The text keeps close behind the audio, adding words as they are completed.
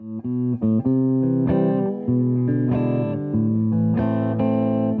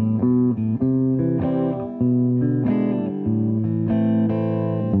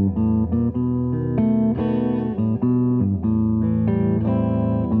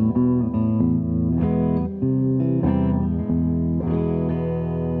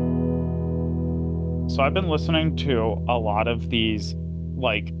So I've been listening to a lot of these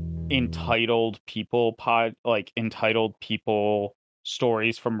like entitled people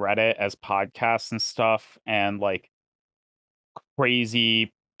stories from Reddit as podcasts and stuff, and like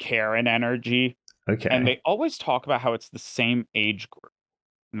crazy Karen energy. And Okay. they always talk about how it's the same age group.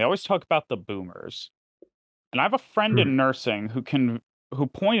 And they always talk about the boomers. And I have a friend Hmm. in nursing who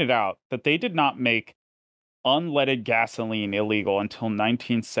pointed out that they did not make unleaded gasoline illegal until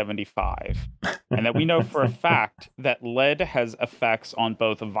 1975. And that we know for a fact that lead has effects on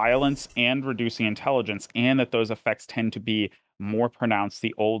both violence and reducing intelligence, and that those effects tend to be more pronounced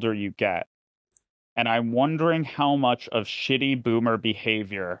the older you get. And I'm wondering how much of shitty boomer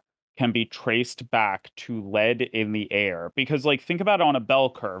behavior can be traced back to lead in the air. Because, like, think about it on a bell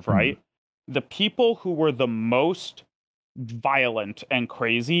curve, Hmm. right? The people who were the most violent and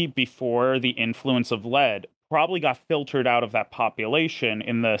crazy before the influence of lead probably got filtered out of that population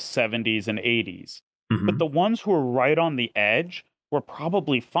in the 70s and 80s. But Hmm. the ones who were right on the edge were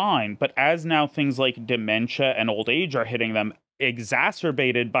probably fine. But as now things like dementia and old age are hitting them,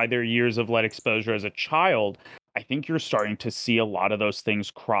 exacerbated by their years of lead exposure as a child, I think you're starting to see a lot of those things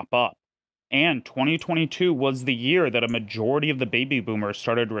crop up. And 2022 was the year that a majority of the baby boomers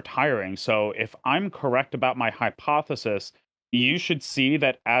started retiring. So, if I'm correct about my hypothesis, you should see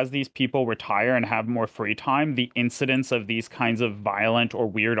that as these people retire and have more free time, the incidence of these kinds of violent or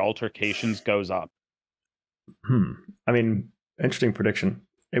weird altercations goes up. Hmm. I mean, interesting prediction.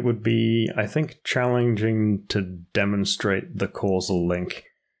 It would be, I think, challenging to demonstrate the causal link,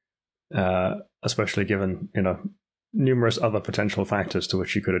 especially given, numerous other potential factors to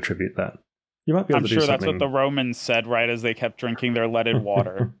which you could attribute that. You might be able I'm to do sure that's what the something. Romans said, right, as they kept drinking their leaded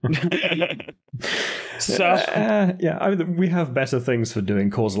water. So, Yeah, I mean, we have better things for doing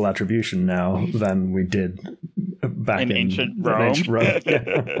causal attribution now than we did back in ancient in Rome. ancient Rome.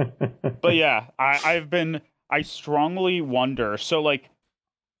 Yeah. But yeah, I strongly wonder. So, like,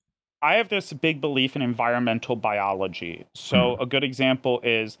 I have this big belief in environmental biology. So, Hmm. a good example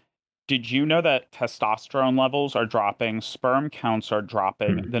is, did you know that testosterone levels are dropping, sperm counts are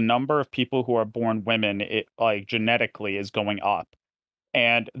dropping, Hmm. the number of people who are born women, like genetically, is going up?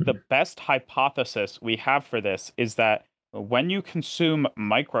 And the best hypothesis we have for this is that when you consume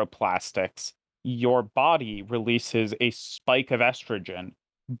microplastics, your body releases a spike of estrogen,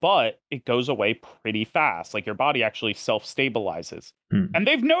 but it goes away pretty fast. Like your body actually self stabilizes. Hmm. And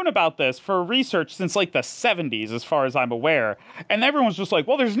they've known about this for research since like the 70s, as far as I'm aware. And everyone's just like,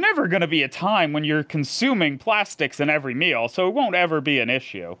 well, there's never going to be a time when you're consuming plastics in every meal, so it won't ever be an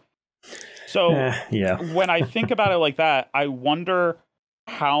issue. So Yeah. when I think about it like that, I wonder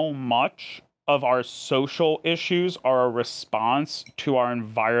how much of our social issues are a response to our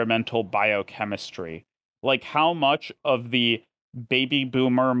environmental biochemistry. Like how much of the baby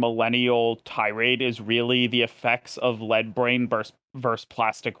boomer millennial tirade is really the effects of lead brain versus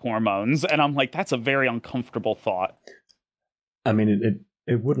plastic hormones. And I'm like, that's a very uncomfortable thought. I mean,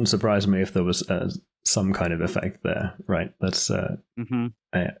 it wouldn't surprise me if there was some kind of effect there, right? That's Hmm.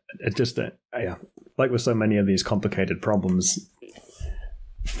 it just yeah, like with so many of these complicated problems,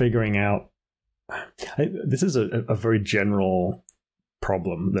 figuring out this is a very general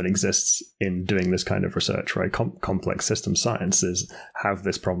problem that exists in doing this kind of research, right? Complex system sciences have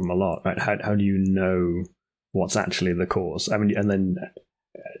this problem a lot, right? How do you know what's actually the cause? I mean, and then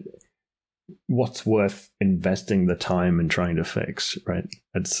what's worth investing the time and trying to fix, right?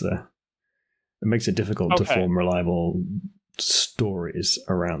 It makes it difficult to Okay. form reliable stories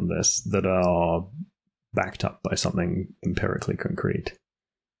around this that are backed up by something empirically concrete.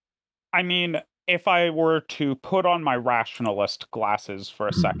 I mean, if I were to put on my rationalist glasses for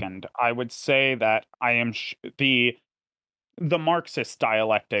a Hmm. second, I would say that I am the Marxist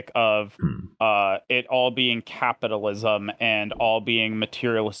dialectic of Hmm. it all being capitalism and all being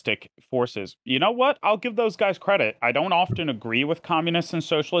materialistic forces. You know what? I'll give those guys credit. I don't often agree with communists and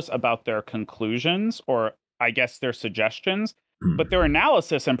socialists about their conclusions or I guess their suggestions, but their Hmm.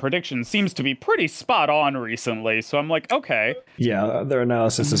 analysis and prediction seems to be pretty spot on recently. So I'm like, okay. Yeah, their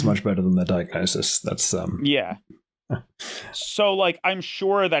analysis is much better than their diagnosis. That's Yeah. So, like, I'm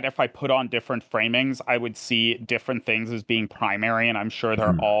sure that if I put on different framings, I would see different things as being primary, and I'm sure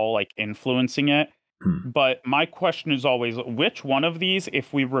they're hmm. all like influencing it. Hmm. But my question is always which one of these,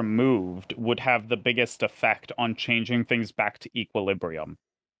 if we removed, would have the biggest effect on changing things back to equilibrium?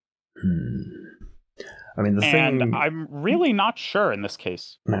 Hmm. I mean, the And thing I'm really not sure in this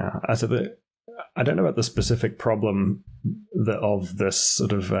case. now, as of I don't know about the specific problem of this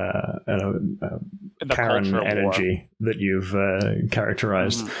sort of The Karen culture war. energy that you've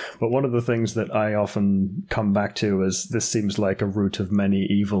characterized. Mhm. But one of the things that I often come back to as this seems like a root of many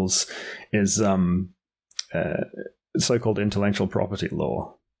evils is uh, so-called intellectual property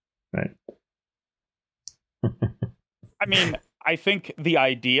law, right? I mean, I think the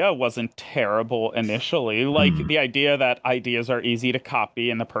idea wasn't terrible initially. Like, the idea that ideas are easy to copy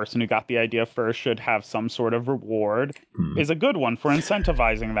and the person who got the idea first should have some sort of reward is a good one for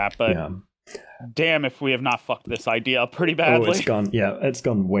incentivizing that. But Yeah. damn if we have not fucked this idea up pretty Oh, badly. it's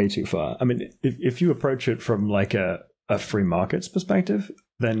gone way too far. I mean, if you approach it from like a free markets perspective,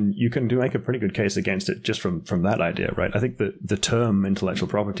 then you can make a pretty good case against it just from that idea, right? I think the term intellectual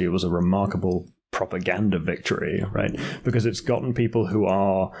property was a remarkable propaganda victory, right? Because it's gotten people who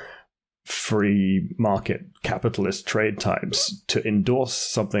are free market capitalist trade types to endorse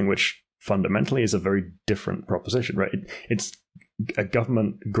something which fundamentally is a very different proposition, right? It's a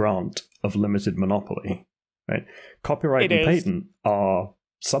government grant of limited monopoly, right? Copyright and patent are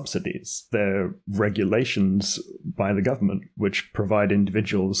subsidies. They're regulations by the government which provide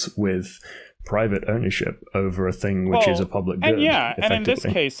individuals with private ownership over a thing which is a public good. And in this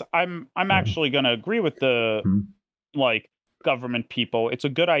case, I'm actually going to agree with the like government people. It's a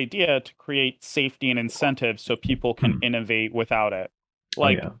good idea to create safety and incentives so people can innovate without it.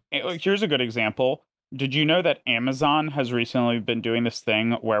 Like, here's a good example. Did you know that Amazon has recently been doing this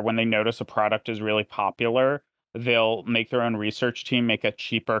thing where when they notice a product is really popular, they'll make their own research team make a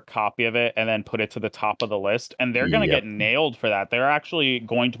cheaper copy of it and then put it to the top of the list? And they're going to get nailed for that. They're actually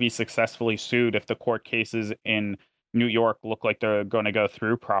going to be successfully sued if the court cases in New York look like they're going to go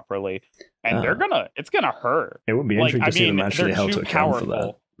through properly. And it's going to hurt. It would be interesting to see them actually held to account for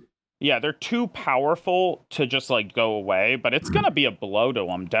that. Yeah, they're too powerful to just like go away, but it's going to be a blow to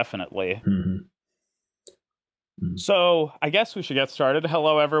them, definitely. So I guess we should get started.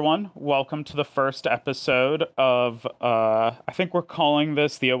 Hello, everyone. Welcome to the first episode of, I think we're calling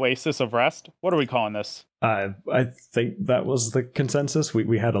this the Oasis of Rest. What are we calling this? I think that was the consensus.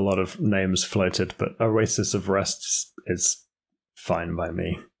 We had a lot of names floated, but Oasis of Rest is fine by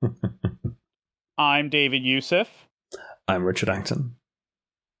me. I'm David Youssef. I'm Richard Acton.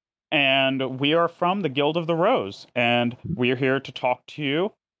 And we are from the Guild of the Rose. And we're here to talk to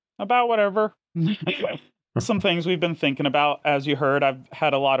you about whatever. Some things we've been thinking about. As you heard, I've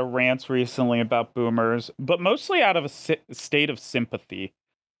had a lot of rants recently about boomers, but mostly out of a state of sympathy.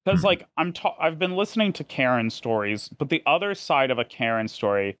 Because, like, I've been listening to Karen stories, but the other side of a Karen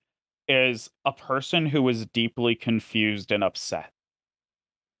story is a person who is deeply confused and upset.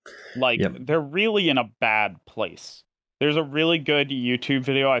 Like, they're really in a bad place. There's a really good YouTube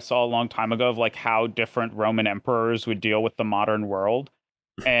video I saw a long time ago of, like, how different Roman emperors would deal with the modern world.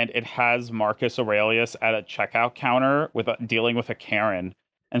 And it has Marcus Aurelius at a checkout counter dealing with a Karen.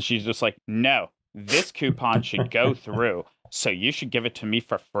 And she's just like, no, this coupon should go through. So you should give it to me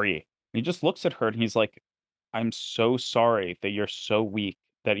for free. And he just looks at her and he's like, I'm so sorry that you're so weak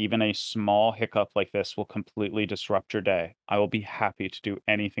that even a small hiccup like this will completely disrupt your day. I will be happy to do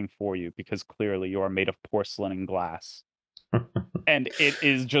anything for you because clearly you are made of porcelain and glass. And it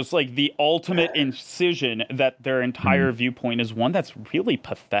is just like the ultimate incision that their entire viewpoint is one that's really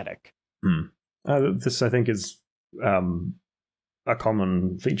pathetic. This, I think, is a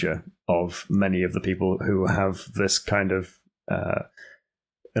common feature of many of the people who have this kind of,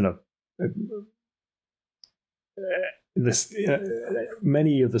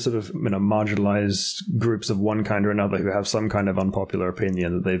 many of the sort of marginalized groups of one kind or another who have some kind of unpopular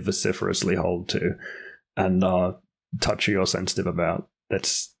opinion that they vociferously hold to and are touchy or sensitive about.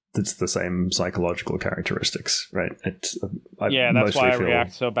 It's the same psychological characteristics, right? That's why I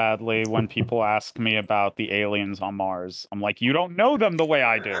react so badly when people ask me about the aliens on Mars. I'm like, you don't know them the way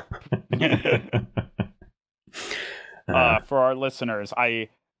I do. For our listeners,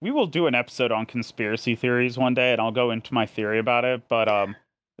 we will do an episode on conspiracy theories one day, and I'll go into my theory about it. But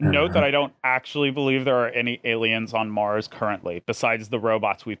note that I don't actually believe there are any aliens on Mars currently, besides the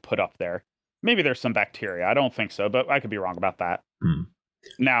robots we've put up there. Maybe there's some bacteria. I don't think so, but I could be wrong about that.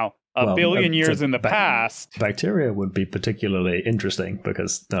 Now, a billion years in the past... Bacteria would be particularly interesting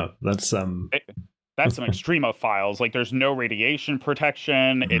because, that's some extremophiles. Like, there's no radiation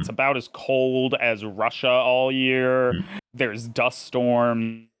protection. It's about as cold as Russia all year. There's dust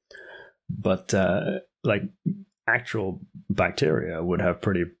storms. But, actual bacteria would have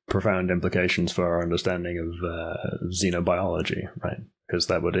pretty profound implications for our understanding of xenobiology, right? Because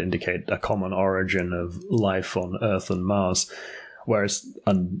that would indicate a common origin of life on Earth and Mars, whereas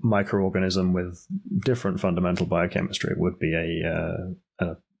a microorganism with different fundamental biochemistry would be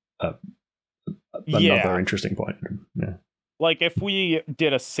another interesting point. Yeah. Like if we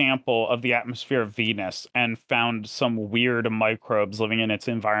did a sample of the atmosphere of Venus and found some weird microbes living in its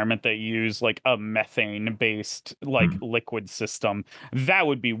environment that use like a methane based like Hmm. liquid system, that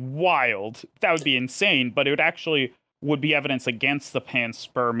would be wild. That would be insane, but it would actually would be evidence against the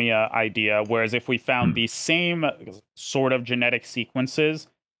panspermia idea. Whereas if we found Hmm. the same sort of genetic sequences,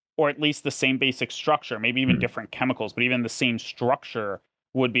 or at least the same basic structure, maybe even Hmm. different chemicals, but even the same structure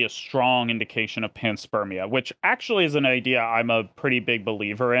would be a strong indication of panspermia, which actually is an idea I'm a pretty big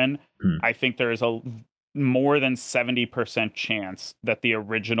believer in. Hmm. I think there is a more than 70% chance that the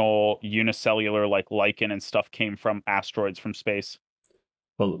original unicellular like lichen and stuff came from asteroids from space.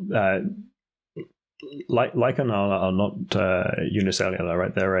 Well, lichen are not unicellular,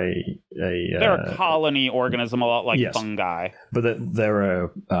 right? They're They're a colony organism, a lot like yes, fungi. but they're a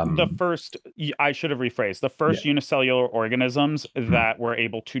The first, I should have rephrased, the yeah. first unicellular organisms Hmm. that were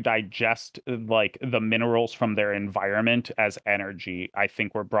able to digest like the minerals from their environment as energy, I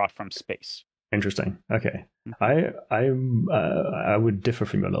think were brought from space. Interesting. Okay, Mhm. I would differ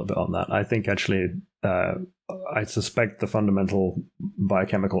from you a little bit on that. I think actually, uh, I suspect the fundamental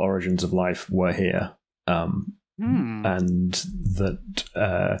biochemical origins of life were here, um, Hmm. and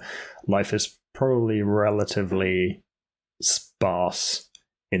that life is probably relatively sparse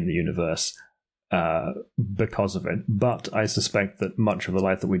in the universe uh, because of it. But I suspect that much of the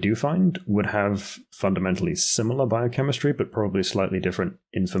life that we do find would have fundamentally similar biochemistry, but probably slightly different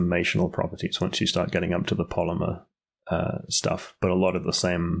informational properties once you start getting up to the polymer stuff. But a lot of the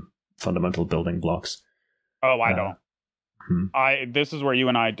same fundamental building blocks. Oh, I Uh, don't. hmm, I This is where you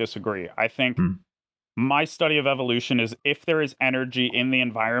and I disagree. I think hmm, my study of evolution is if there is energy in the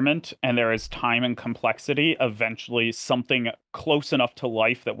environment and there is time and complexity, eventually something close enough to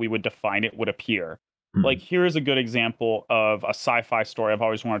life that we would define it would appear. hmm, Like here's a good example of a sci-fi story I've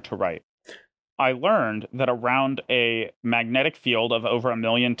always wanted to write. I learned that around a magnetic field of over 1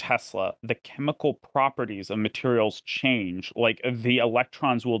 million Tesla, the chemical properties of materials change. Like the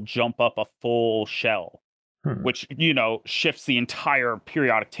electrons will jump up a full shell, hmm, which, shifts the entire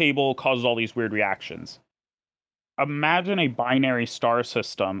periodic table, causes all these weird reactions. Imagine a binary star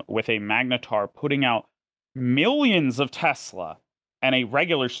system with a magnetar putting out millions of Tesla and a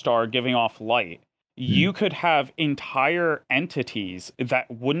regular star giving off light. hmm, You could have entire entities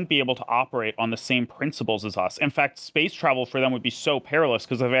that wouldn't be able to operate on the same principles as us. In fact, space travel for them would be so perilous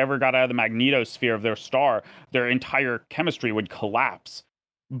because if they ever got out of the magnetosphere of their star, their entire chemistry would collapse.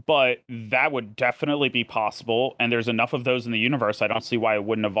 But that would definitely be possible. And there's enough of those in the universe. I don't see why it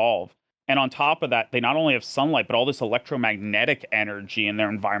wouldn't evolve. And on top of that, they not only have sunlight, but all this electromagnetic energy in their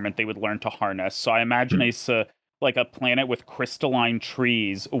environment they would learn to harness. So I imagine hmm. like a planet with crystalline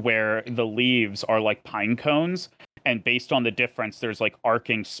trees where the leaves are like pine cones. And based on the difference, there's like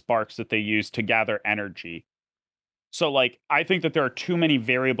arcing sparks that they use to gather energy. So, like, I think that there are too many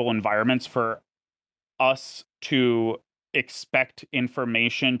variable environments for us to expect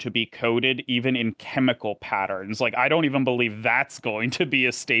information to be coded even in chemical patterns. Like, I don't even believe that's going to be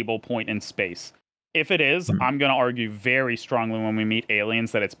a stable point in space. If it is, Hmm. I'm going to argue very strongly when we meet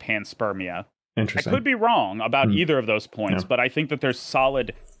aliens that it's panspermia. I could Interesting. be wrong about Hmm. either of those Yeah. points, but I think that there's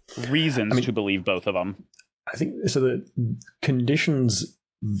solid I reasons to mean, believe both of them. I think so. The conditions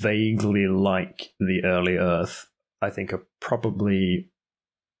vaguely like the early Earth, I think, are probably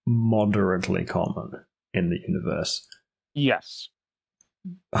moderately common in the universe. Yes.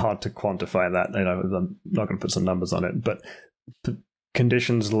 Hard to quantify that. I'm not going to put some numbers on it, but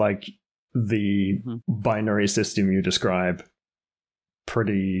conditions like the Mhm. binary system you describe,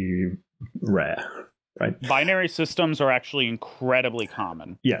 pretty rare, right? Binary systems are actually incredibly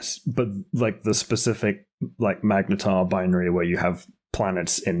common. Yes, but like the specific like magnetar binary where you have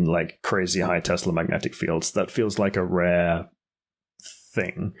planets in like crazy high Tesla magnetic fields, that feels like a rare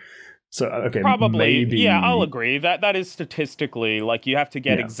thing. So okay, Probably, yeah, I'll maybe agree. That is statistically like you have to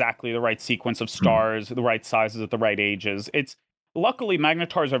get yeah. exactly the right sequence of Hmm. stars, the right sizes at the right ages. It's luckily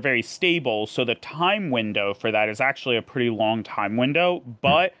magnetars are very stable, so the time window for that is actually a pretty long time window, Hmm.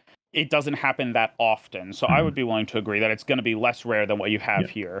 but it doesn't happen that often. So I Hmm. would be willing to agree that it's going to be less rare than what you have Yeah.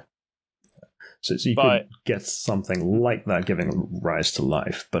 here. So you could But get something like that giving rise to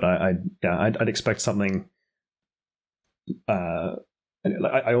life, but I'd expect something. Uh,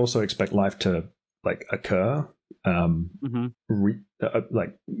 I also expect life to like occur, mhm.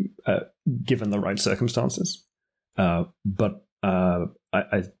 like uh, given the right circumstances. But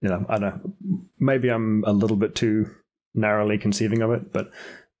I don't know. Maybe I'm a little bit too narrowly conceiving of it, but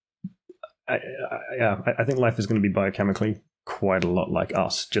I think life is going to be biochemically quite a lot like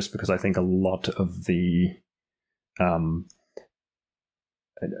us, just because I think a lot of the um,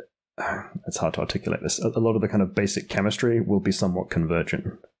 it's hard to articulate this. A lot of the kind of basic chemistry will be somewhat convergent.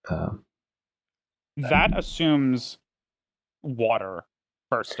 That assumes water,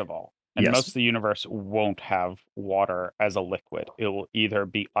 first of all. And most Yes. of the universe won't have water as a liquid. It will either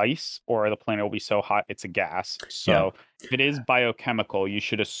be ice or the planet will be so hot it's a gas. Yeah. So if it is biochemical, you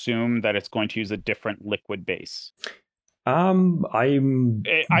should assume that it's going to use a different liquid base. I'm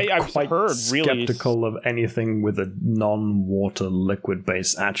I've quite heard really. skeptical of anything with a non-water liquid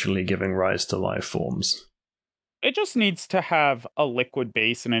base actually giving rise to life forms. It just needs to have a liquid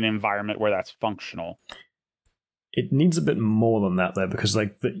base in an environment where that's functional. It needs a bit more than that, though, because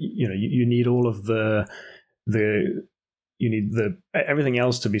you need all of the you need everything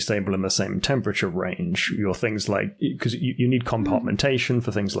else to be stable in the same temperature range. Your things like, because you need compartmentation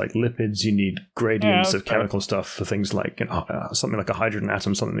for things like lipids. You need gradients of chemical stuff for things like something like a hydrogen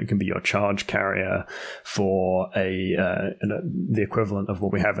atom, something that can be your charge carrier for the equivalent of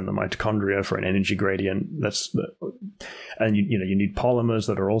what we have in the mitochondria for an energy gradient. And you need polymers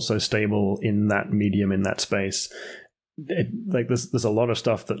that are also stable in that medium, in that space. There's a lot of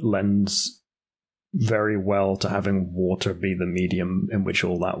stuff that lends very well to having water be the medium in which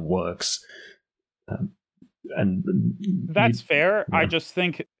all that works. And that's fair. Yeah.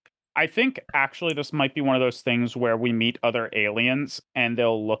 I think actually this might be one of those things where we meet other aliens and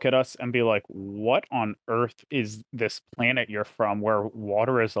they'll look at us and be like, what on earth is this planet you're from where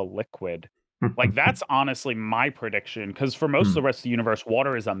water is a liquid? Like, that's honestly my prediction, because for most of the rest of the universe,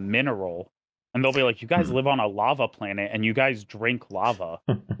 water is a mineral. And they'll be like, you guys live on a lava planet and you guys drink lava.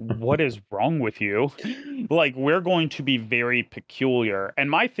 What is wrong with you? Like, we're going to be very peculiar. And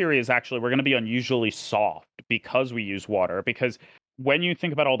my theory is actually we're going to be unusually soft because we use water. Because when you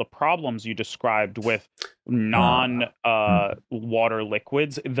think about all the problems you described with water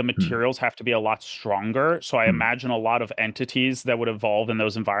liquids, the materials have to be a lot stronger. So I imagine a lot of entities that would evolve in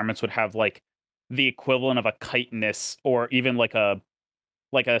those environments would have like the equivalent of a chitinous, or even like a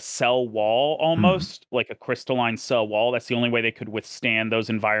cell wall, almost like a crystalline cell wall. That's the only way they could withstand those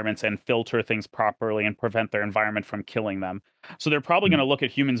environments and filter things properly and prevent their environment from killing them. So they're probably going to look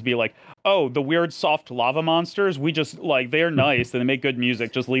at humans and be like, oh, the weird soft lava monsters, we just like, they're nice and they make good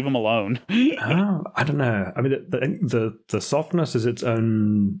music, just leave them alone. I don't know. I mean, the softness is its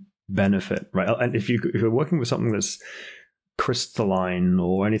own benefit, right? And if you're working with something that's crystalline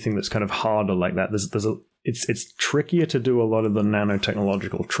or anything that's kind of harder like that, it's trickier to do a lot of the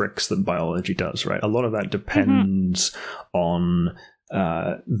nanotechnological tricks that biology does, right? A lot of that depends on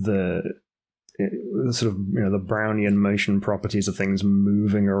the sort of the Brownian motion properties of things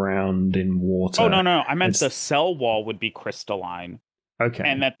moving around in water. Oh, no. I meant the cell wall would be crystalline. Okay.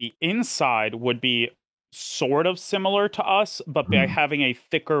 And that the inside would be sort of similar to us, but by having a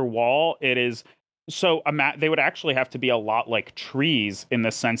thicker wall, it is... So they would actually have to be a lot like trees, in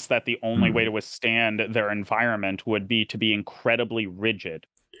the sense that the only way to withstand their environment would be to be incredibly rigid.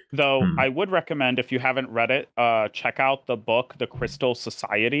 Though I would recommend, if you haven't read it, check out the book, The Crystal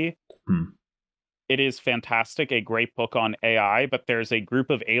Society. It is fantastic, a great book on AI, but there's a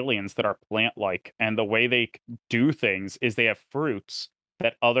group of aliens that are plant-like, and the way they do things is they have fruits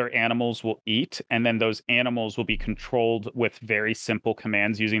that other animals will eat, and then those animals will be controlled with very simple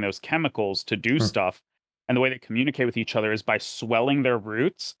commands using those chemicals to do stuff. And the way they communicate with each other is by swelling their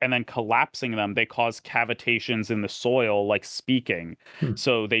roots and then collapsing them. They cause cavitations in the soil, like speaking.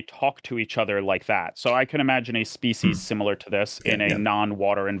 So they talk to each other like that. So I can imagine a species similar to this in a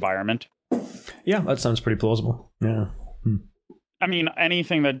non-water environment. Yeah, that sounds pretty plausible. Yeah. I mean,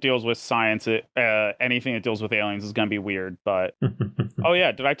 anything that deals with science, anything that deals with aliens is going to be weird. But oh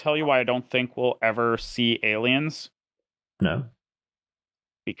yeah, did I tell you why I don't think we'll ever see aliens? No.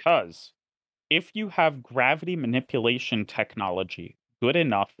 Because if you have gravity manipulation technology good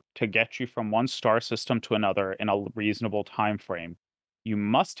enough to get you from one star system to another in a reasonable time frame, you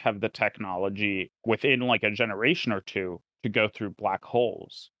must have the technology within like a generation or two to go through black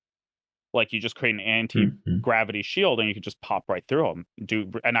holes. Like, you just create an anti-gravity shield and you can just pop right through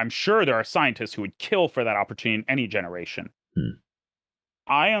them. And I'm sure there are scientists who would kill for that opportunity in any generation.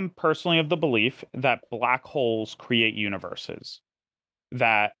 I am personally of the belief that black holes create universes.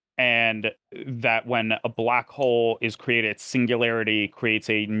 And that when a black hole is created, singularity creates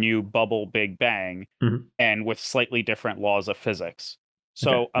a new bubble Big Bang, and with slightly different laws of physics.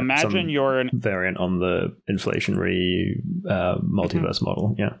 So imagine you're an variant on the inflationary multiverse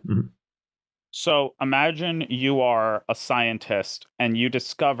model. Yeah. So imagine you are a scientist and you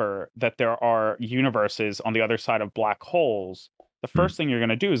discover that there are universes on the other side of black holes. The first thing you're going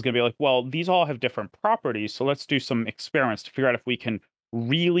to do is going to be like, well, these all have different properties. So let's do some experiments to figure out if we can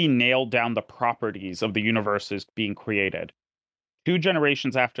really nail down the properties of the universes being created. 2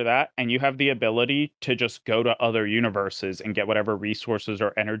 generations after that, and you have the ability to just go to other universes and get whatever resources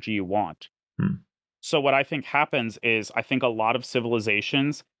or energy you want. Hmm. So what I think happens is I think a lot of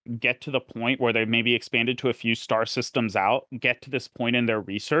civilizations get to the point where they've maybe expanded to a few star systems out, get to this point in their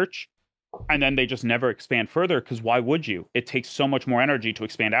research, and then they just never expand further because why would you? It takes so much more energy to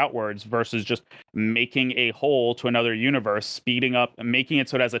expand outwards versus just making a hole to another universe, speeding up, making it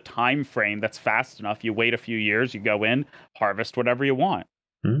so it has a time frame that's fast enough. You wait a few years, you go in, harvest whatever you want.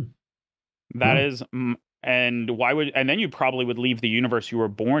 Hmm. That is, and why would, and then you probably would leave the universe you were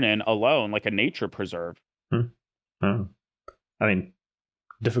born in alone, like a nature preserve. Hmm. Oh. I mean,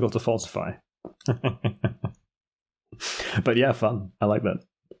 difficult to falsify. But yeah, fun. I like that.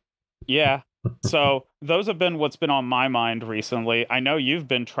 Yeah. So those have been what's been on my mind recently. I know you've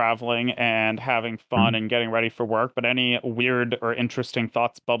been traveling and having fun and getting ready for work, but any weird or interesting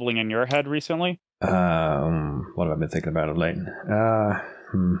thoughts bubbling in your head recently? What have I been thinking about of late? I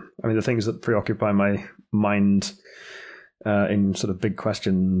mean, the things that preoccupy my mind in sort of big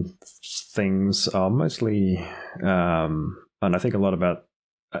question things are mostly, and I think a lot about.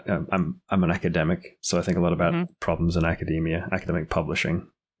 I'm an academic, so I think a lot about problems in academia, academic publishing,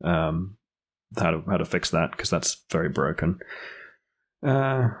 how to fix that because that's very broken.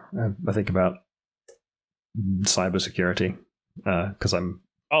 I think about cybersecurity because I'm.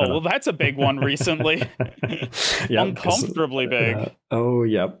 Oh, well, that's a big one recently. Yeah, uncomfortably big.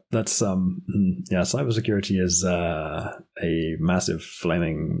 Yeah, that's yeah. Cybersecurity is a massive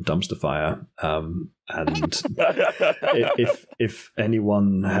flaming dumpster fire, and if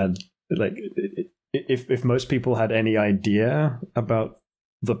anyone had like, if most people had any idea about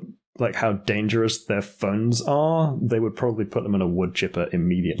how dangerous their phones are, they would probably put them in a wood chipper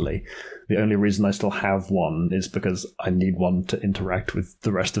immediately. The only reason I still have one is because I need one to interact with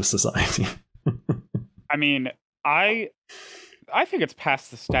the rest of society. I mean, I think it's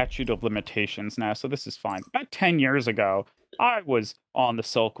past the statute of limitations now, so this is fine. About 10 years ago, I was on the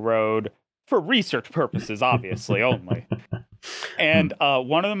Silk Road for research purposes, obviously, only. And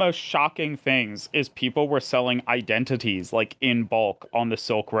one of the most shocking things is people were selling identities like in bulk on the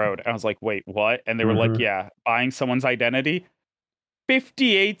Silk Road. And I was like, wait, what? And they were like, yeah, buying someone's identity,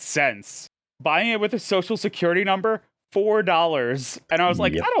 58 cents. Buying it with a social security number, $4. And I was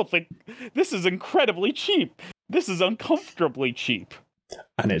like, Yep. I don't think this is incredibly cheap. This is uncomfortably cheap.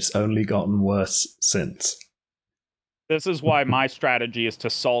 And it's only gotten worse since. This is why my strategy is to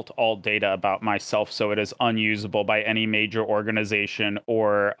salt all data about myself so it is unusable by any major organization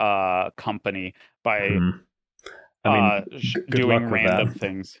or company by doing random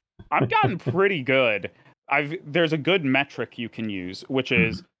things. I've gotten pretty good. There's a good metric you can use, which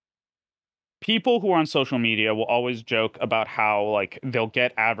is people who are on social media will always joke about how like they'll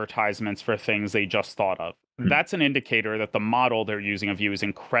get advertisements for things they just thought of. That's an indicator that the model they're using of you is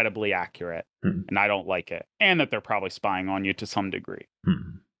incredibly accurate, and I don't like it, and that they're probably spying on you to some degree.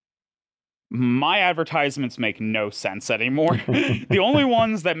 My advertisements make no sense anymore. The only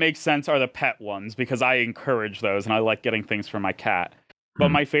ones that make sense are the pet ones because I encourage those and I like getting things for my cat. But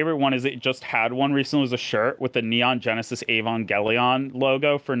my favorite one is it just had one recently. It was a shirt with the Neon Genesis Evangelion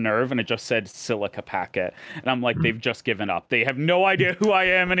logo for Nerve, and it just said Silica Packet. And I'm like, they've just given up. They have no idea who I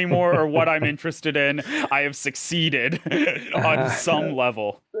am anymore or what I'm interested in. I have succeeded on some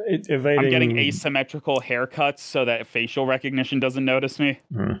level. I'm getting asymmetrical haircuts so that facial recognition doesn't notice me.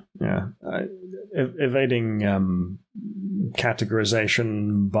 Yeah. Evading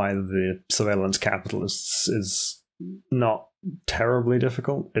categorization by the surveillance capitalists is not terribly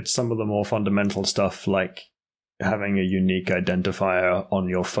difficult. It's some of the more fundamental stuff like having a unique identifier on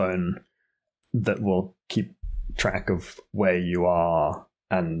your phone that will keep track of where you are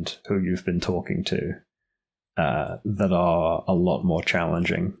and who you've been talking to that are a lot more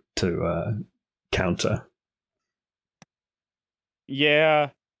challenging to counter.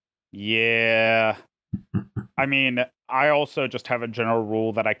 Yeah. I mean, I also just have a general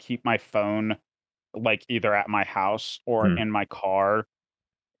rule that I keep my phone like either at my house or in my car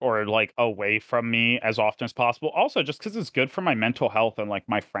or like away from me as often as possible. Also, just because it's good for my mental health and like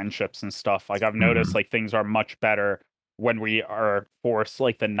my friendships and stuff. Like I've noticed like things are much better when we are forced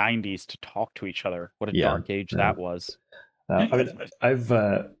like the 90s to talk to each other. What a dark age that was. I mean,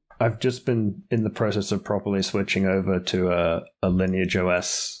 I've just been in the process of properly switching over to a Lineage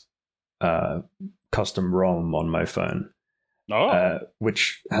OS custom ROM on my phone,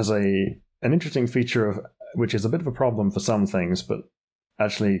 which has an interesting feature of which is a bit of a problem for some things, but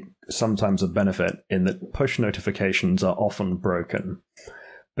actually sometimes a benefit in that push notifications are often broken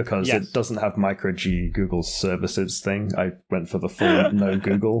because it doesn't have micro G Google services thing. I went for the full no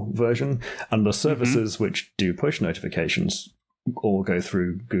Google version, and the services which do push notifications all go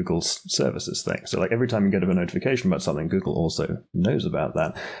through Google's services thing. So like every time you get a notification about something, Google also knows about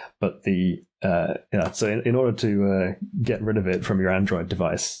that. But so in order to get rid of it from your Android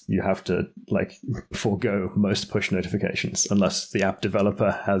device, you have to like forego most push notifications unless the app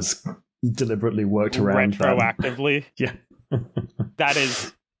developer has deliberately worked around retroactively. Yeah. That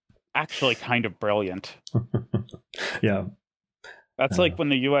is actually kind of brilliant. Yeah. That's like when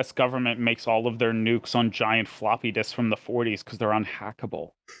the US government makes all of their nukes on giant floppy disks from the 40s because they're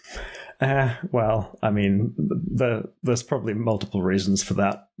unhackable. Well, I mean, there's probably multiple reasons for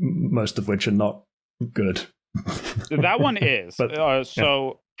that, most of which are not good. That one is.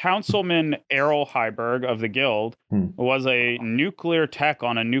 So Councilman Errol Heiberg of the Guild was a nuclear tech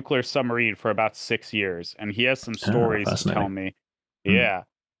on a nuclear submarine for about 6 years, and he has some stories to tell me. Yeah.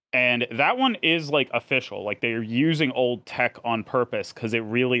 And that one is like official. Like they're using old tech on purpose because it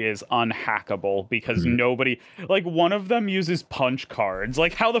really is unhackable because nobody, like one of them uses punch cards.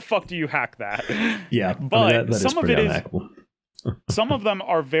 Like how the fuck do you hack that? Yeah, but I mean, that some of it unhackable. Some of them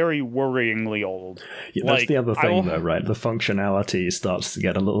are very worryingly old. Yeah, that's the other thing, though, right? The functionality starts to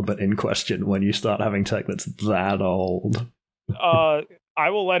get a little bit in question when you start having tech that's that old. I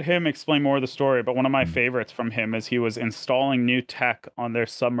will let him explain more of the story, but one of my favorites from him is he was installing new tech on their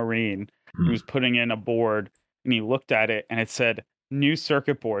submarine. He was putting in a board, and he looked at it, and it said, "New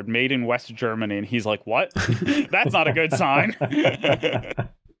circuit board, made in West Germany." And he's like, "What? That's not a good sign."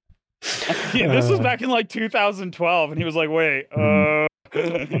 This was back in like 2012, and he was like, "Wait, I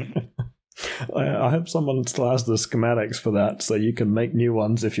hope someone still has the schematics for that, so you can make new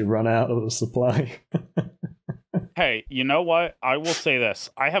ones if you run out of the supply." Hey, you know what? I will say this.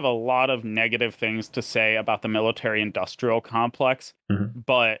 I have a lot of negative things to say about the military-industrial complex,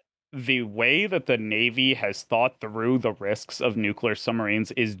 but the way that the Navy has thought through the risks of nuclear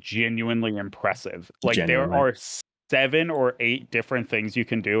submarines is genuinely impressive. Like, there are 7 or 8 different things you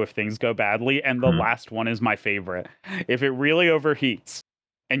can do if things go badly, and the last one is my favorite. If it really overheats,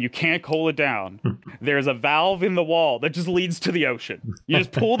 and you can't cool it down, there's a valve in the wall that just leads to the ocean. You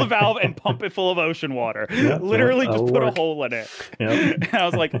just pull the valve and pump it full of ocean water. Literally just put a hole in it. And I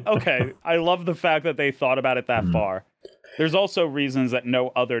was like, okay, I love the fact that they thought about it that far. There's also reasons that no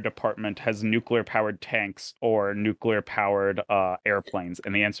other department has nuclear-powered tanks or nuclear-powered airplanes.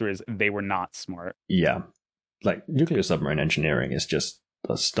 And the answer is they were not smart. Yeah. Like, nuclear submarine engineering is just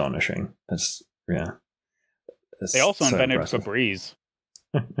astonishing. It's they also invented Febreze.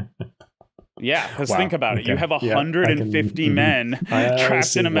 Yeah, because think about it. You have 150 men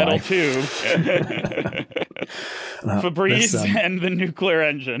trapped in a metal tube. Febreze and the nuclear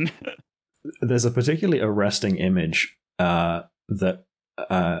engine. There's a particularly arresting image that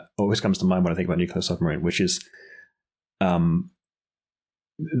always comes to mind when I think about nuclear submarine, which is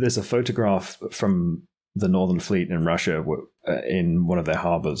there's a photograph from the Northern Fleet in Russia in one of their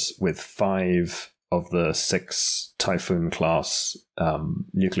harbors with 5 of the 6 Typhoon-class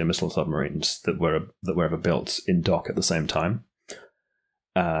nuclear missile submarines that were ever built in dock at the same time.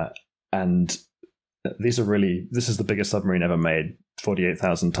 And this is the biggest submarine ever made,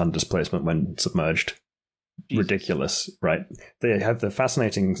 48,000-ton displacement when submerged. Jesus. Ridiculous, right? They have the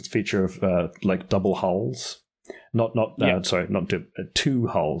fascinating feature of like double hulls. Two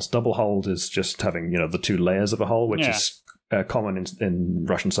hulls. Double hulled is just having the 2 layers of a hull, which is common in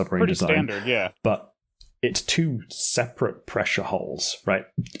Russian submarine design. Pretty standard, yeah. But it's 2 separate pressure hulls, right,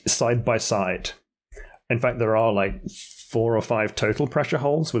 side by side. In fact, there are like 4 or 5 total pressure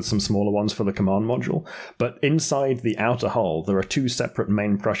hulls with some smaller ones for the command module. But inside the outer hull, there are 2 separate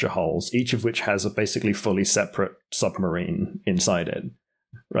main pressure hulls, each of which has a basically fully separate submarine inside it.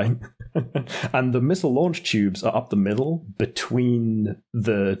 Right? And the missile launch tubes are up the middle between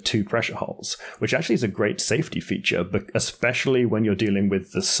the 2 pressure hulls, which actually is a great safety feature, especially when you're dealing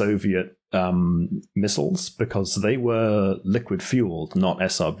with the Soviet missiles, because they were liquid fueled, not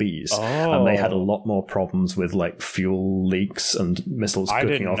SRBs. And they had a lot more problems with like fuel leaks and missiles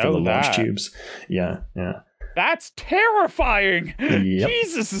cooking off in the launch tubes. Yeah. That's terrifying. Yep.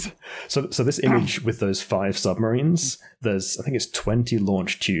 Jesus. So this image with those 5 submarines, I think it's 20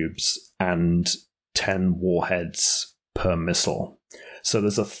 launch tubes and 10 warheads per missile. So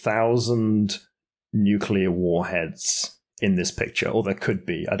there's 1,000 nuclear warheads in this picture, or there could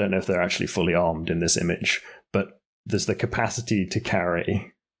be. I don't know if they're actually fully armed in this image, but there's the capacity to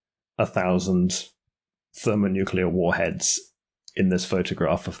carry 1,000 thermonuclear warheads in this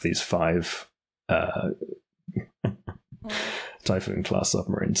photograph of these 5 Typhoon-class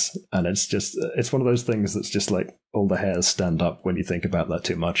submarines. And it's one of those things that's just like all the hairs stand up when you think about that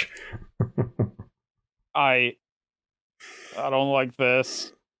too much. I don't like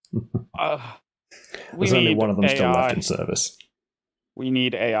this. There's only one of them still left in service. We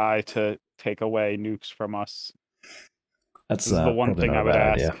need AI to take away nukes from us. That's This is the one probably thing not I a would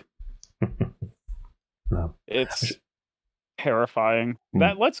bad ask. idea. No. It's terrifying.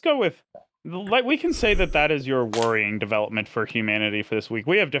 Mm. Let's go with, like, we can say that is your worrying development for humanity for this week.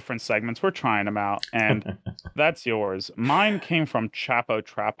 We have different segments. We're trying them out, and that's yours. Mine came from Chapo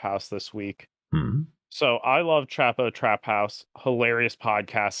Trap House this week. Mm. So I love Chapo Trap House. Hilarious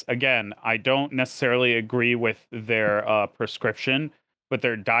podcast. Again, I don't necessarily agree with their prescription, but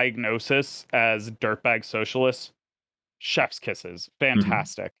their diagnosis as dirtbag socialists, chef's kisses. Mm.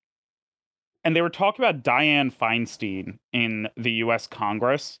 Fantastic. And they were talking about Dianne Feinstein in the US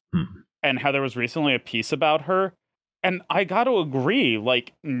Congress Mm. and how there was recently a piece about her. And I got to agree,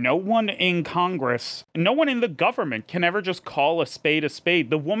 like, no one in Congress, no one in the government can ever just call a spade a spade.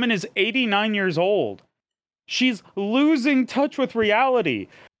 The woman is 89 years old. She's losing touch with reality.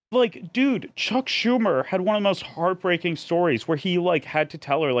 Like, dude, Chuck Schumer had one of the most heartbreaking stories where he, like, had to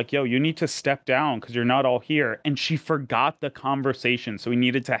tell her, like, yo, you need to step down because you're not all here. And she forgot the conversation, so he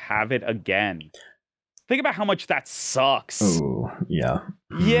needed to have it again. Think about how much that sucks. Oh, yeah.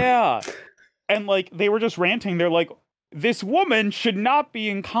 Yeah. And, like, they were just ranting. They're like, this woman should not be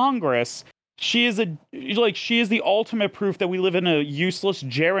in Congress. She is the ultimate proof that we live in a useless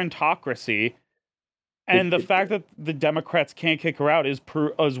gerontocracy. And the fact that the Democrats can't kick her out is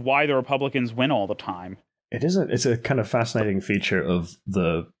why the Republicans win all the time. It's a kind of fascinating feature of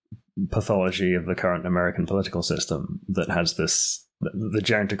the pathology of the current American political system that has the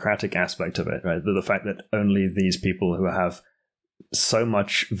gerontocratic aspect of it, right? The fact that only these people who have so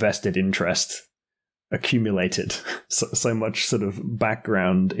much vested interest accumulated, so much sort of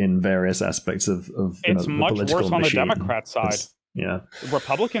background in various aspects of it's the much political worse on machine. the Democrat side. Yeah.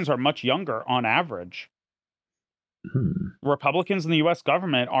 Republicans are much younger on average. Republicans in the U.S.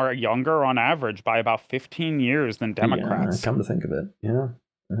 government are younger on average by about 15 years than Democrats. Yeah, come to think of it, yeah.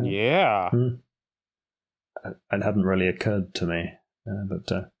 Yeah. It hadn't really occurred to me,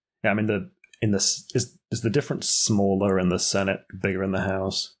 but yeah, I mean, is the difference smaller in the Senate, bigger in the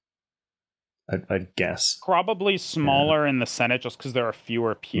House? I'd guess probably smaller in the Senate just because there are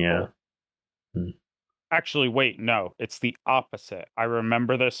fewer people. Yeah. Actually, wait, no, it's the opposite. I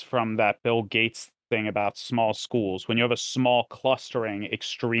remember this from that Bill Gates thing about small schools. When you have a small clustering,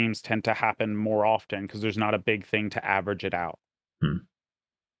 extremes tend to happen more often because there's not a big thing to average it out.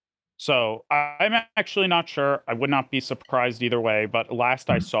 So I'm actually not sure. I would not be surprised either way. But last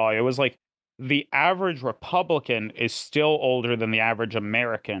I saw, it was like the average Republican is still older than the average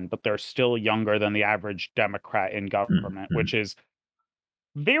American, but they're still younger than the average Democrat in government, which is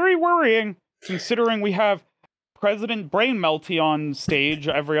very worrying considering we have President Brain Melty on stage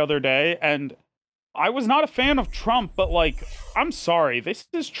every other day. And I was not a fan of Trump, but, like, I'm sorry, this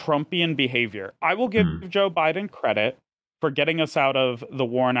is Trumpian behavior. I will give Joe Biden credit for getting us out of the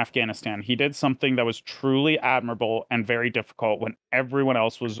war in Afghanistan. He did something that was truly admirable and very difficult when everyone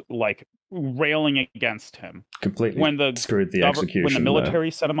else was, like, railing against him. Completely when the screwed the execution. When the military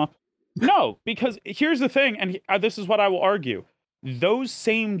set him up. No, because here's the thing, and this is what I will argue. Those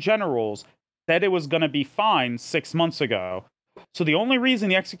same generals said it was going to be fine 6 months ago. So the only reason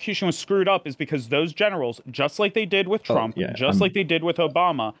the execution was screwed up is because those generals, just like they did with Trump, like they did with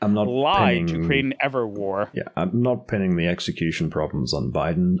Obama, lied to create an ever war. Yeah, I'm not pinning the execution problems on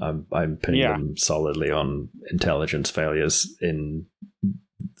Biden. I'm pinning them solidly on intelligence failures in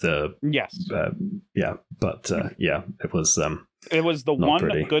the... Yes. It was... It was the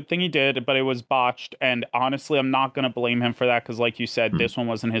one good thing he did, but it was botched. And honestly, I'm not going to blame him for that because, like you said, this one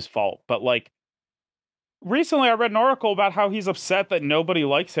wasn't his fault. But, like, recently I read an article about how he's upset that nobody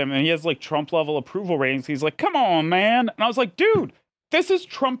likes him and he has, like, Trump level approval ratings. He's like, come on, man. And I was like, dude, this is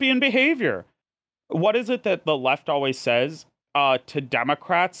Trumpian behavior. What is it that the left always says? To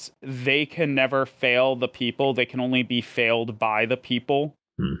Democrats, they can never fail the people. They can only be failed by the people.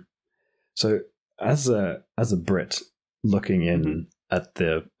 So as a Brit looking in at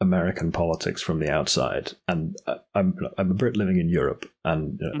the American politics from the outside, and I'm a Brit living in Europe,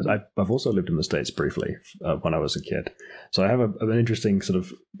 and I've also lived in the States briefly when I was a kid. So I have an interesting sort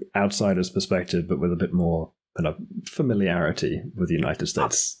of outsider's perspective, but with a bit more familiarity with the United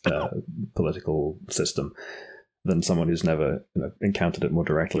States political system than someone who's never encountered it more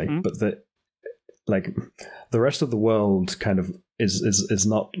directly. But the rest of the world kind of is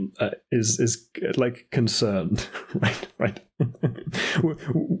not like concerned, right?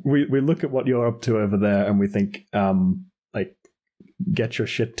 we look at what you're up to over there, and we think, like, get your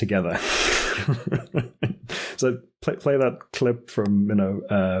shit together. So play that clip from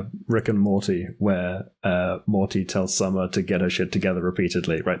Rick and Morty where Morty tells Summer to get her shit together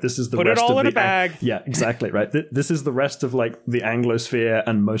repeatedly, right? This is the Put rest it all of in the a bag. yeah, exactly, right. This is the rest of like the Anglosphere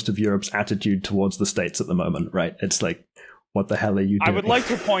and most of Europe's attitude towards the States at the moment, right? It's like, what the hell are you doing? I would like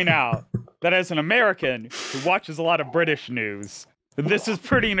to point out that as an American who watches a lot of British news, this is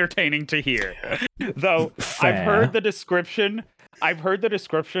pretty entertaining to hear. Though Fair. I've heard the description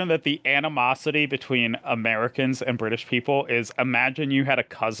that the animosity between Americans and British people is, imagine you had a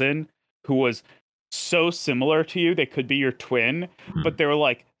cousin who was so similar to you, they could be your twin, but they were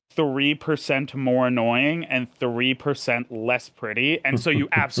like 3% more annoying and 3% less pretty, and so you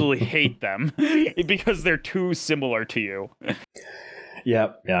absolutely hate them because they're too similar to you. Yeah.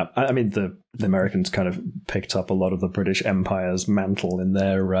 I mean, the Americans kind of picked up a lot of the British Empire's mantle in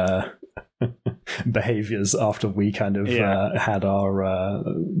their behaviors after we kind of had our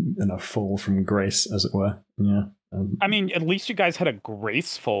fall from grace, as it were. Yeah. I mean, at least you guys had a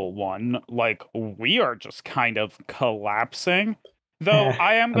graceful one. Like, we are just kind of collapsing. Though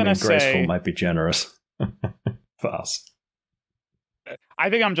I am going to say... graceful might be generous for us.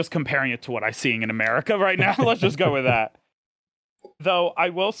 I think I'm just comparing it to what I'm seeing in America right now. Let's just go with that. Though I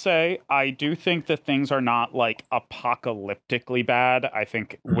will say, I do think that things are not like apocalyptically bad. I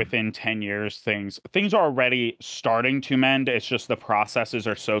think within 10 years, things are already starting to mend. It's just the processes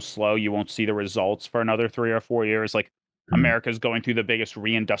are so slow. You won't see the results for another 3 or 4 years. Like America's going through the biggest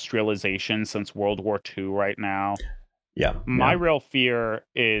reindustrialization since World War II right now. Yeah. My real fear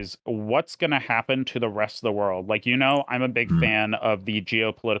is what's going to happen to the rest of the world. Like, I'm a big fan of the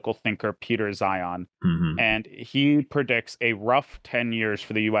geopolitical thinker Peter Zion, and he predicts a rough 10 years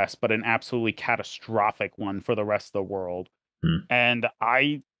for the US, but an absolutely catastrophic one for the rest of the world. And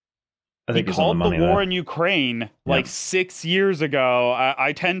I think he called the war in Ukraine like 6 years ago.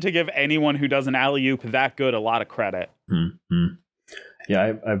 I tend to give anyone who does an alley-oop that good a lot of credit.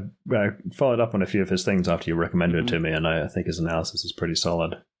 Yeah, I followed up on a few of his things after you recommended it to me, and I think his analysis is pretty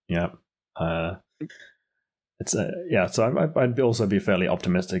solid. Yeah, So I'd also be fairly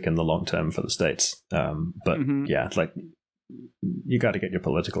optimistic in the long term for the States. But yeah, it's like you got to get your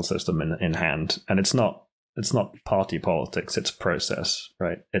political system in hand, and it's not party politics; it's process,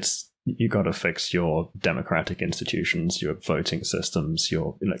 right? You got to fix your democratic institutions, your voting systems,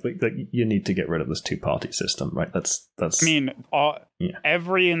 your you need to get rid of this two-party system, right? That's. I mean,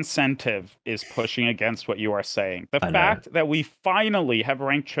 every incentive is pushing against what you are saying. The fact that we finally have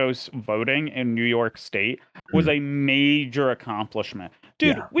ranked choice voting in New York State was a major accomplishment.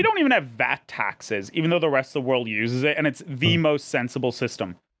 Dude, we don't even have VAT taxes, even though the rest of the world uses it, and it's the most sensible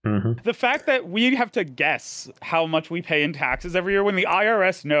system. The fact that we have to guess how much we pay in taxes every year when the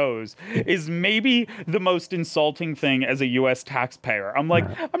IRS knows is maybe the most insulting thing as a U.S. taxpayer. I'm like,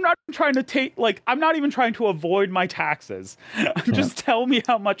 I'm not even trying to avoid my taxes. Just tell me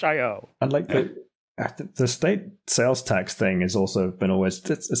how much I owe. And like the state sales tax thing has also been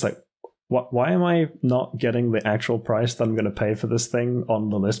it's like, why am I not getting the actual price that I'm going to pay for this thing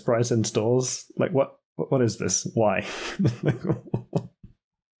on the list price in stores? Like, what is this? Why?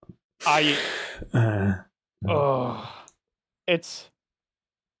 It's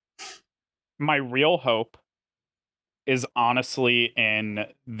my real hope is honestly in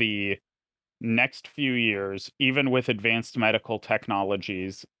the next few years, even with advanced medical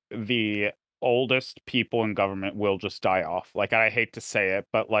technologies, the oldest people in government will just die off. Like, I hate to say it,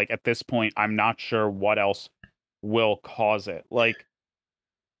 but like at this point, I'm not sure what else will cause it. Like,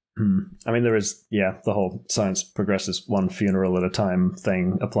 I mean, there is, the whole science progresses one funeral at a time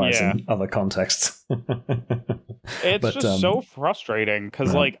thing applies in other contexts. It's just so frustrating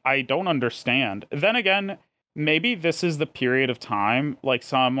because, like, I don't understand. Then again, maybe this is the period of time, like,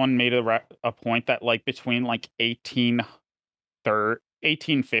 someone made a point that, like, between, like,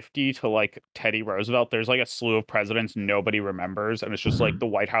 1850 to, like, Teddy Roosevelt, there's, like, a slew of presidents nobody remembers, and it's just, like, the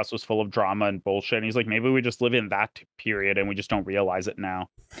White House was full of drama and bullshit, and he's like, maybe we just live in that period and we just don't realize it now.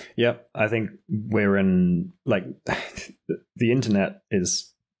 Yep, I think we're in, like, the internet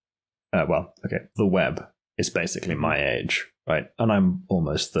is, the web is basically my age, right? And I'm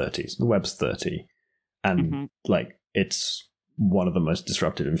almost 30, so the web's 30, and, like, it's one of the most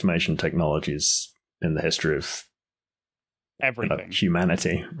disruptive information technologies in the history of everything,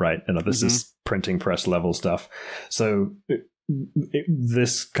 humanity, right? This is printing press level stuff. So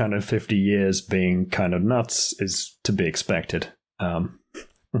this kind of 50 years being kind of nuts is to be expected. I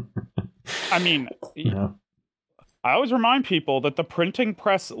mean, I always remind people that the printing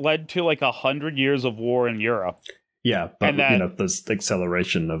press led to like 100 years of war in Europe. Yeah, but there's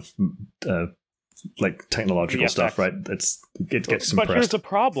acceleration of like technological stuff, right? It gets compressed. But here's the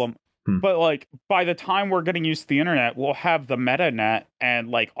problem. Hmm. But like by the time we're getting used to the internet, we'll have the meta net and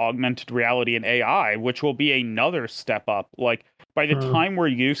like augmented reality and AI, which will be another step up. Like by the Uh, time we're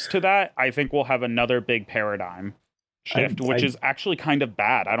used to that, I think we'll have another big paradigm I, shift, which I, is actually kind of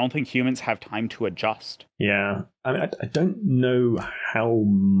bad. I don't think humans have time to adjust. yeah. I mean, I don't know how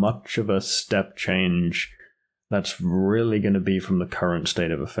much of a step change that's really going to be from the current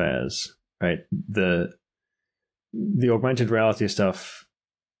state of affairs, right? The augmented reality stuff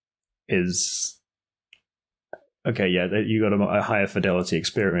is okay. Yeah, you got a higher fidelity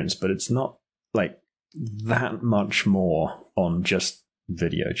experience, but it's not like that much more on just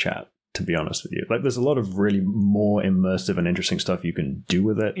video chat. To be honest with you, like there's a lot of really more immersive and interesting stuff you can do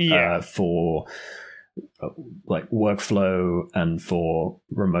with it Yeah. for like workflow and for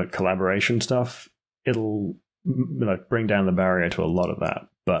remote collaboration stuff. It'll bring down the barrier to a lot of that,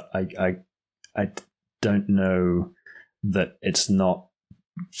 but I don't know that it's not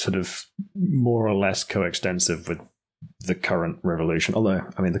sort of more or less coextensive with the current revolution. Although,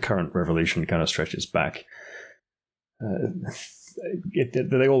 I mean, the current revolution kind of stretches back.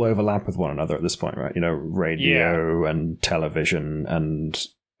 They all overlap with one another at this point, right? You know, Yeah. radio and television and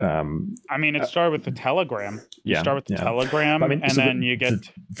I mean, it started with the telegram. You yeah, start with the yeah. But I telegram, mean, and so then you get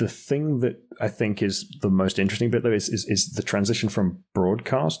the thing that I think is the most interesting bit though is the transition from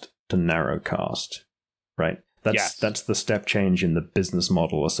broadcast to narrowcast, right? yes. That's the step change in the business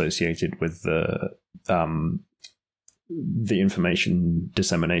model associated with the information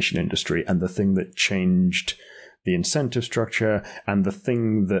dissemination industry, and the thing that changed the incentive structure, and the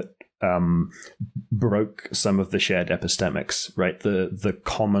thing that broke some of the shared epistemics, right? The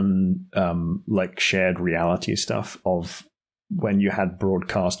common like shared reality stuff of when you had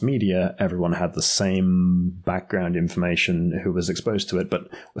broadcast media, everyone had the same background information who was exposed to it. But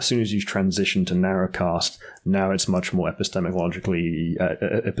as soon as you transition to narrowcast, now it's much more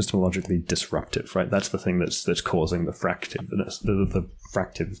epistemologically disruptive, right? That's the thing that's causing the fractiveness, the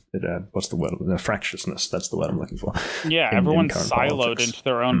fractive. What's the word? The fractiousness. That's the word I'm looking for. Yeah, In everyone's current siloed politics. into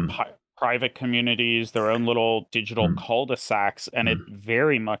their own private communities, their own little digital Mm. cul-de-sacs, and it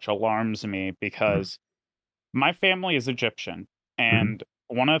very much alarms me Mm. because my family is Egyptian, Mm. and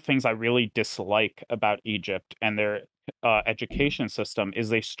one of the things I really dislike about Egypt and their education system is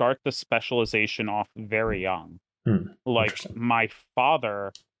they start the specialization off very young. Mm. Like Interesting. my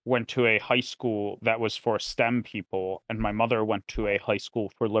father went to a high school that was for STEM people, and my mother went to a high school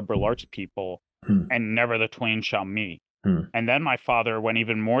for liberal arts people, Mm. and never the twain shall meet. Mm. And then my father went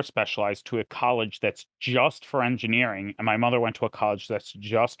even more specialized to a college that's just for engineering, and my mother went to a college that's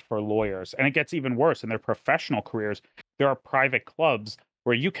just for lawyers. And it gets even worse in their professional careers. There are private clubs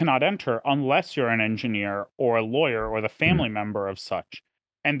where you cannot enter unless you're an engineer or a lawyer or the family Mm. member of such.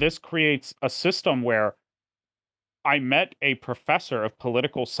 And this creates a system where I met a professor of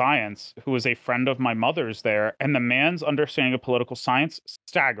political science who was a friend of my mother's there, and the man's understanding of political science,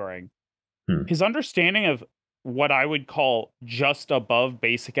 staggering. Mm. His understanding of what I would call just above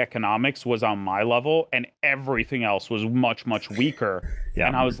basic economics was on my level, and everything else was much, much weaker. Yeah.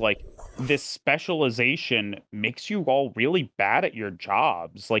 And I was like, this specialization makes you all really bad at your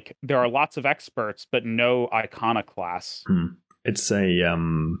jobs. Like, there are lots of experts, but no iconoclasts. Mm. It's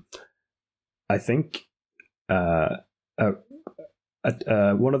I think uh,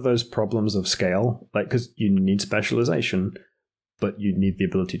 uh, one of those problems of scale, like because you need specialization, but you need the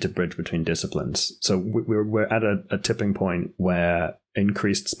ability to bridge between disciplines. So we're at a tipping point where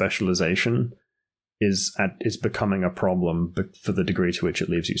increased specialization is becoming a problem for the degree to which it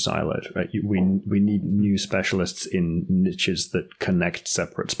leaves you siloed. Right? We need new specialists in niches that connect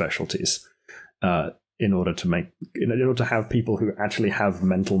separate specialties. In order to have people who actually have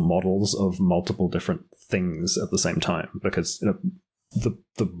mental models of multiple different things at the same time, because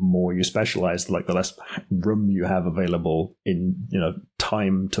the more you specialize, like the less room you have available in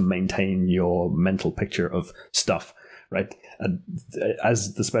time to maintain your mental picture of stuff, right? And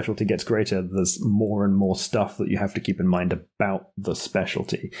as the specialty gets greater, there's more and more stuff that you have to keep in mind about the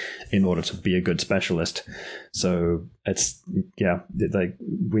specialty in order to be a good specialist. So it's like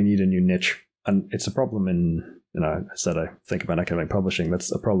we need a new niche. And it's a problem in, I said I think about academic publishing.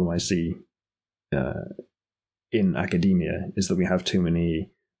 That's a problem I see in academia, is that we have too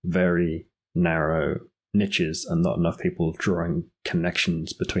many very narrow niches and not enough people drawing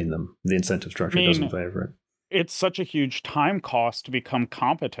connections between them. The incentive structure doesn't favor it. It's such a huge time cost to become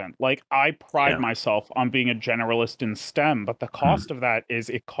competent. Like, I pride myself on being a generalist in STEM, but the cost of that is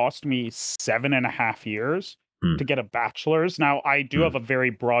it cost me 7.5 years to get a bachelor's. Now, I do have a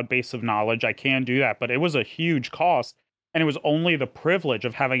very broad base of knowledge. I can do that, but it was a huge cost. And it was only the privilege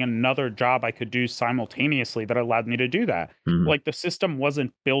of having another job I could do simultaneously that allowed me to do that. Mm. Like the system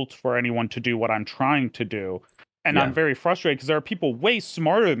wasn't built for anyone to do what I'm trying to do. And I'm Yeah. very frustrated because there are people way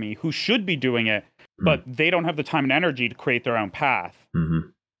smarter than me who should be doing it, Mm. but they don't have the time and energy to create their own path.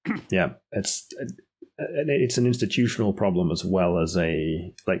 Mm-hmm. Yeah. It's an institutional problem as well as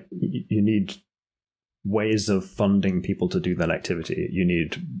you need ways of funding people to do that activity. You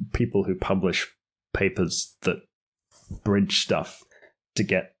need people who publish papers that bridge stuff to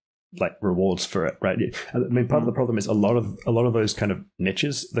get like rewards for it, right? I mean, part of the problem is a lot of those kind of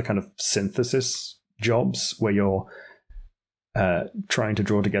niches, the kind of synthesis jobs where you're trying to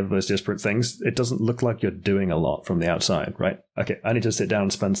draw together those disparate things. It doesn't look like you're doing a lot from the outside, right? Okay, I need to sit down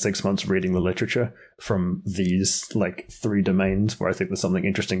and spend 6 months reading the literature from these like 3 domains where I think there's something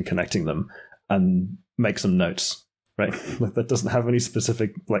interesting connecting them, and make some notes, right? That doesn't have any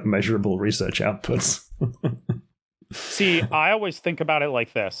specific like measurable research outputs. See, I always think about it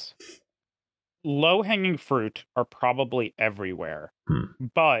like this. Low-hanging fruit are probably everywhere,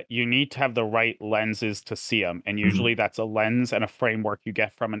 but you need to have the right lenses to see them. And usually that's a lens and a framework you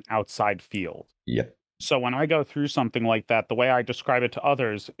get from an outside field. Yep. So when I go through something like that, the way I describe it to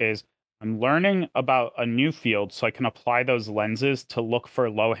others is I'm learning about a new field so I can apply those lenses to look for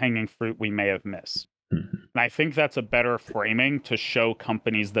low-hanging fruit we may have missed. And I think that's a better framing to show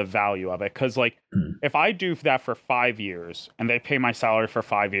companies the value of it. Because, like, if I do that for 5 years and they pay my salary for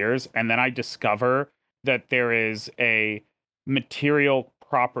 5 years, and then I discover that there is a material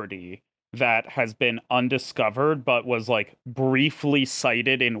property that has been undiscovered but was, like, briefly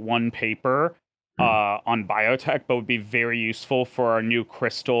cited in one paper on biotech, but would be very useful for our new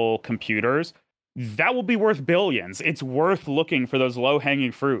crystal computers, that will be worth billions. It's worth looking for those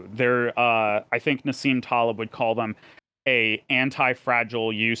low-hanging fruit. They're, I think Nassim Taleb would call them a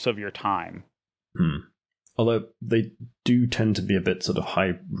anti-fragile use of your time. Although they do tend to be a bit sort of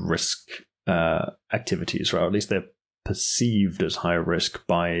high risk activities, right? Or at least they're perceived as high risk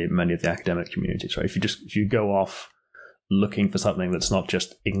by many of the academic communities, right? If you go off looking for something that's not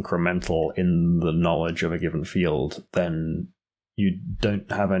just incremental in the knowledge of a given field, then you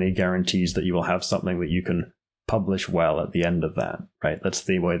don't have any guarantees that you will have something that you can publish well at the end of that, right? That's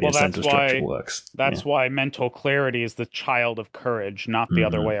the way the incentive structure works. That's why mental clarity is the child of courage, not the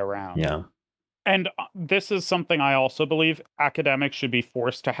other way around. Yeah. And this is something I also believe academics should be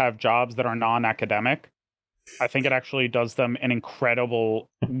forced to have jobs that are non-academic. I think it actually does them an incredible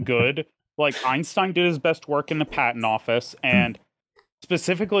good. Like Einstein did his best work in the patent office, and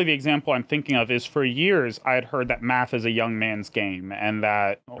specifically, the example I'm thinking of is for years, I had heard that math is a young man's game and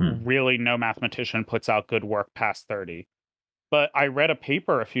that really no mathematician puts out good work past 30. But I read a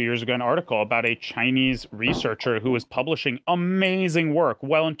paper a few years ago, an article about a Chinese researcher who was publishing amazing work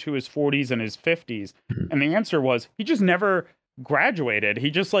well into his 40s and his 50s. And the answer was he just never graduated.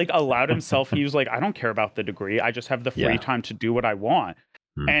 He just like allowed himself, he was like, I don't care about the degree. I just have the free time to do what I want.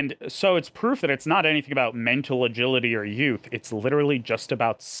 And so it's proof that it's not anything about mental agility or youth. It's literally just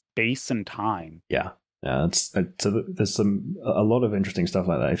about space and time. Yeah. So there's a lot of interesting stuff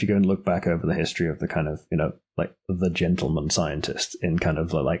like that. If you go and look back over the history of the kind of, like the gentleman scientist in kind of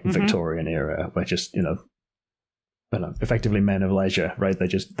the like Victorian era, where just, effectively men of leisure, right?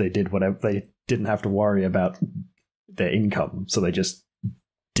 They did whatever, they didn't have to worry about their income. So they just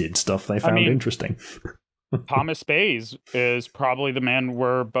did stuff they found interesting. Thomas Bayes is probably the man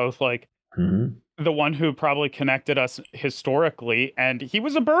we're both like the one who probably connected us historically, and he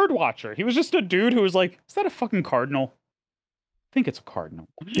was a bird watcher. He was just a dude who was like, is that a fucking cardinal? I think it's a cardinal.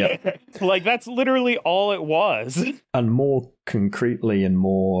 Yeah. Like that's literally all it was. And more concretely and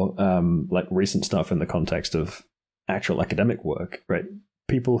more like recent stuff in the context of actual academic work, right?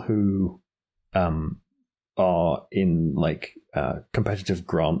 People who are in like competitive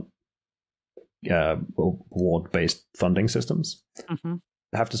grant award-based funding systems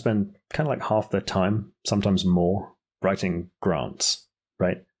have to spend kind of like half their time, sometimes more, writing grants,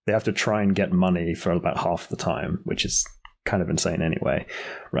 right? They have to try and get money for about half the time, which is kind of insane anyway,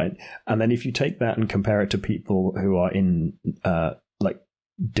 right? And then if you take that and compare it to people who are in like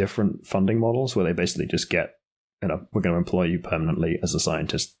different funding models where they basically just get, we're going to employ you permanently as a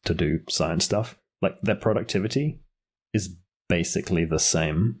scientist to do science stuff, like their productivity is basically the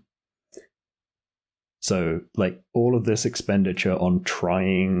same. So, like, all of this expenditure on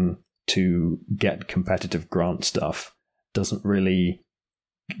trying to get competitive grant stuff doesn't really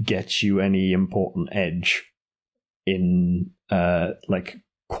get you any important edge in, like,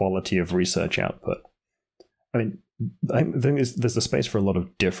 quality of research output. I mean, I think there's a space for a lot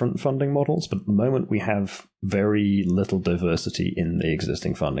of different funding models, but at the moment we have very little diversity in the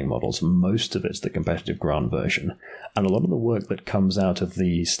existing funding models. Most of it's the competitive grant version. And a lot of the work that comes out of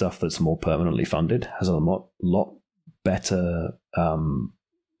the stuff that's more permanently funded has a lot better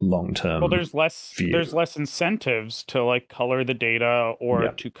long-term Well, there's less view. there's less incentives to like color the data or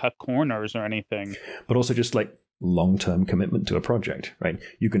Yeah. to cut corners or anything. But also just like long-term commitment to a project, right?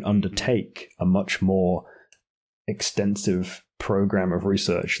 You can undertake a much more extensive program of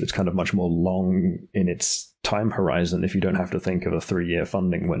research that's kind of much more long in its time horizon if you don't have to think of a 3-year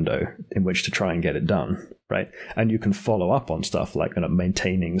funding window in which to try and get it done, right? And you can follow up on stuff like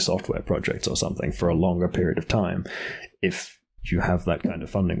maintaining software projects or something for a longer period of time if you have that kind of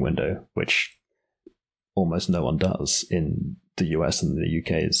funding window, which almost no one does in the US and the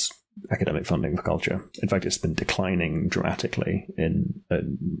UK's academic funding for culture. In fact, it's been declining dramatically in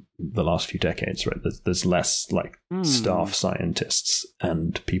the last few decades. Right, there's less like staff scientists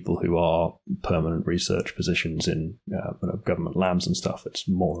and people who are permanent research positions in government labs and stuff. It's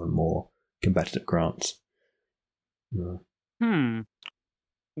more and more competitive grants.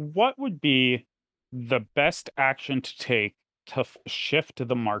 What would be the best action to take to shift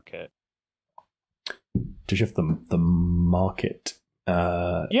the market? To shift the market.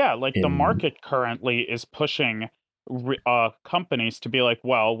 Yeah, like the market currently is pushing companies to be like,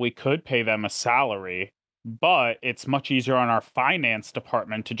 well, we could pay them a salary, but it's much easier on our finance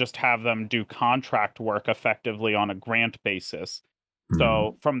department to just have them do contract work effectively on a grant basis.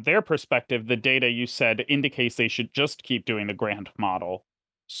 So, from their perspective, the data you said indicates they should just keep doing the grant model.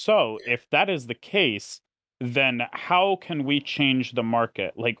 So, if that is the case, then how can we change the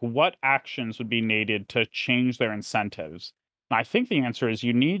market? Like, what actions would be needed to change their incentives? And I think the answer is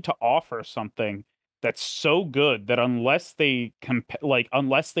you need to offer something that's so good that unless they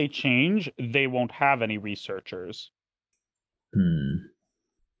change, they won't have any researchers.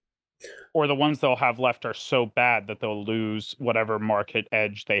 Or the ones they'll have left are so bad that they'll lose whatever market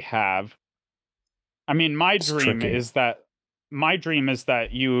edge they have. I mean, my dream is that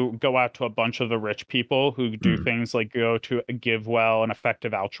you go out to a bunch of the rich people who do things like go to give well and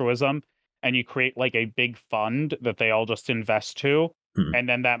effective altruism, and you create like a big fund that they all just invest to, and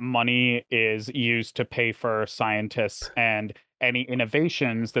then that money is used to pay for scientists and any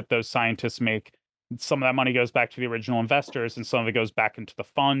innovations that those scientists make. Some of that money goes back to the original investors, and some of it goes back into the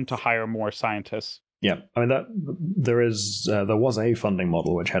fund to hire more scientists. Yeah, I mean that there was a funding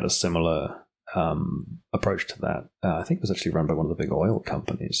model which had a similar approach to that. I think it was actually run by one of the big oil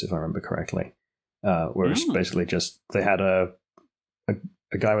companies, if I remember correctly. Where it's basically just they had a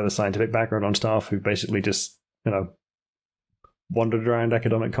guy with a scientific background on staff who basically just wandered around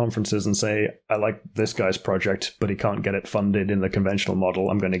academic conferences and say, I like this guy's project, but he can't get it funded in the conventional model.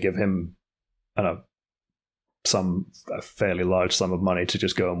 I'm going to give him a fairly large sum of money to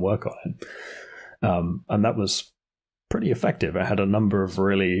just go and work on it. And that was pretty effective. It had a number of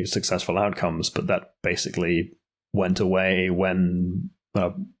really successful outcomes, but that basically went away when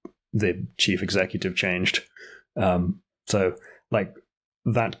the chief executive changed. So, like,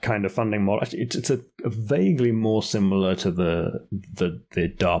 that kind of funding model, it's a vaguely more similar to the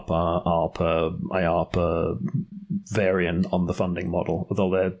DARPA, ARPA, IARPA variant on the funding model,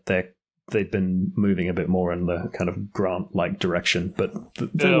 although they've been moving a bit more in the kind of grant-like direction, but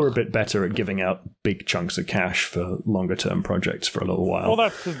they were a bit better at giving out big chunks of cash for longer-term projects for a little while. Well,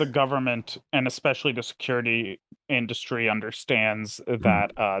 that's because the government, and especially the security industry, understands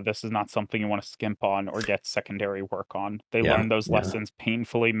that this is not something you want to skimp on or get secondary work on. They learned those lessons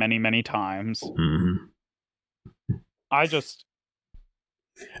painfully many, many times.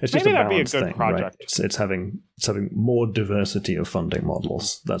 It's maybe just a that'd be a balance good thing, project. Right? It's having more diversity of funding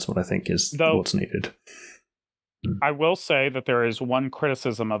models. That's what I think is what's needed. I will say that there is one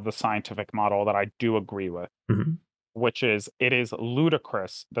criticism of the scientific model that I do agree with, which is it is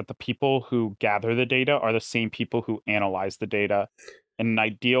ludicrous that the people who gather the data are the same people who analyze the data. In an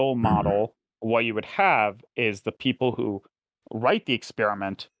ideal model, what you would have is the people who write the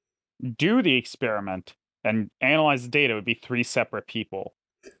experiment, do the experiment, and analyze the data would be 3 separate people.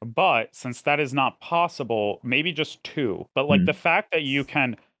 But since that is not possible, maybe just 2. But like the fact that you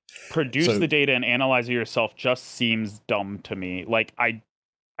can produce the data and analyze it yourself just seems dumb to me. Like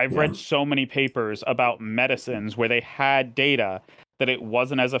I've read so many papers about medicines where they had data that it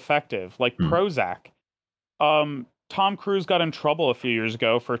wasn't as effective, like Prozac. Tom Cruise got in trouble a few years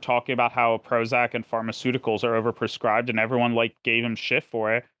ago for talking about how Prozac and pharmaceuticals are overprescribed, and everyone like gave him shit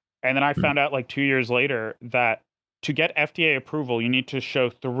for it. And then I found out like 2 years later that to get FDA approval, you need to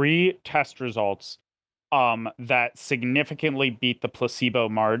show 3 test results that significantly beat the placebo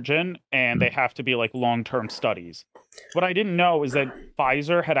margin, and they have to be like long-term studies. What I didn't know is that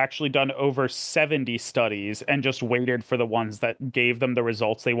Pfizer had actually done over 70 studies and just waited for the ones that gave them the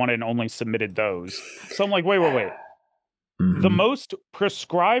results they wanted and only submitted those. So I'm like, wait. The Mhm. most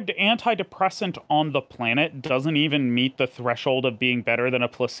prescribed antidepressant on the planet doesn't even meet the threshold of being better than a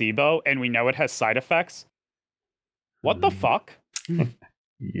placebo, and we know it has side effects. What the Mhm. fuck?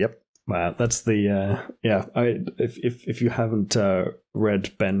 Yep. Wow, that's the yeah. If you haven't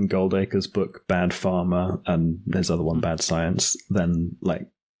read Ben Goldacre's book Bad Pharma and his other one Bad Science, then like,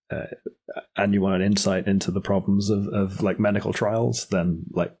 and you want an insight into the problems of like medical trials, then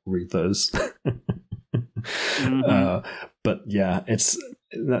like read those. Mm-hmm. But yeah, it's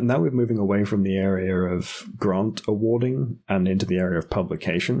now we're moving away from the area of grant awarding and into the area of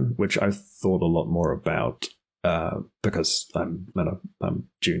publication, which I've thought a lot more about. Because I'm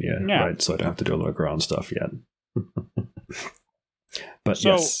junior, Yeah. right? So I don't have to do a lot of grant stuff yet. But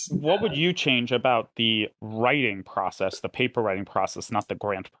So, yes, what would you change about the writing process, the paper writing process, not the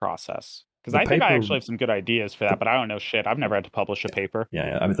grant process? Because the I think I paper, actually have some good ideas for that, but I don't know shit. I've never had to publish a paper.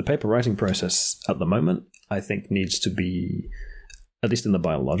 yeah, I mean, the paper writing process at the moment, I think, needs to be, at least in the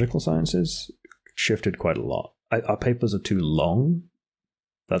biological sciences, shifted quite a lot. Our papers are too long.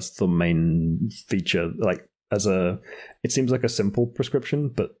 That's the main feature. Like, it seems like a simple prescription,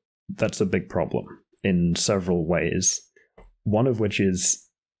 but that's a big problem in several ways. One of which is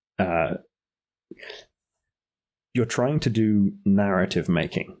you're trying to do narrative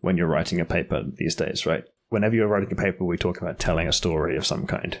making when you're writing a paper these days, right? Whenever you're writing a paper, we talk about telling a story of some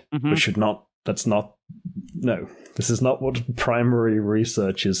kind, Mm-hmm. which should not, that's not, no, this is not what primary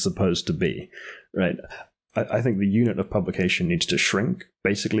research is supposed to be, right? I think the unit of publication needs to shrink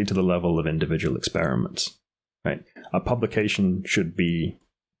basically to the level of individual experiments, right? A publication should be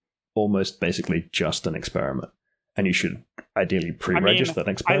almost basically just an experiment, and you should ideally I mean, pre-register an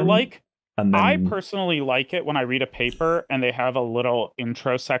I experiment, like and I then personally like it when I read a paper and they have a little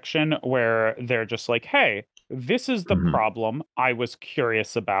intro section where they're just like, hey, this is the Mhm. problem I was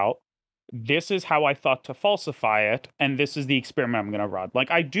curious about. This is how I thought to falsify it. And this is the experiment I'm going to run.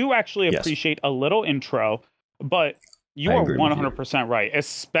 Like, I do actually Yes, appreciate a little intro, but you I are agree with you. 100% right,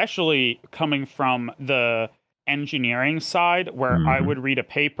 especially coming from the engineering side where I Hmm. would read a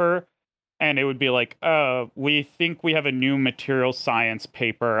paper and it would be like, we think we have a new material science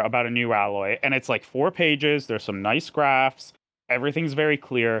paper about a new alloy. And it's like 4 pages. There's some nice graphs. Everything's very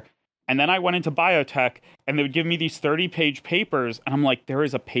clear. And then I went into biotech and they would give me these 30-page papers. And I'm like, there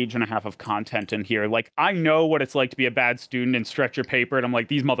is a page and a half of content in here. Like, I know what it's like to be a bad student and stretch your paper. And I'm like,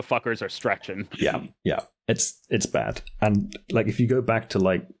 these motherfuckers are stretching. Yeah, it's bad. And like, if you go back to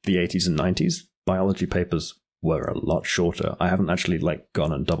like the 80s and 90s, biology papers were a lot shorter. I haven't actually like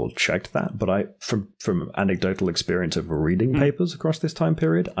gone and double checked that, but I from anecdotal experience of reading papers across this time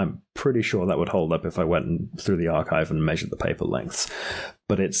period, I'm pretty sure that would hold up if I went through the archive and measured the paper lengths.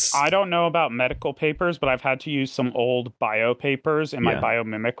 But it's I don't know about medical papers, but I've had to use some old bio papers in my yeah,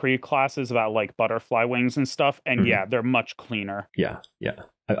 biomimicry classes about like butterfly wings and stuff. And yeah, they're much cleaner. yeah.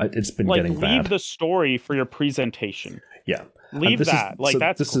 It's been Like, getting leave bad. the story for your presentation. Yeah. And Leave that. Like,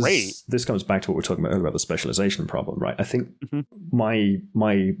 that's great. This comes back to what we we're talking about earlier about the specialization problem, right? I think Mhm.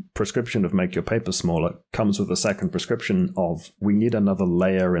 my prescription of make your paper smaller comes with a second prescription of we need another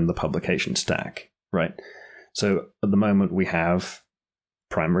layer in the publication stack, right? So at the moment we have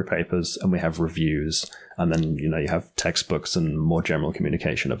primary papers and we have reviews, and then you have textbooks and more general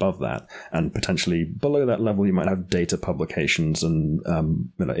communication above that, and potentially below that level you might have data publications and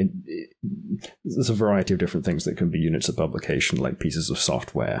there's a variety of different things that can be units of publication, like pieces of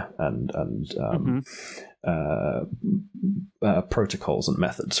software and protocols and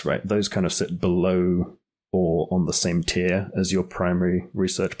methods, right? Those kind of sit below or on the same tier as your primary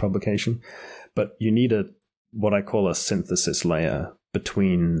research publication, but you need what I call a synthesis layer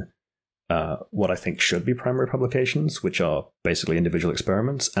between what I think should be primary publications, which are basically individual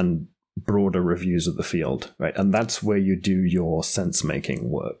experiments, and broader reviews of the field, right? And that's where you do your sense-making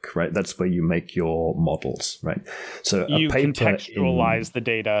work, right? That's where you make your models, right? So You a paper contextualize the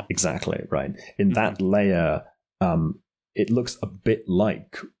data. Exactly, right. In that layer, it looks a bit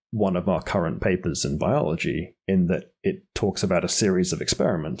like one of our current papers in biology in that it talks about a series of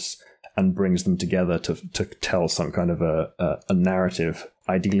experiments and brings them together to tell some kind of a narrative,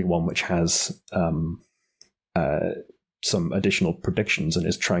 ideally one which has some additional predictions and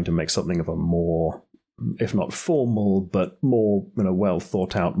is trying to make something of a more, if not formal, but more well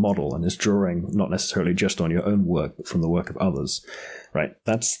thought out model, and is drawing not necessarily just on your own work, but from the work of others. Right?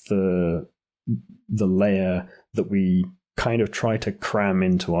 That's the layer that we kind of try to cram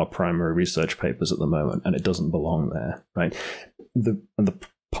into our primary research papers at the moment, and it doesn't belong there. Right? The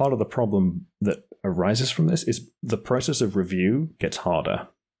part of the problem that arises from this is the process of review gets harder,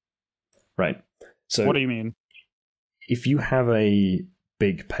 right? So what do you mean? If you have a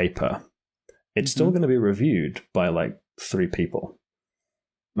big paper, it's still going to be reviewed by like 3 people,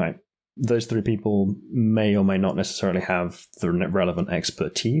 right? Those 3 people may or may not necessarily have the relevant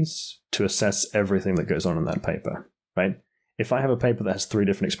expertise to assess everything that goes on in that paper, right? If I have a paper that has 3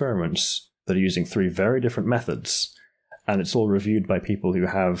 different experiments that are using 3 very different methods, and it's all reviewed by people who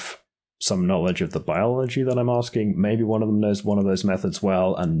have some knowledge of the biology that I'm asking, maybe one of them knows one of those methods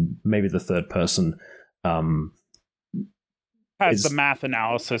well, and maybe the third person has the math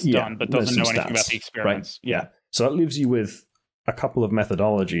analysis done, but doesn't know anything about the experiments. Right? Yeah. So that leaves you with a couple of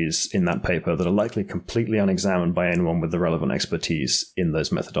methodologies in that paper that are likely completely unexamined by anyone with the relevant expertise in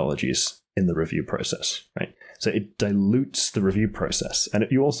those methodologies in the review process, right? So it dilutes the review process. And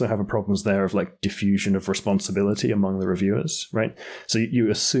you also have problems there of like diffusion of responsibility among the reviewers, right? So you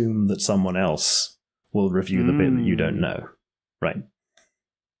assume that someone else will review the bit that you don't know, right?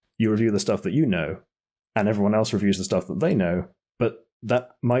 You review the stuff that you know, and everyone else reviews the stuff that they know, but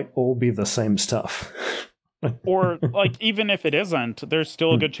that might all be the same stuff. Or, like, even if it isn't, there's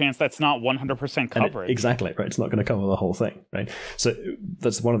still a good chance that's not 100% coverage. Exactly, right? It's not going to cover the whole thing, right? So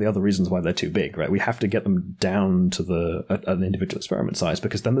that's one of the other reasons why they're too big, right? We have to get them down to an individual experiment size,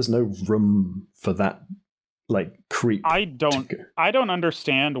 because then there's no room for that, like, creep. I don't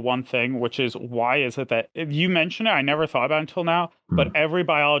understand one thing, which is, why is it that, if you mention it, I never thought about it until now, but every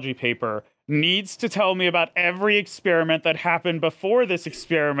biology paper needs to tell me about every experiment that happened before this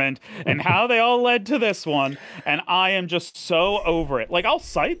experiment and how they all led to this one. And I am just so over it. Like, I'll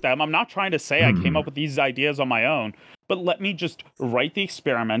cite them. I'm not trying to say I came up with these ideas on my own, but let me just write the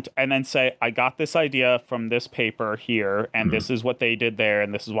experiment and then say, I got this idea from this paper here, and this is what they did there,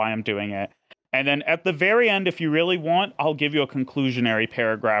 and this is why I'm doing it. And then at the very end, if you really want, I'll give you a conclusionary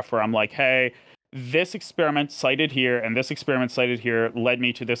paragraph where I'm like, hey, this experiment cited here and this experiment cited here led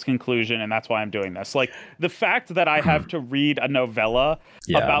me to this conclusion, and that's why I'm doing this. Like, the fact that I have to read a novella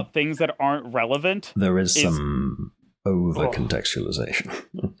about things that aren't relevant. There is some over contextualization.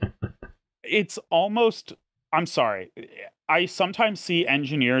 It's almost, I'm sorry. I sometimes see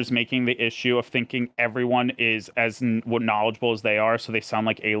engineers making the issue of thinking everyone is as knowledgeable as they are, so they sound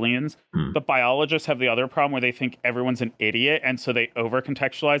like aliens. But biologists have the other problem where they think everyone's an idiot, and so they over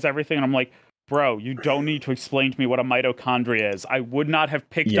contextualize everything. And I'm like, bro, you don't need to explain to me what a mitochondria is. I would not have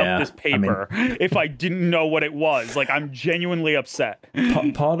picked up this paper if I didn't know what it was. Like, I'm genuinely upset. I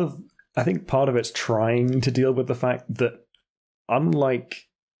think part of it's trying to deal with the fact that unlike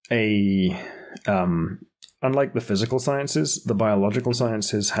the physical sciences, the biological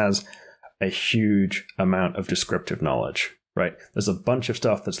sciences has a huge amount of descriptive knowledge, right? There's a bunch of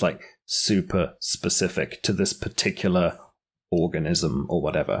stuff that's like super specific to this particular organism or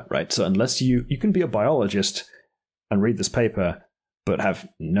whatever, right? So unless you can be a biologist and read this paper but have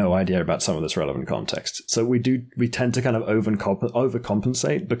no idea about some of this relevant context. So we tend to kind of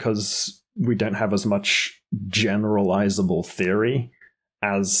overcompensate because we don't have as much generalizable theory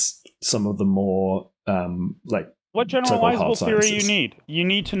as some of the more what generalizable theory you need? You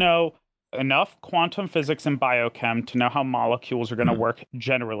need to know enough quantum physics and biochem to know how molecules are going to work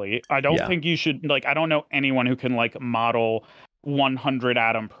generally. I don't think you should, like, I don't know anyone who can, like, model 100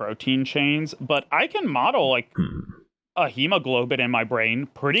 atom protein chains, but I can model, like, a hemoglobin in my brain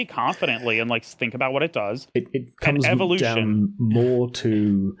pretty confidently and, like, think about what it does. It comes down more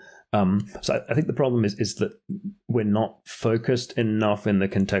to so I think the problem is that we're not focused enough in the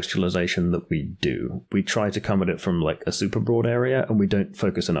contextualization that we do. We try to come at it from like a super broad area, and we don't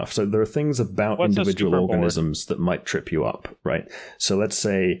focus enough. So there are things about individual organisms that might trip you up, right? So let's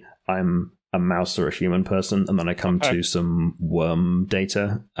say I'm a mouse or a human person, and then I come to some worm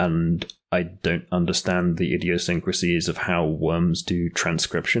data, and I don't understand the idiosyncrasies of how worms do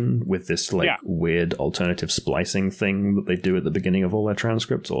transcription with this weird alternative splicing thing that they do at the beginning of all their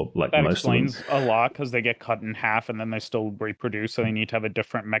transcripts, or like that most of them. Explains a lot, because they get cut in half and then they still reproduce, so they need to have a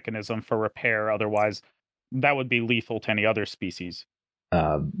different mechanism for repair. Otherwise, that would be lethal to any other species.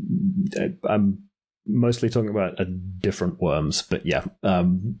 I'm mostly talking about different worms, but that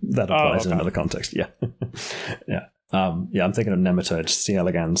applies in another context. Yeah. I'm thinking of nematodes, C.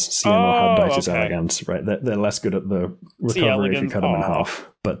 elegans, Cyanohabditis elegans. Right, they're less good at the recovery if you cut them in half,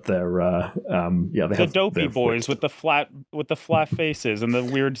 but they're they have dopey boys with the flat faces and the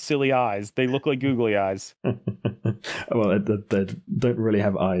weird silly eyes. They look like googly eyes. Well, they don't really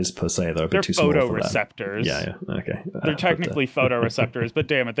have eyes per se. They're too small for that. Photoreceptors. Yeah, okay. They're technically photoreceptors, but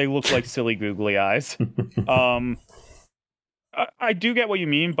damn it, they look like silly googly eyes. I do get what you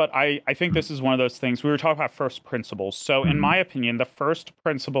mean, but I think Hmm. this is one of those things. We were talking about first principles. So, in Hmm. my opinion, the first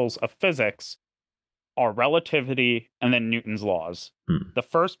principles of physics are relativity and then Newton's laws. Hmm. The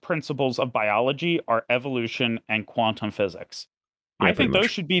first principles of biology are evolution and quantum physics. Yeah, I pretty think those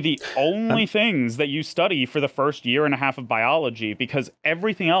much. should be the only And things that you study for the first year and a half of biology because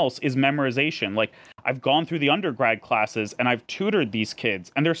everything else is memorization. Like, I've gone through the undergrad classes and I've tutored these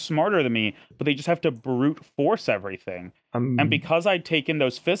kids, and they're smarter than me, but they just have to brute force everything. And I'm. because I'd taken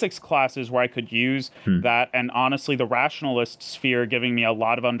those physics classes where I could use Hmm. that, and honestly, the rationalist sphere giving me a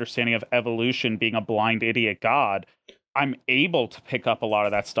lot of understanding of evolution being a blind idiot god, I'm able to pick up a lot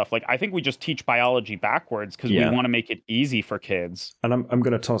of that stuff. Like, I think we just teach biology backwards because we Yeah, want to make it easy for kids. and I'm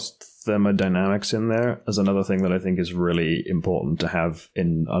going to toss thermodynamics in there as another thing that I think is really important to have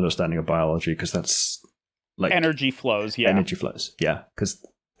in understanding of biology, because that's like Energy flows, yeah. energy flows. Yeah, because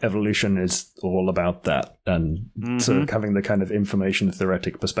evolution is all about that, and so Hmm. having the kind of information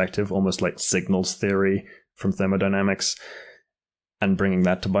theoretic perspective, almost like signals theory from thermodynamics, and bringing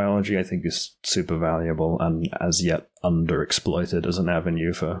that to biology, I think is super valuable and as yet underexploited as an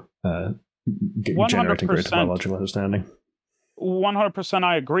avenue for generating greater 100%. biological understanding. 100%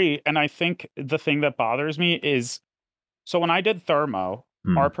 I agree. And I think the thing that bothers me is so when I did thermo,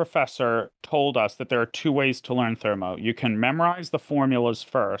 our Hmm. professor told us that there are two ways to learn thermo. You can memorize the formulas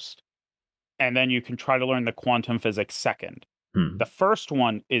first, and then you can try to learn the quantum physics second. Hmm. The first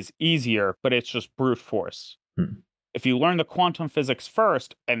one is easier, but it's just brute force. Hmm. If you learn the quantum physics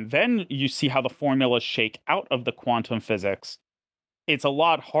first, and then you see how the formulas shake out of the quantum physics, it's a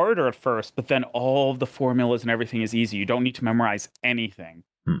lot harder at first, but then all of the formulas and everything is easy. You don't need to memorize anything.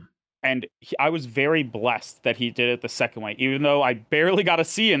 Hmm. And I was very blessed that he did it the second way, even though I barely got a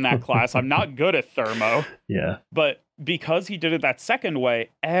C in that class. I'm not good at thermo, Yeah. but because he did it that second way,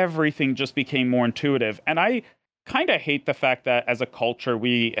 everything just became more intuitive. And I kind of hate the fact that as a culture,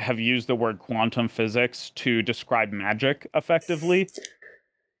 we have used the word quantum physics to describe magic effectively.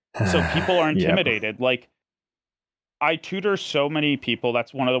 So people are Yep. intimidated. Like, I tutor so many people.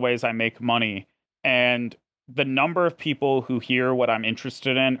 That's one of the ways I make money. And the number of people who hear what I'm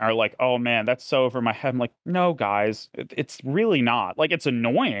interested in are like, oh man, that's so over my head. I'm like, no, guys, it's really not. Like, it's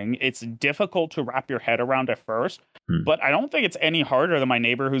annoying. It's difficult to wrap your head around at first. Hmm. But I don't think it's any harder than my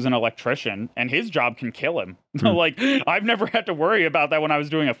neighbor who's an electrician, and his job can kill him. Hmm. Like, I've never had to worry about that when I was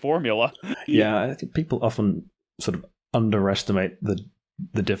doing a formula. Yeah, I think people often sort of underestimate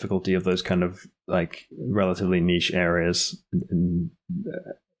the difficulty of those kind of like relatively niche areas.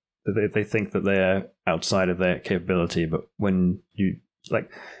 They think that they're outside of their capability, but when you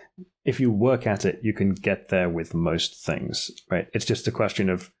like, if you work at it, you can get there with most things, right? It's just a question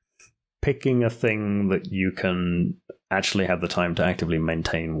of picking a thing that you can actually have the time to actively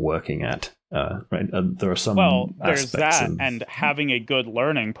maintain working at. Right? There are Well, some there's aspects that, of and having a good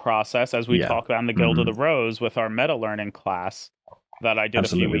learning process, as we yeah, talk about in the Guild of hmm the Rose with our meta learning class that I did a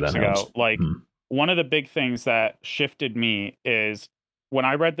few absolutely that weeks ago. helps. Like, Hmm. one of the big things that shifted me is when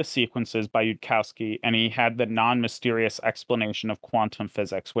I read The Sequences by Yudkowsky, and he had the non mysterious explanation of quantum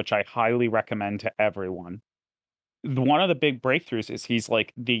physics, which I highly recommend to everyone. One of the big breakthroughs is he's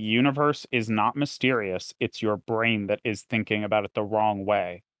like, the universe is not mysterious. It's your brain that is thinking about it the wrong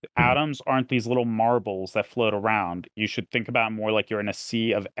way. Hmm. Atoms aren't these little marbles that float around. You should think about it more like you're in a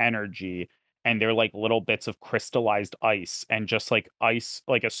sea of energy and they're like little bits of crystallized ice. And just like ice,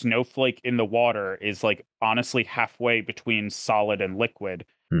 like a snowflake in the water is like honestly halfway between solid and liquid.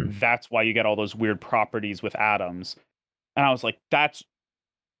 Hmm. That's why you get all those weird properties with atoms. And I was like,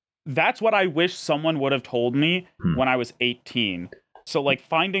 that's what I wish someone would have told me Hmm. when I was 18. So, like,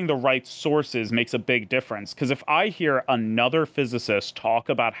 finding the right sources makes a big difference. Because if I hear another physicist talk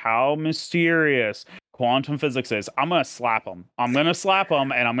about how mysterious quantum physics is, I'm going to slap them. I'm going to slap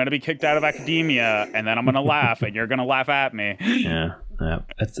them and I'm going to be kicked out of academia. And then I'm going to laugh and you're going to laugh at me. Yeah, yeah.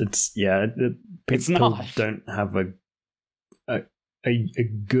 It's yeah. It's People not. don't have a a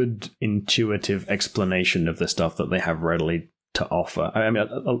good intuitive explanation of the stuff that they have readily to offer. I mean,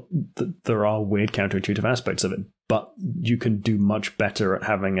 there are weird counterintuitive aspects of it, but you can do much better at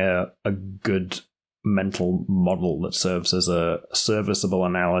having a good mental model that serves as a serviceable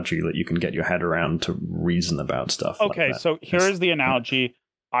analogy that you can get your head around to reason about stuff like Okay, that. so It's, here's the yeah. analogy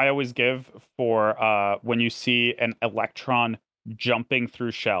I always give for when you see an electron jumping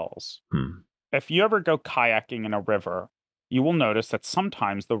through shells. Hmm. If you ever go kayaking in a river, you will notice that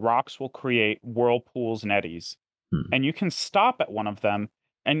sometimes the rocks will create whirlpools and eddies. Hmm. And you can stop at one of them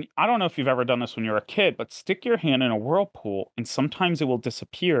And I don't know if you've ever done this when you're a kid, but stick your hand in a whirlpool and sometimes it will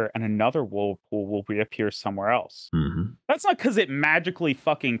disappear and another whirlpool will reappear somewhere else. Hmm. That's not because it magically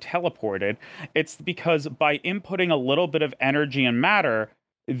fucking teleported. It's because by inputting a little bit of energy and matter,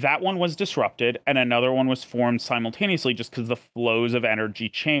 that one was disrupted and another one was formed simultaneously just because the flows of energy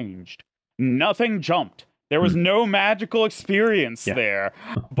changed. Nothing jumped. There was Mm. no magical experience Yeah. there.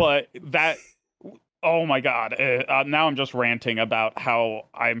 But that, oh my God. Now I'm just ranting about how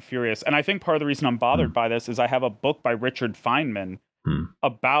I'm furious. And I think part of the reason I'm bothered Mm. by this is I have a book by Richard Feynman Mm.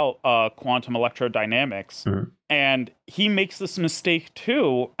 about quantum electrodynamics. Mm. And he makes this mistake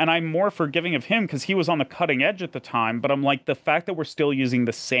too. And I'm more forgiving of him because he was on the cutting edge at the time. But I'm like, the fact that we're still using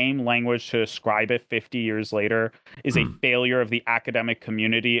the same language to describe it 50 years later is a Mm. failure of the academic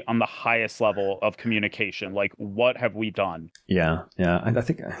community on the highest level of communication. Like, what have we done? Yeah, yeah. And I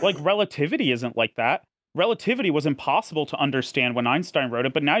think, Like, relativity isn't like that. Relativity was impossible to understand when Einstein wrote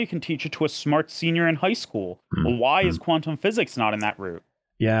it, but now you can teach it to a smart senior in high school. mm, Why is mm. quantum physics not in that route?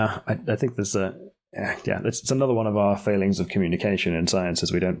 Yeah, I think there's a yeah. It's another one of our failings of communication in science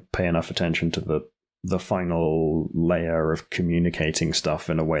is we don't pay enough attention to the final layer of communicating stuff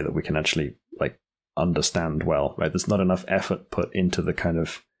in a way that we can actually like understand well. Right? There's not enough effort put into the kind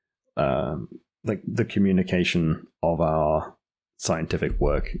of like the communication of our scientific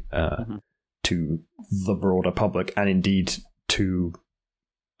work Mhm. to the broader public, and indeed to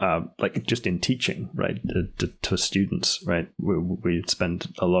like just in teaching, right, to students, right. We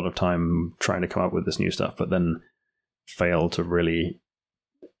spend a lot of time trying to come up with this new stuff, but then fail to really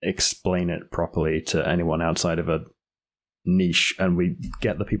explain it properly to anyone outside of a niche, and we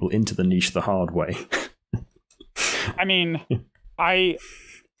get the people into the niche the hard way. I mean, I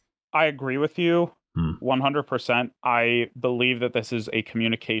I agree with you Hmm. 100%. I believe that this is a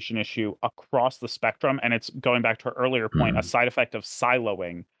communication issue across the spectrum. And it's going back to our earlier point, a Hmm. side effect of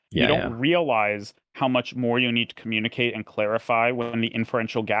siloing. You Yeah, yeah. don't realize how much more you need to communicate and clarify when the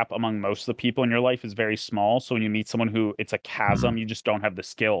inferential gap among most of the people in your life is very small. So when you meet someone who it's a Hmm. chasm, you just don't have the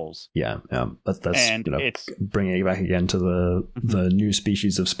skills. Yeah, that's And it's bringing it back again to Mhm. the new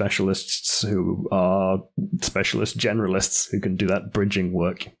species of specialists who are specialist generalists who can do that bridging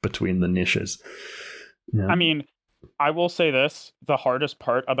work between the niches. Yeah. I mean, I will say this, the hardest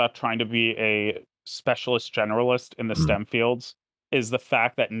part about trying to be a specialist generalist in the Mm. STEM fields is the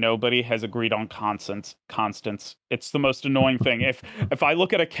fact that nobody has agreed on constants. It's the most annoying thing. If I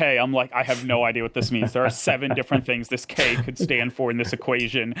look at a K, I'm like, I have no idea what this means. There are 7 different things this K could stand for in this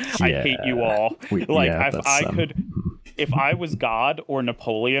equation. I hate you Yeah, all. Like that's if I was God or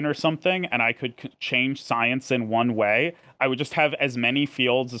Napoleon or something and I could change science in one way, I would just have as many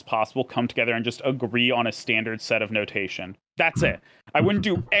fields as possible come together and just agree on a standard set of notation. That's it. I wouldn't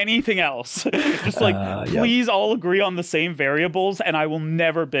do anything else. Just like, yeah. please all agree on the same variables and I will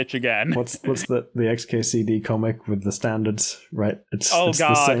never bitch again. What's the XKCD comic with the standards? Right, Oh it's the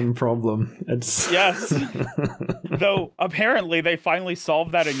God. same problem. It's Yes. Though apparently they finally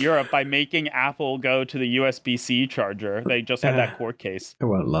solved that in Europe by making Apple go to the USB-C charger. They just had that court case. it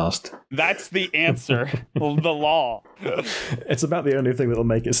won't last. That's the answer. The law. It's about the only thing that'll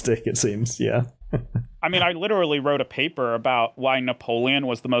make it stick. It seems. Yeah. I mean, I literally wrote a paper about why Napoleon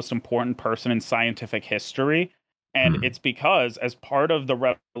was the most important person in scientific history. And Hmm. it's because, as part of the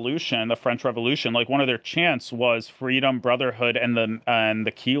revolution, the French Revolution, like one of their chants was freedom, brotherhood, and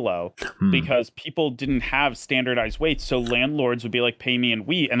the kilo, Hmm. because people didn't have standardized weights. So landlords would be like, "Pay me in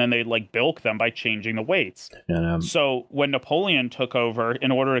wheat," and then they'd like bilk them by changing the weights. And So when Napoleon took over, in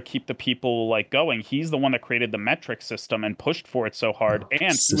order to keep the people like going, he's the one that created the metric system and pushed for it so hard. And he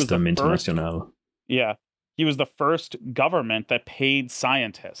was the System first International. yeah. He was the first government that paid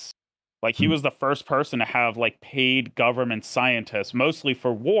scientists. Like he Hmm. was the first person to have like paid government scientists, mostly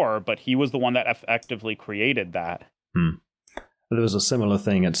for war, but he was the one that effectively created that. Hmm. There was a similar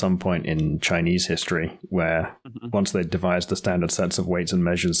thing at some point in Chinese history where Mhm. once they devised the standard sets of weights and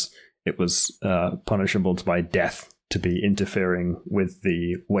measures, it was punishable by death to be interfering with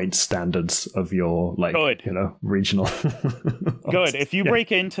the weight standards of your Good. regional. Good. If you Yeah.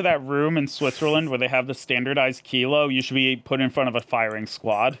 break into that room in Switzerland where they have the standardized kilo, you should be put in front of a firing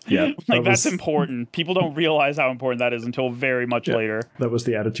squad. Yeah, Like that's was important. People don't realize how important that is until very much yeah, later. that was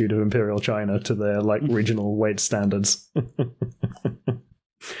the attitude of Imperial China to their regional weight standards.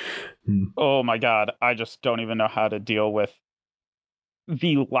 Oh my God. I just don't even know how to deal with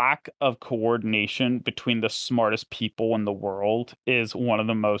the lack of coordination between the smartest people in the world is one of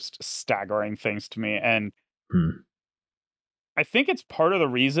the most staggering things to me. And Hmm. I think it's part of the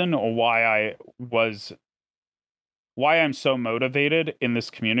reason why I was why I'm so motivated in this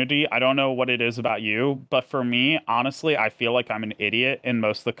community. I don't know what it is about you, but for me, honestly, I feel like I'm an idiot in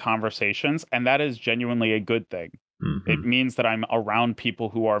most of the conversations, and that is genuinely a good thing. It Hmm. means that I'm around people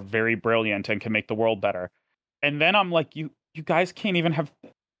who are very brilliant and can make the world better. And then I'm like, you guys can't even have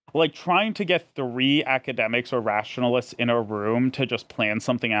like trying to get three academics or rationalists in a room to just plan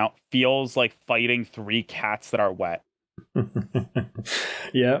something out feels like fighting three cats that are wet.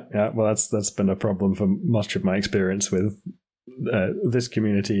 Yeah, yeah. Well, that's been a problem for much of my experience with this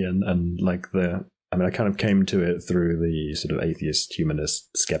community and like the. I mean, I kind of came to it through the sort of atheist, humanist,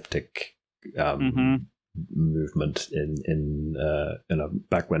 skeptic Hmm. movement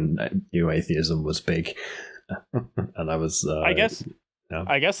back when new atheism was big, and I was I guess yeah,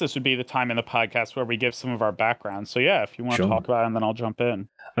 I guess this would be the time in the podcast where we give some of our backgrounds. So yeah, if you want to sure. talk about it, and then I'll jump in.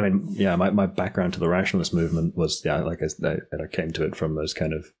 I mean, yeah, my background to the rationalist movement was, yeah, like I came to it from those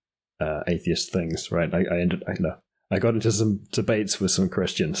kind of atheist things, right? I got into some debates with some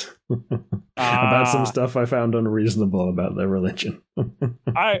Christians about some Ah, stuff I found unreasonable about their religion.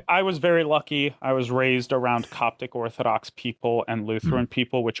 I was very lucky. I was raised around Coptic Orthodox people and Lutheran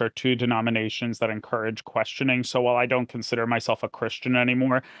people, which are two denominations that encourage questioning. So while I don't consider myself a Christian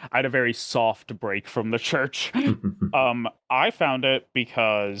anymore, I had a very soft break from the church. I found it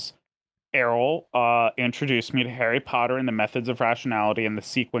because Errol introduced me to Harry Potter and the methods of rationality and the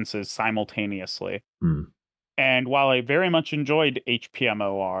sequences simultaneously. And while I very much enjoyed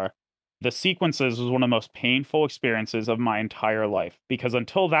HPMOR, the sequences was one of the most painful experiences of my entire life because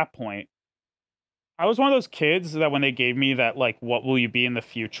until that point, I was one of those kids that when they gave me that, like, what will you be in the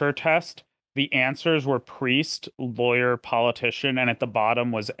future test, the answers were priest, lawyer, politician, and at the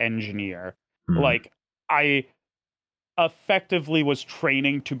bottom was engineer. Like, I effectively was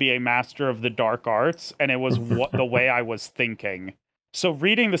training to be a master of the dark arts, and it was what the way I was thinking. So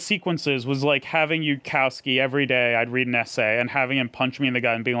reading the sequences was like having Yudkowsky every day. I'd read an essay and having him punch me in the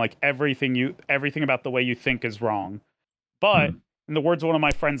gut and being like, everything about the way you think is wrong. But in the words of one of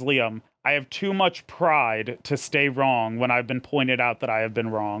my friends, Liam, I have too much pride to stay wrong when I've been pointed out that I have been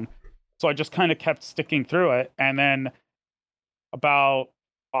wrong. So I just kind of kept sticking through it. And then about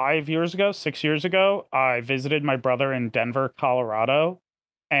 5 years ago, 6 years ago, I visited my brother in Denver, Colorado.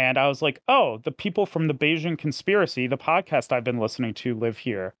 And I was like, oh, the people from the Bayesian Conspiracy, the podcast I've been listening to, live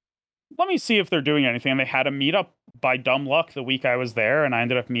here. Let me see if they're doing anything. And they had a meetup by dumb luck the week I was there, and I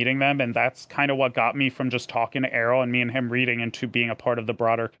ended up meeting them. And that's kind of what got me from just talking to Errol and me and him reading into being a part of the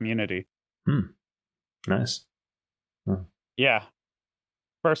broader community. Nice. Yeah.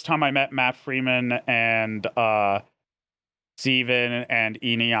 First time I met Matt Freeman and Steven and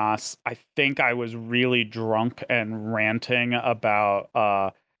Ineos, I think I was really drunk and ranting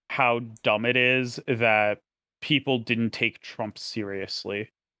about how dumb it is that people didn't take Trump seriously.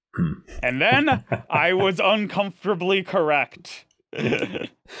 And then I was uncomfortably correct.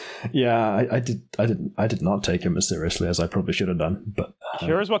 Yeah, I did not take him as seriously as I probably should have done. But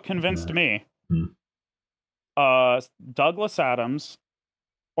Here's what convinced me. hmm. Douglas Adams,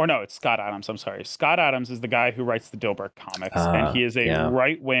 or no, it's Scott Adams. I'm sorry. Scott Adams is the guy who writes the Dilbert comics, and he is a Yeah.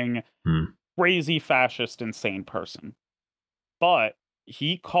 right wing, crazy fascist, insane person. But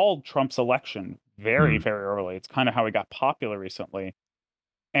he called Trump's election very, very early. It's kind of how he got popular recently.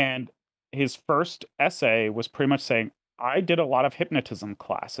 And his first essay was pretty much saying, I did a lot of hypnotism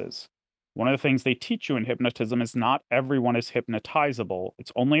classes. One of the things they teach you in hypnotism is not everyone is hypnotizable.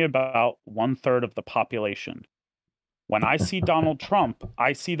 It's only about 1/3 of the population. When I see Donald Trump,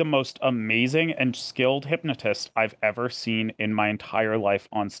 I see the most amazing and skilled hypnotist I've ever seen in my entire life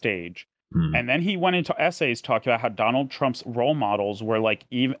on stage. And then he went into essays talking about how Donald Trump's role models were like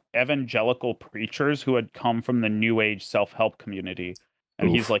evangelical preachers who had come from the new age self help community. And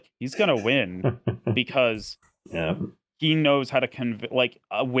he's Oof. like, he's going to win because Yeah. he knows how to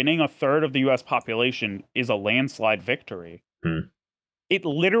winning 1/3 of the US population is a landslide victory. It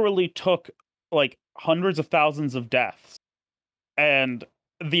literally took like hundreds of thousands of deaths and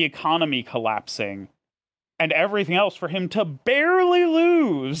the economy collapsing and everything else for him to barely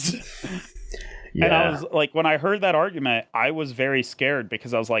lose. And I Yeah. was like, when I heard that argument, I was very scared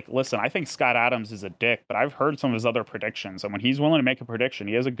because I was like, listen, I think Scott Adams is a dick, but I've heard some of his other predictions. And when he's willing to make a prediction,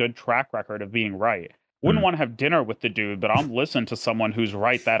 he has a good track record of being right. Wouldn't want to have dinner with the dude, but I'll listen to someone who's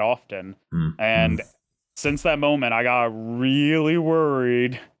right that often. And since that moment, I got really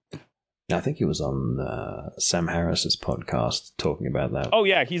worried. I think he was on Sam Harris's podcast talking about that. Oh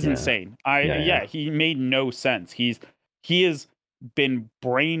yeah, he's insane. He made no sense. He has been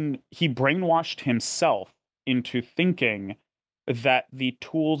brainwashed himself into thinking that the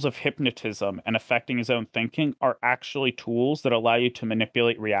tools of hypnotism and affecting his own thinking are actually tools that allow you to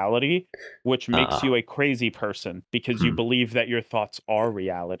manipulate reality, which makes you Ah, a crazy person because you hmm. believe that your thoughts are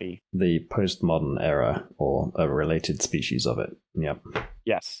reality. The postmodern era, or a related species of it. Yep.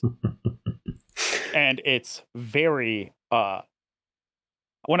 Yes. And it's very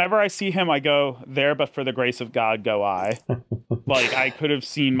whenever I see him I go, there but for the grace of God go I. Like I could have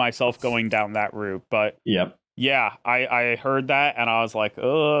seen myself going down that route, but Yep. yeah, I heard that and I was like,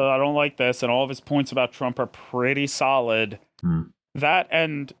 oh, I don't like this. And all of his points about Trump are pretty solid. Hmm. That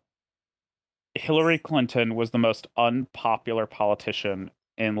and Hillary Clinton was the most unpopular politician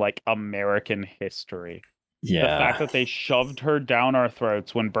in like American history. The fact Yeah. that they shoved her down our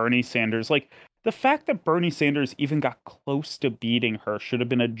throats when Bernie Sanders, like, the fact that Bernie Sanders even got close to beating her should have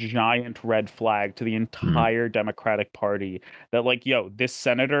been a giant red flag to the Hmm. entire Democratic Party. That, like, yo, this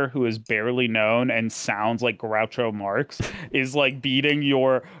senator who is barely known and sounds like Groucho Marx is like beating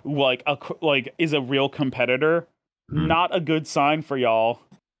your, like, is a real competitor. Hmm. Not a good sign for y'all.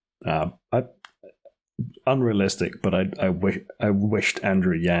 I unrealistic, but I wished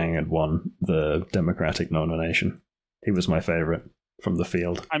Andrew Yang had won the Democratic nomination. He was my favorite from the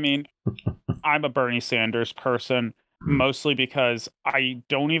field. I mean, I'm a Bernie Sanders person, Hmm. mostly because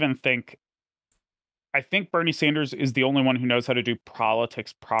I think Bernie Sanders is the only one who knows how to do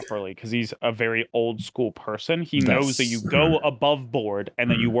politics properly because he's a very old school person. He knows that you That's go above board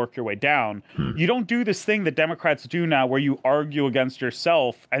and then you hmm, work your way down. hmm. You don't do this thing that Democrats do now where you argue against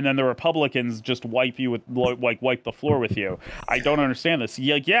yourself and then the Republicans just wipe you with like wipe the floor with you. I don't understand this.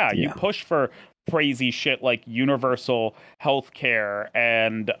 Yeah, you Yeah. push for crazy shit like universal health care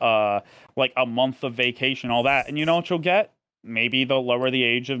and like a month of vacation, all that. And you know what you'll get? Maybe they'll lower the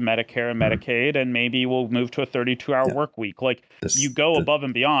age of Medicare and Hmm. Medicaid, and maybe we'll move to a 32-hour Yeah. work week. Like, you This go above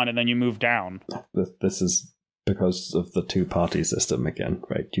and beyond, and then you move down. this is because of the two-party system again,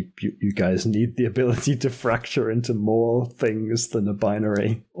 right? You guys need the ability to fracture into more things than a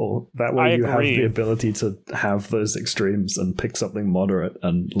binary, or that I way you have the agree. ability to have those extremes and pick something moderate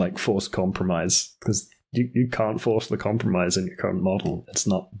and like force compromise, because you can't force the compromise in your current model. It's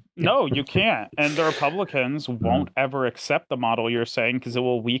not. No, you can't. And the Republicans Mm. won't ever accept the model you're saying because it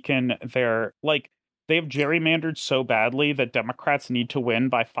will weaken their, like, they have gerrymandered so badly that Democrats need to win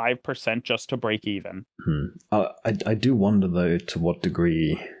by 5% just to break even. Hmm. I do wonder though to what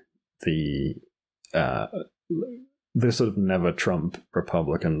degree the uh, the sort of never Trump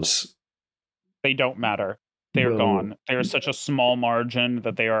Republicans They don't matter. They're will gone. They're such a small margin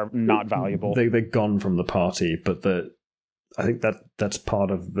that they are not valuable. they're gone from the party, but I think that's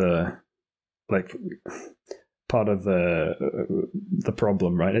part of the like part of the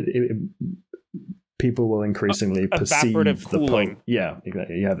problem, right? People will increasingly Evaporative perceive cooling. yeah,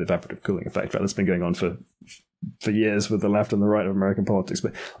 exactly. You have the evaporative cooling effect, right? That's been going on for years with the left and the right of American politics.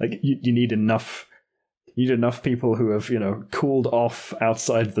 But like, you need enough. You need enough people who have cooled off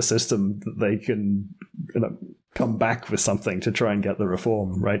outside the system that they can come back with something to try and get the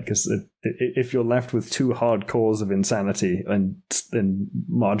reform right. Because if you're left with two hard cores of insanity and in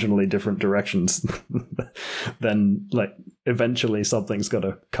marginally different directions, then like eventually something's got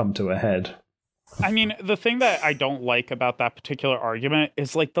to come to a head. I mean, the thing that I don't like about that particular argument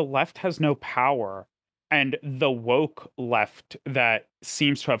is like the left has no power. And the woke left that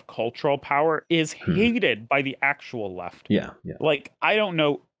seems to have cultural power is Hmm. hated by the actual left. Yeah, yeah. Like, I don't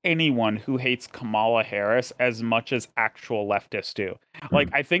know anyone who hates Kamala Harris as much as actual leftists do. Hmm. Like,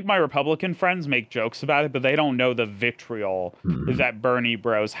 I think my Republican friends make jokes about it, but they don't know the vitriol Hmm. that Bernie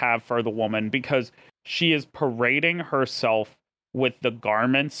bros have for the woman because she is parading herself with the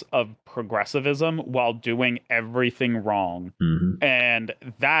garments of progressivism while doing everything wrong. Hmm. And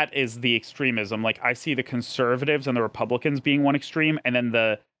that is the extremism. Like, I see the conservatives and the Republicans being one extreme, and then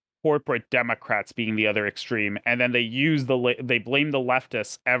the corporate Democrats being the other extreme, and then they blame the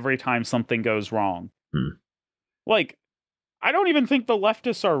leftists every time something goes wrong. Hmm. Like, I don't even think the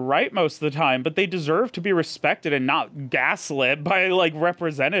leftists are right most of the time, but they deserve to be respected and not gaslit by like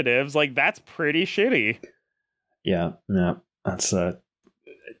representatives. Like, that's pretty shitty. Yeah, yeah. That's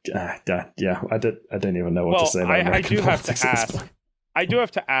yeah. I don't even know what to Well, say about I American do have politics to at this ask. point. I do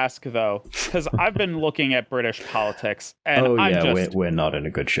have to ask though, because I've been looking at British politics, and Oh I'm yeah, just we're not in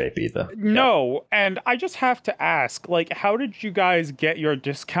a good shape either. Yeah. no, and I just have to ask, like, how did you guys get your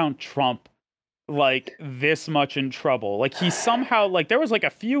discount Trump like this much in trouble? Like he somehow like there was like a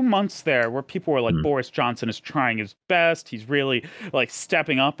few months there where people were like Hmm. Boris Johnson is trying his best. He's really like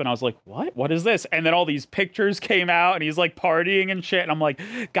stepping up and I was like, "What? What is this?" And then all these pictures came out and he's like partying and shit and I'm like,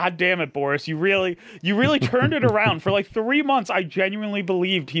 "God damn it, Boris. You really turned it around for like 3 months. I genuinely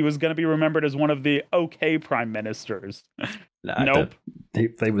believed he was going to be remembered as one of the okay prime ministers." Nope.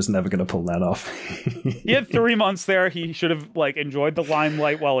 They was never going to pull that off. He had 3 months there. He should have like enjoyed the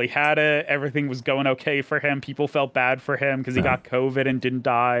limelight while he had it. Everything was going okay for him. People felt bad for him because he got COVID and didn't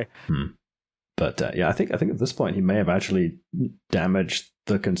die. But yeah, I think at this point he may have actually damaged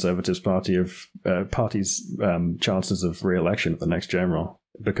the Conservatives' party's chances of re-election at the next general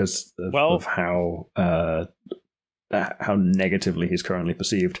because of how negatively he's currently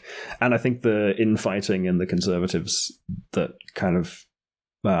perceived. And I think the infighting in the Conservatives that kind of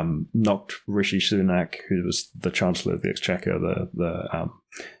knocked Rishi Sunak, who was the Chancellor of the Exchequer,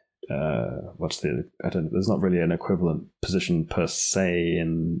 there's not really an equivalent position per se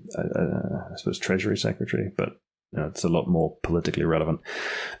in, I suppose, Treasury Secretary, but it's a lot more politically relevant.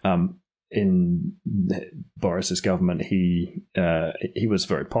 In Boris's government, he was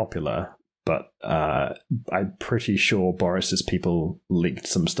very popular, but I'm pretty sure Boris's people leaked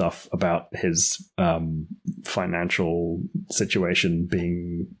some stuff about his financial situation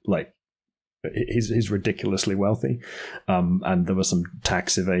being like he's ridiculously wealthy, and there was some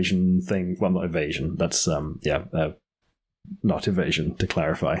tax evasion thing. Well, not evasion. That's not evasion, to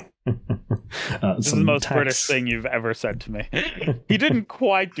clarify. This is the most British thing you've ever said to me. He didn't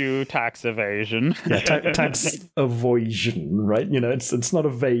quite do tax evasion. Yeah, tax avoidance, right? It's not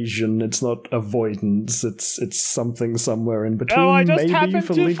evasion, it's not avoidance, it's something somewhere in between. Oh, I just maybe happened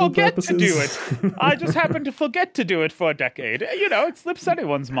for to legal forget purposes. to do it. I just happened to forget to do it for a decade. It slips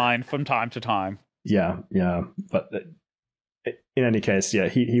anyone's mind from time to time. Yeah, but in any case, yeah,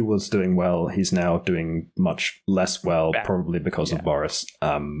 he was doing well. He's now doing much less well, probably because of Boris.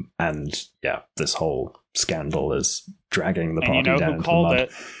 And yeah, this whole scandal is dragging the party down into the mud.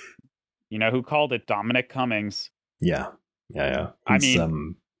 You know who called it? Dominic Cummings. Yeah. I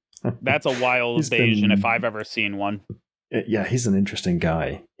mean, that's a wild Bayesian if I've ever seen one. Yeah, he's an interesting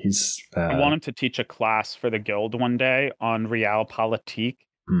guy. I want him to teach a class for the guild one day on realpolitik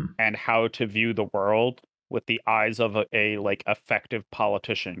and how to view the world with the eyes of a effective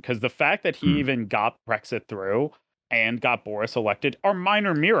politician. Because the fact that he even got Brexit through and got Boris elected are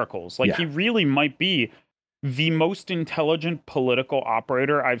minor miracles. He really might be the most intelligent political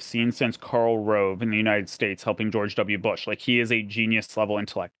operator I've seen since Karl Rove in the United States helping George W. Bush. He is a genius level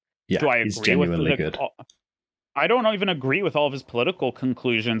intellect. Yeah, do I he's agree genuinely with good. I don't even agree with all of his political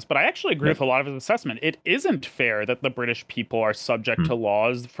conclusions, but I actually agree with a lot of his assessment. It isn't fair that the British people are subject to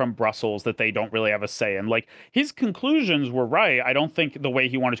laws from Brussels that they don't really have a say in. His conclusions were right. I don't think the way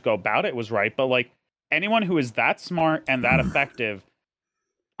he wanted to go about it was right, but anyone who is that smart and that effective,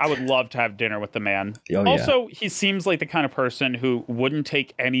 I would love to have dinner with the man. Also, he seems like the kind of person who wouldn't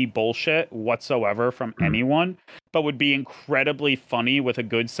take any bullshit whatsoever from anyone, but would be incredibly funny with a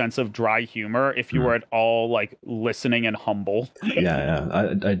good sense of dry humor if you were at all listening and humble. Yeah.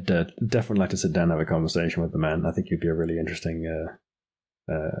 I'd definitely like to sit down and have a conversation with the man. I think you'd be a really interesting,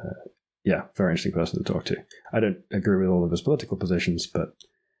 very interesting person to talk to. I don't agree with all of his political positions, but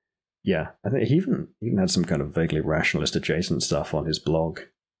yeah, I think he even had some kind of vaguely rationalist adjacent stuff on his blog.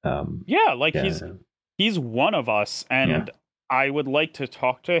 He's one of us, and I would like to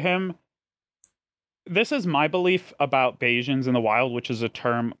talk to him. This is my belief about Bayesians in the wild, which is a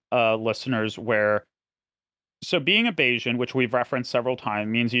term, listeners, so being a Bayesian, which we've referenced several times,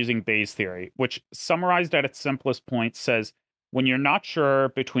 means using Bayes theory, which summarized at its simplest point says, when you're not sure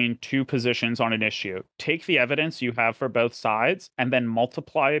between two positions on an issue, take the evidence you have for both sides and then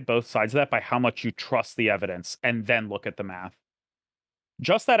multiply both sides of that by how much you trust the evidence, and then look at the math.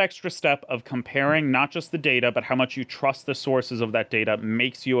 Just that extra step of comparing not just the data, but how much you trust the sources of that data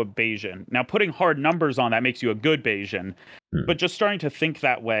makes you a Bayesian. Now, putting hard numbers on that makes you a good Bayesian, but just starting to think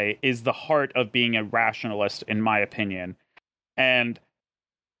that way is the heart of being a rationalist, in my opinion. And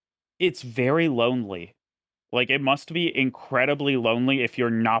it's very lonely. It must be incredibly lonely if you're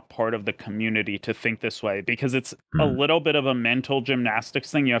not part of the community to think this way, because it's a little bit of a mental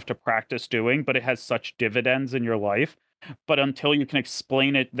gymnastics thing you have to practice doing, but it has such dividends in your life. But until you can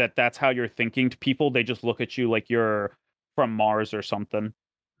explain it that that's how you're thinking to people, they just look at you like you're from Mars or something.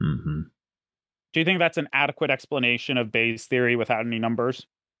 Mm-hmm. Do you think that's an adequate explanation of Bayes' theory without any numbers?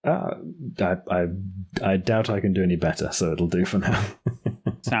 I doubt I can do any better, so it'll do for now.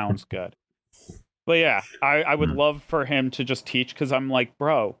 Sounds good. But yeah, I would love for him to just teach, because I'm like,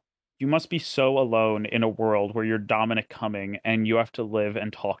 bro, you must be so alone in a world where you're Dominic Cumming and you have to live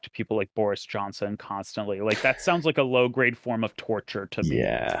and talk to people like Boris Johnson constantly. That sounds like a low-grade form of torture to me.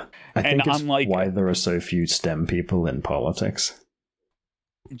 Yeah. I think it's why there are so few STEM people in politics.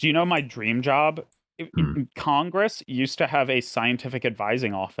 Do you know my dream job? Congress used to have a scientific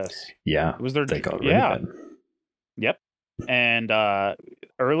advising office. Yeah. It was their they got rid of it. Yep. And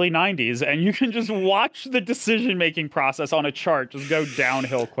early 90s, and you can just watch the decision-making process on a chart just go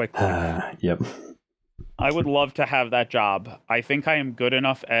downhill quickly. Yep. I would love to have that job. I think I am good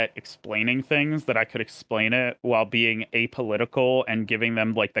enough at explaining things that I could explain it while being apolitical and giving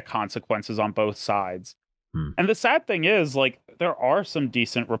them like the consequences on both sides. Hmm. And the sad thing is, like, there are some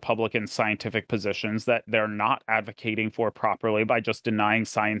decent Republican scientific positions that they're not advocating for properly by just denying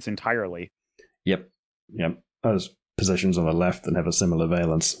science entirely. Yep. Those positions on the left that have a similar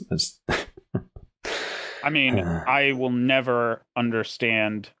valence. I mean, I will never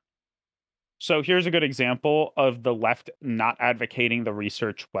understand. So here's a good example of the left not advocating the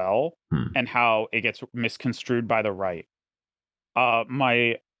research well and how it gets misconstrued by the right.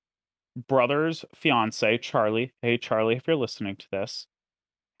 My brother's fiance, Charlie, hey Charlie, if you're listening to this,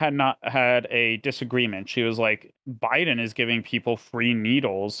 had a disagreement. She was like, Biden is giving people free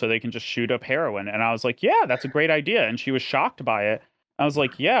needles so they can just shoot up heroin. And I was like, yeah, that's a great idea. And she was shocked by it. I was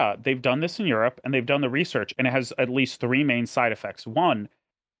like, yeah, they've done this in Europe and they've done the research, and it has at least three main side effects. One,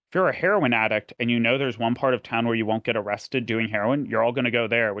 if you're a heroin addict and you know there's one part of town where you won't get arrested doing heroin, you're all going to go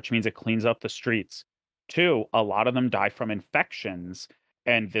there, which means it cleans up the streets. Two, a lot of them die from infections,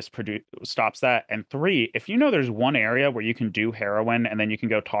 and this stops that. And three, if you know there's one area where you can do heroin and then you can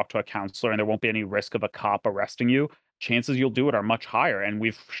go talk to a counselor and there won't be any risk of a cop arresting you, chances you'll do it are much higher. And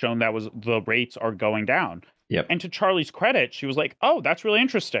we've shown that was the rates are going down. Yep. And to Charlie's credit, she was like, oh, that's really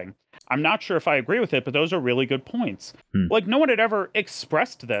interesting. I'm not sure if I agree with it, but those are really good points. Like, no one had ever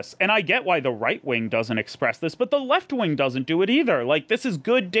expressed this. And I get why the right wing doesn't express this, but the left wing doesn't do it either. Like, this is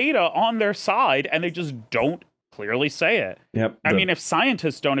good data on their side, and they just don't clearly say it. Yep. I mean, if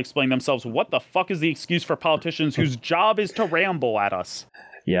scientists don't explain themselves, what the fuck is the excuse for politicians whose job is to ramble at us?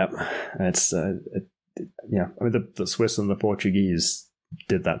 Yep. It's, yeah. I mean, the Swiss and the Portuguese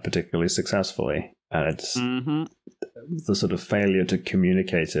did that particularly successfully. And it's the sort of failure to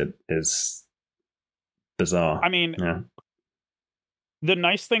communicate it is bizarre. I mean, the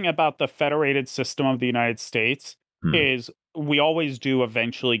nice thing about the federated system of the United States is we always do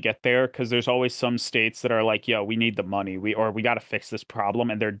eventually get there, because there's always some states that are like, yo, we need the money. We got to fix this problem.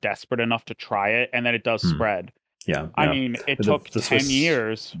 And they're desperate enough to try it. And then it does spread. Yeah. I mean, it took 10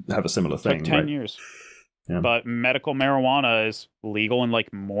 years. Have a similar thing. Took 10 years. Yeah. But medical marijuana is legal in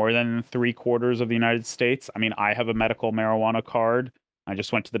like more than 3/4 of the United States. I mean, I have a medical marijuana card. I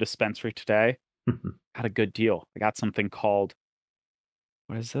just went to the dispensary today. Had a good deal. I got something called,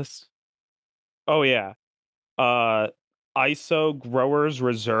 what is this? Oh yeah. ISO Growers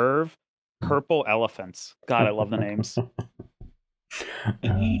Reserve Purple Elephants. God, I love the names.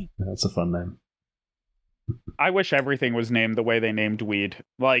 That's a fun name. I wish everything was named the way they named weed.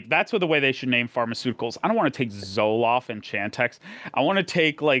 Like, that's what the way they should name pharmaceuticals. I don't want to take Zoloft and Chantix. I want to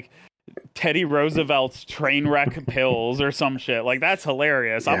take, like, Teddy Roosevelt's train wreck pills or some shit. Like, that's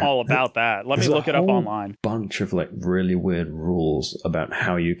hilarious. Yeah. I'm all about that. Let me look it up online. Bunch of, like, really weird rules about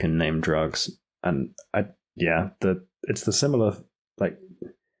how you can name drugs. And, it's the similar, like,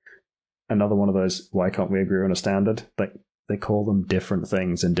 another one of those, why can't we agree on a standard? Like, they call them different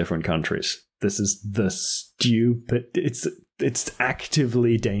things in different countries. This is the stupid. It's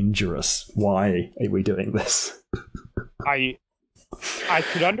actively dangerous. Why are we doing this? I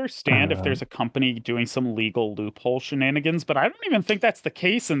could understand if there's a company doing some legal loophole shenanigans, but I don't even think that's the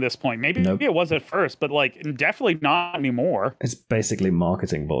case in this point. Maybe it was at first, but like definitely not anymore. It's basically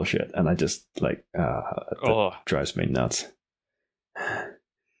marketing bullshit, and I just like that drives me nuts.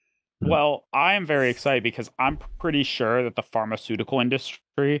 Well, I am very excited because I'm pretty sure that the pharmaceutical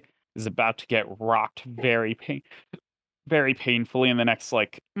industry is about to get rocked very painfully in the next,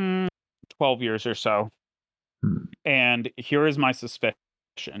 like, 12 years or so. And here is my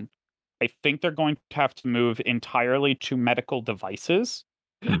suspicion. I think they're going to have to move entirely to medical devices.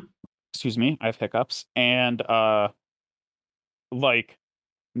 Excuse me, I have hiccups. And, like,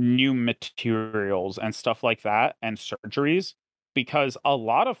 new materials and stuff like that, and surgeries. Because a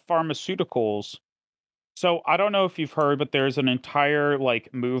lot of pharmaceuticals, so I don't know if you've heard, but there's an entire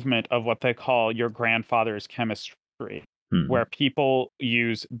like movement of what they call your grandfather's chemistry, where people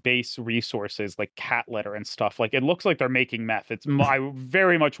use base resources like cat litter and stuff. Like, it looks like they're making meth. I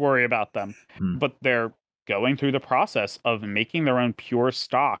very much worry about them, but they're going through the process of making their own pure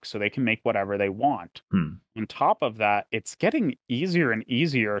stock so they can make whatever they want. On top of that, it's getting easier and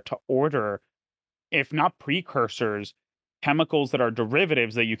easier to order, if not precursors, chemicals that are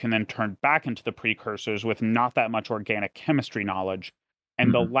derivatives that you can then turn back into the precursors with not that much organic chemistry knowledge.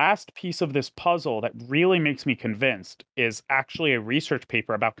 And the last piece of this puzzle that really makes me convinced is actually a research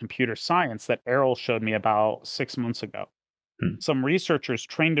paper about computer science that Errol showed me about 6 months ago. Some researchers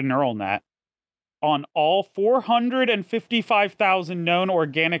trained a neural net on all 455,000 known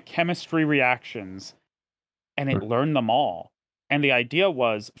organic chemistry reactions, and it learned them all. And the idea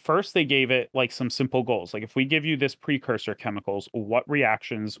was, first they gave it like some simple goals. Like, if we give you this precursor chemicals, what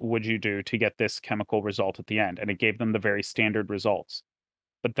reactions would you do to get this chemical result at the end? And it gave them the very standard results.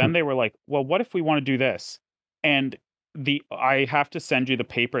 But then they were like, well, what if we want to do this? And I have to send you the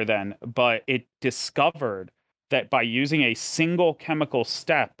paper then, but it discovered that by using a single chemical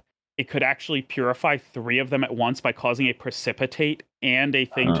step, it could actually purify three of them at once by causing a precipitate and a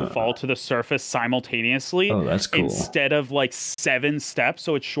thing to fall to the surface simultaneously Oh, that's cool. instead of like 7 steps.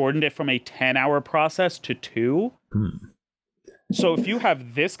 So it shortened it from a 10-hour process to 2. So if you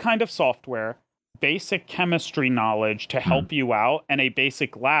have this kind of software, basic chemistry knowledge to help you out, and a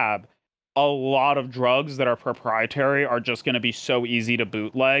basic lab, a lot of drugs that are proprietary are just going to be so easy to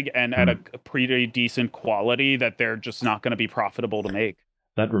bootleg and at a pretty decent quality that they're just not going to be profitable to make.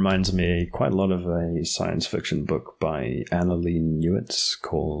 That reminds me quite a lot of a science fiction book by Annalee Newitz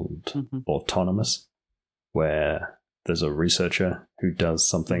called Autonomous, where there's a researcher who does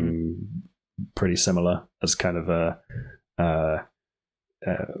something pretty similar as kind of a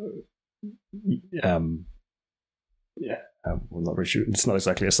well, not really sure. It's not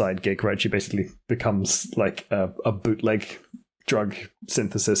exactly a side gig, right? She basically becomes like a bootleg drug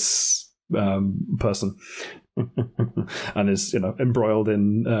synthesis person, and is embroiled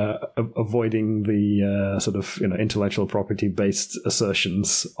in avoiding the sort of intellectual property based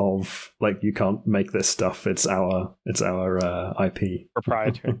assertions of like, you can't make this stuff. It's our IP,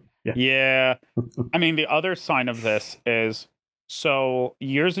 proprietary. Yeah. I mean, the other sign of this is, so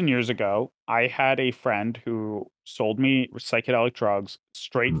years and years ago, I had a friend who sold me psychedelic drugs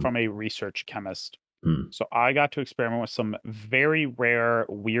straight from a research chemist. So I got to experiment with some very rare,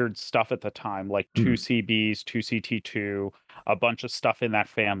 weird stuff at the time, like 2CBs, 2CT2, a bunch of stuff in that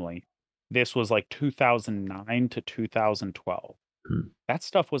family. This was like 2009 to 2012. That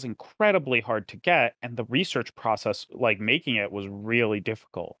stuff was incredibly hard to get, and the research process, like making it, was really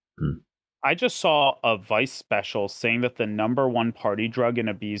difficult. I just saw a Vice special saying that the number one party drug in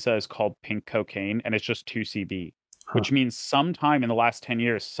Ibiza is called pink cocaine, and it's just 2CB. Which means sometime in the last 10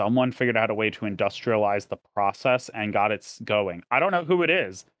 years, someone figured out a way to industrialize the process and got it going. I don't know who it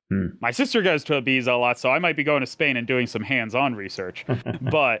is. My sister goes to Ibiza a lot, so I might be going to Spain and doing some hands-on research.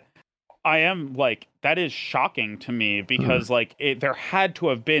 But I am like, that is shocking to me because like there had to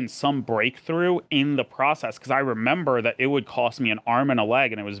have been some breakthrough in the process, because I remember that it would cost me an arm and a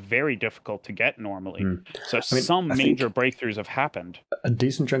leg, and it was very difficult to get normally. So some major breakthroughs have happened. A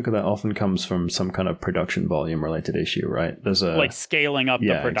decent chunk of that often comes from some kind of production volume related issue, right? There's like scaling up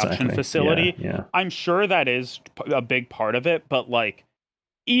the production facility. Yeah. I'm sure that is a big part of it, but like,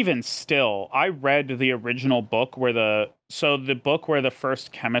 even still, I read the original book where the book where the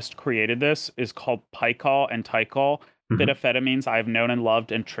first chemist created this is called Picol and Ticol, Betamphetamines I Have Known and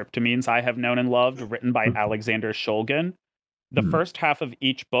Loved and Tryptamines I Have Known and Loved, written by Alexander Shulgin. The first half of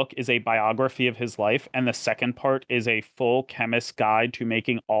each book is a biography of his life, and the second part is a full chemist's guide to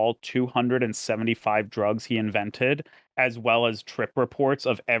making all 275 drugs he invented, as well as trip reports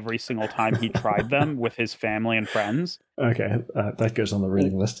of every single time he tried them with his family and friends. Okay, that goes on the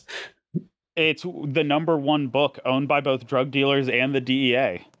reading list. It's the number one book owned by both drug dealers and the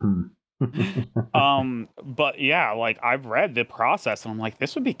DEA. But yeah, like, I've read the process and I'm like,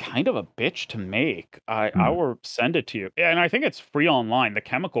 this would be kind of a bitch to make. I will send it to you. And I think it's free online. The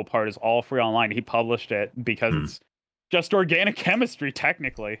chemical part is all free online. He published it because it's just organic chemistry,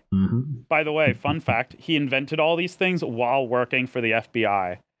 technically. By the way, fun fact, he invented all these things while working for the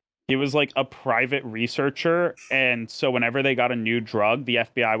FBI. He was like a private researcher, and so whenever they got a new drug, the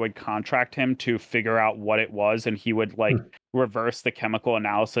FBI would contract him to figure out what it was, and he would like reverse the chemical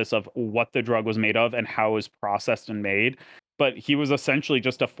analysis of what the drug was made of and how it was processed and made. But he was essentially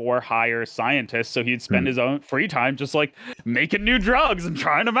just a for-hire scientist, so he'd spend his own free time just like making new drugs and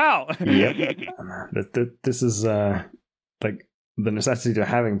trying them out. This is like, the necessity to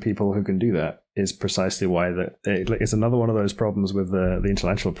having people who can do that is precisely why it's another one of those problems with the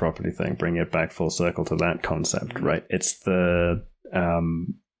intellectual property thing. Bring it back full circle to that concept, right? It's the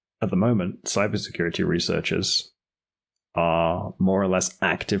at the moment, cybersecurity researchers are more or less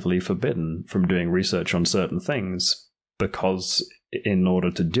actively forbidden from doing research on certain things, because in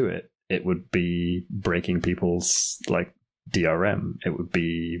order to do it, it would be breaking people's like DRM. It would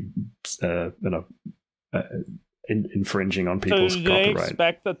be infringing on people's copyright. Do they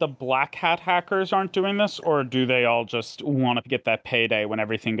expect that the black hat hackers aren't doing this, or do they all just want to get that payday when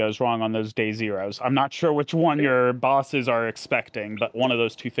everything goes wrong on those day zeros? I'm not sure which one your bosses are expecting, but one of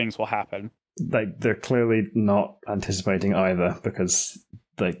those two things will happen. Like, they're clearly not anticipating either, because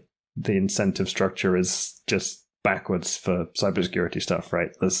like the incentive structure is just backwards for cybersecurity stuff, right?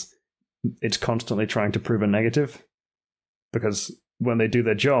 It's constantly trying to prove a negative, because when they do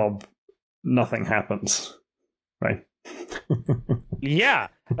their job, nothing happens, right? Yeah,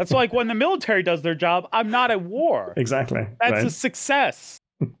 that's like when the military does their job, I'm not at war. Exactly. That's right? a success.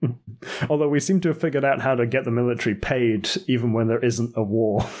 Although we seem to have figured out how to get the military paid even when there isn't a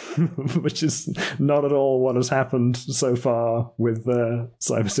war, which is not at all what has happened so far with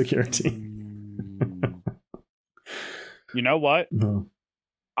cybersecurity. You know what? No.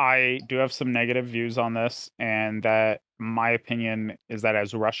 I do have some negative views on this, and that my opinion is that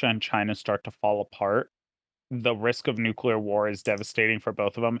as Russia and China start to fall apart, the risk of nuclear war is devastating for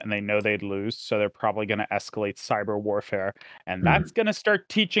both of them, and they know they'd lose, so they're probably going to escalate cyber warfare, and that's going to start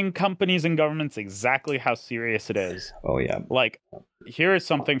teaching companies and governments exactly how serious it is. Oh, yeah. Like, here is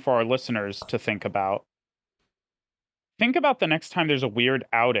something for our listeners to think about. Think about the next time there's a weird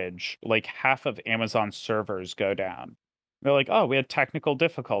outage, like half of Amazon's servers go down. They're like, "Oh, we had technical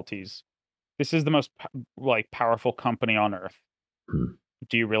difficulties." This is the most powerful company on earth. Hmm.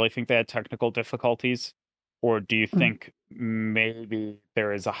 Do you really think they had technical difficulties? Or do you think maybe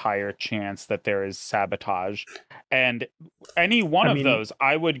there is a higher chance that there is sabotage? And any one of those,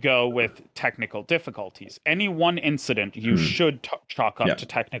 I would go with technical difficulties. Any one incident, you should chalk up to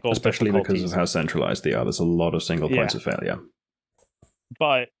technical especially difficulties. because of how centralized they are. There's a lot of single points of failure.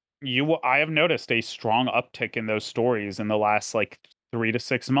 But I have noticed a strong uptick in those stories in the last 3 to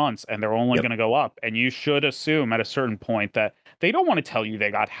 6 months, and they're only going to go up. And you should assume at a certain point that they don't want to tell you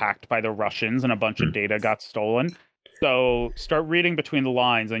they got hacked by the Russians and a bunch of data got stolen. So start reading between the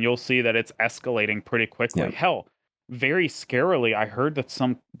lines, and you'll see that it's escalating pretty quickly. Yep. Hell, very scarily, I heard that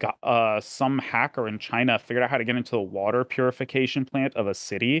some hacker in China figured out how to get into the water purification plant of a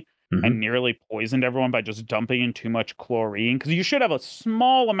city and nearly poisoned everyone by just dumping in too much chlorine, because you should have a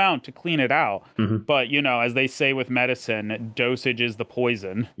small amount to clean it out. But, as they say with medicine, dosage is the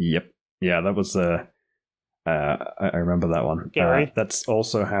poison. Yep. Yeah, that was I remember that one. Gary? That's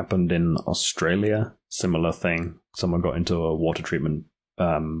also happened in Australia. Similar thing. Someone got into a water treatment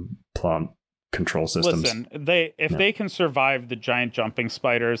plant control systems. Listen, if they can survive the giant jumping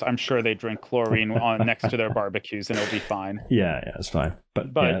spiders, I'm sure they drink chlorine next to their barbecues, and it'll be fine. Yeah, it's fine.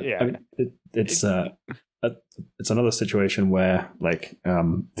 But yeah. I mean, it's another situation where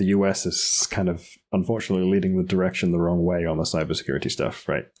the US is kind of unfortunately leading the direction the wrong way on the cybersecurity stuff,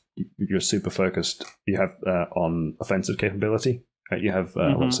 right? You're super focused. You have on offensive capability. Right? You have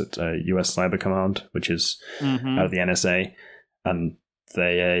US Cyber Command, which is out of the NSA, and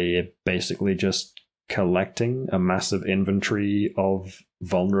they are basically just collecting a massive inventory of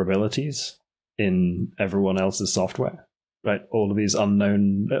vulnerabilities in everyone else's software. Right, all of these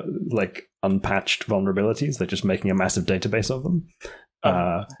unknown, unpatched vulnerabilities. They're just making a massive database of them.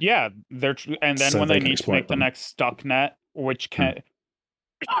 They're and then when they need to make the next stucknet, which can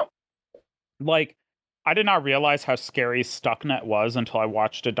I did not realize how scary stucknet was until I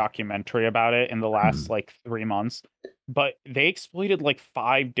watched a documentary about it in the last 3 months. But they exploited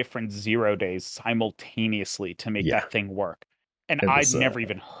 5 different 0 days simultaneously to make that thing work, and I'd never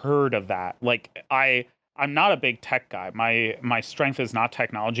even heard of that. I'm not a big tech guy. My strength is not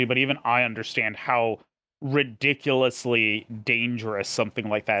technology, but even I understand how ridiculously dangerous something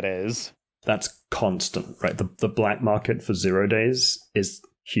like that is. That's constant, right? The black market for 0 days is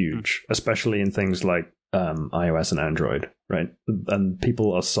huge, especially in things like iOS and Android, right? And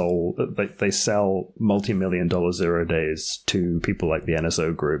people are they sell multi-million-dollar 0 days to people like the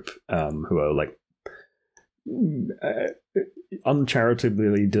NSO group, who are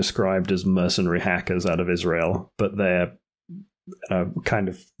uncharitably described as mercenary hackers out of Israel, but they're kind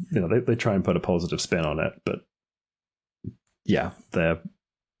of, they try and put a positive spin on it, but yeah, they're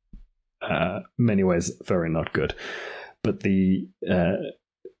many ways very not good. But the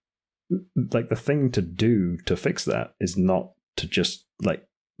the thing to do to fix that is not to just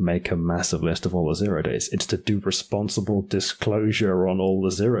make a massive list of all the 0 days. It's to do responsible disclosure on all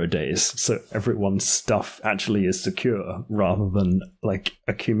the 0 days, so everyone's stuff actually is secure, rather than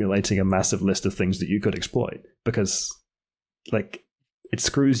accumulating a massive list of things that you could exploit, because it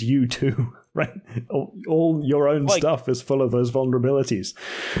screws you too, right? All your own stuff is full of those vulnerabilities.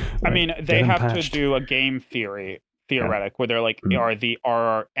 I mean, they have to do a game theoretic, where they're are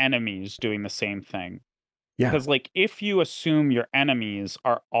our enemies doing the same thing? Yeah. Because if you assume your enemies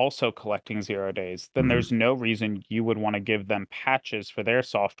are also collecting 0 days, then there's no reason you would want to give them patches for their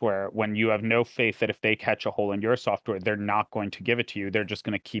software when you have no faith that if they catch a hole in your software, they're not going to give it to you. They're just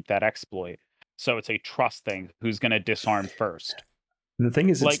going to keep that exploit. So it's a trust thing. Who's going to disarm first? The thing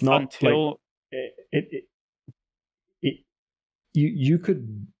is, it's not until you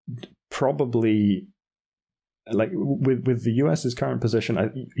could probably, like with the US's current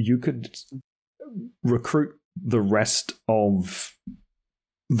position, you could recruit the rest of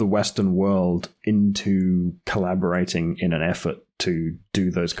the Western world into collaborating in an effort to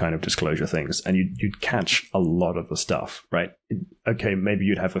do those kind of disclosure things, and you'd catch a lot of the stuff, right? Okay, maybe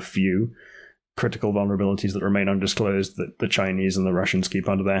you'd have a few critical vulnerabilities that remain undisclosed that the Chinese and the Russians keep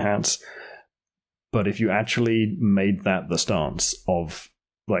under their hats. But if you actually made that the stance of,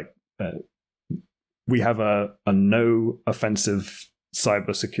 like, we have a no offensive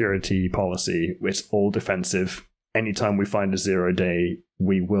cybersecurity policy, it's all defensive. Anytime we find a 0-day,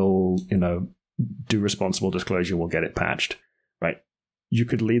 we will, do responsible disclosure, we'll get it patched, right? You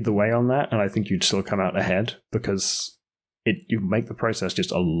could lead the way on that, and I think you'd still come out ahead, because you make the process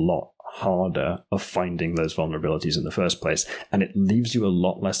just a lot harder of finding those vulnerabilities in the first place, and it leaves you a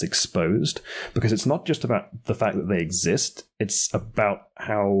lot less exposed, because it's not just about the fact that they exist, it's about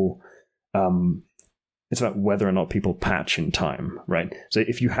how it's about whether or not people patch in time, right? So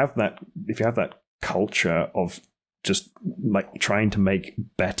if you have that culture of just like trying to make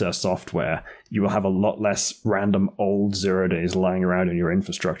better software, you will have a lot less random old 0-days lying around in your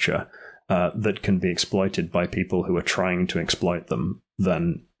infrastructure that can be exploited by people who are trying to exploit them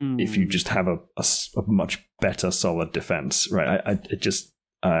than if you just have a much better solid defense, right?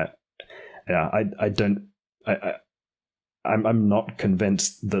 I'm not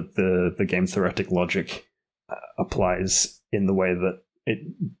convinced that the game theoretic logic applies in the way that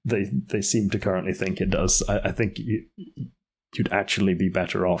they seem to currently think it does. I think you'd actually be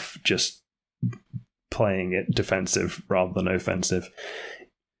better off just playing it defensive rather than offensive,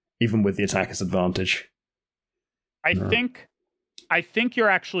 even with the attacker's advantage. I think you're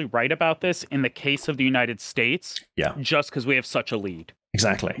actually right about this in the case of the United States. Yeah. Just because we have such a lead.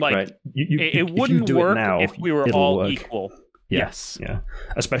 Exactly. Like, right. It wouldn't work if we were all work. equal. Yeah, yes. Yeah.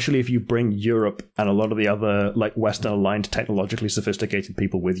 Especially if you bring Europe and a lot of the other like Western aligned technologically sophisticated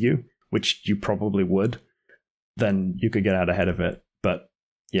people with you, which you probably would, then you could get out ahead of it. But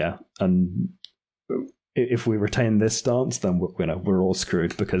yeah, and if we retain this stance, then we're all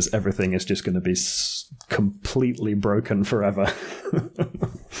screwed, because everything is just going to be completely broken forever.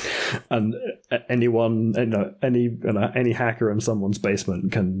 And anyone, any hacker in someone's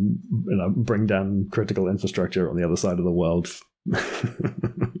basement can, bring down critical infrastructure on the other side of the world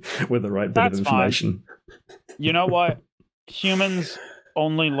with the right bit of information. Fine. You know what? Humans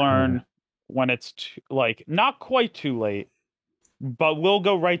only learn when it's not quite too late. But we'll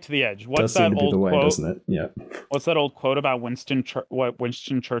go right to the edge. What's that old quote? Doesn't it? Yeah. What's that old quote about what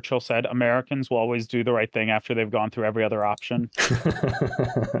Winston Churchill said? Americans will always do the right thing after they've gone through every other option.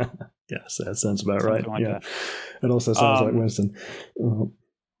 Yes, that sounds about right. Like yeah, that. It also sounds like Winston.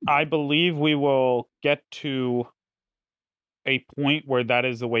 I believe we will get to a point where that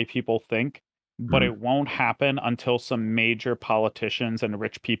is the way people think, but it won't happen until some major politicians and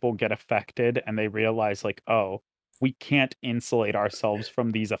rich people get affected and they realize, like, oh, we can't insulate ourselves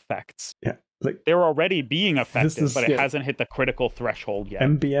from these effects. Yeah. Like, they're already being affected, but it hasn't hit the critical threshold yet.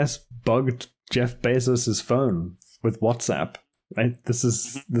 MBS bugged Jeff Bezos' phone with WhatsApp. Right? This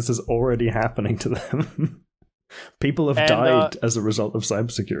is already happening to them. People have died as a result of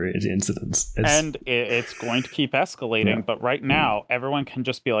cybersecurity incidents. It's going to keep escalating, yeah. But right now, everyone can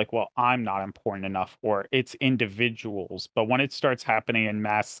just be like, well, I'm not important enough, or it's individuals. But when it starts happening in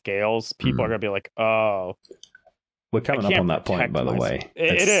mass scales, people are going to be like, oh... We're coming up on that point, by the way.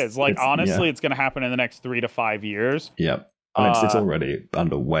 It is. Honestly, it's going to happen in the next 3 to 5 years. Yeah. It's already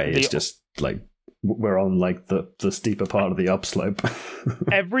underway. It's just like we're on like the steeper part of the upslope.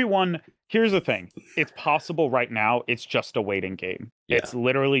 Here's the thing. It's possible right now. It's just a waiting game. Yeah. It's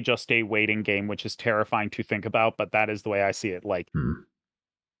literally just a waiting game, which is terrifying to think about. But that is the way I see it. Like,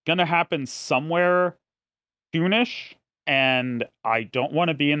 going to happen somewhere soonish. And I don't want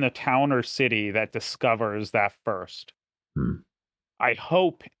to be in the town or city that discovers that first. I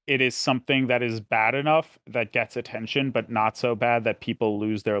hope it is something that is bad enough that gets attention, but not so bad that people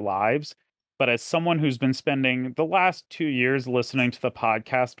lose their lives. But as someone who's been spending the last 2 years listening to the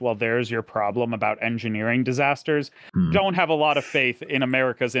podcast, well, there's your problem about engineering disasters, don't have a lot of faith in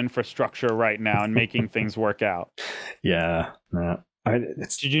America's infrastructure right now and making things work out. Yeah.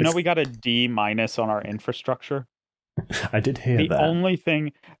 Did you know we got a D- on our infrastructure? I did hear that.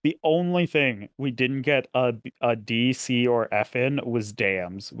 The only thing we didn't get a D, C, or F in was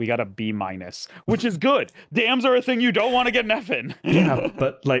dams. We got a B-, which is good. Dams are a thing you don't want to get an F in. Yeah,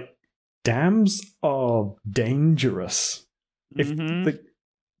 but like dams are dangerous. If the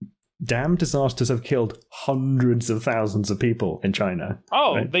dam disasters have killed hundreds of thousands of people in China.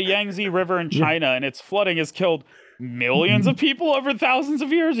 Oh, right? The Yangtze River in China and its flooding has killed millions of people over thousands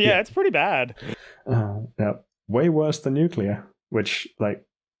of years. Yeah, it's pretty bad. Yeah, way worse than nuclear. Which, like,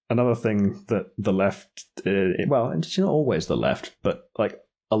 another thing that the left, well, it's not always the left, but like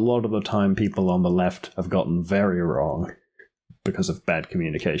a lot of the time, people on the left have gotten very wrong because of bad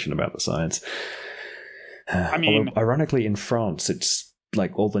communication about the science. I mean, although, ironically, in France, it's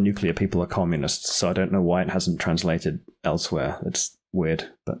like all the nuclear people are communists, so I don't know why it hasn't translated elsewhere. It's weird,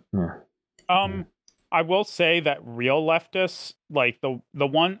 but I will say that real leftists, like the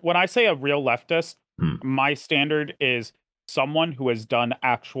one when I say a real leftist, my standard is someone who has done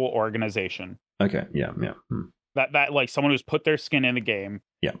actual organization. Okay, yeah. That like someone who's put their skin in the game.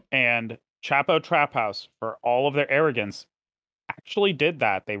 Yeah. And Chapo Trap House, for all of their arrogance, actually did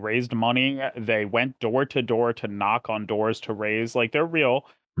that. They raised money. They went door to door to knock on doors to raise. Like, they're real.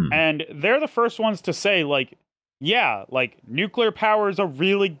 And they're the first ones to say, like, yeah, like, nuclear power is a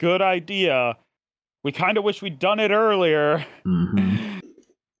really good idea. We kind of wish we'd done it earlier.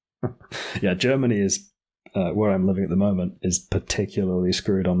 Yeah, Germany is, where I'm living at the moment, is particularly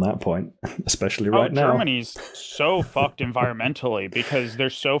screwed on that point, especially right now. Germany's so fucked environmentally because they're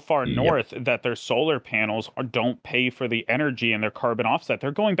so far north that their solar panels don't pay for the energy and their carbon offset.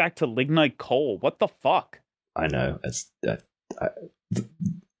 They're going back to lignite coal. What the fuck? I know.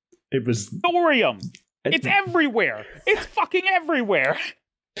 It was thorium. It's everywhere. It's fucking everywhere.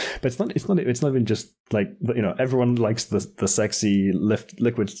 But it's not even just like, you know, everyone likes the sexy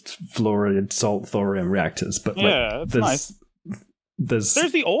liquid fluoride salt thorium reactors, but yeah, it's nice. There's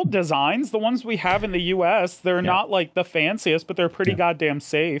the old designs, the ones we have in the US. They're not like the fanciest, but they're pretty goddamn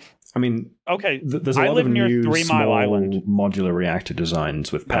safe. I mean, okay, there's a lot of new 3 Mile Island modular reactor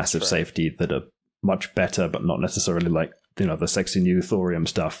designs with passive safety that are much better, but not necessarily like, you know, the sexy new thorium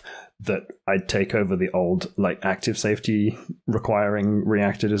stuff that I'd take over the old, like, active safety requiring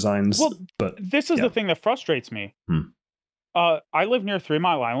reactor designs. Well, but this is the thing that frustrates me. I live near 3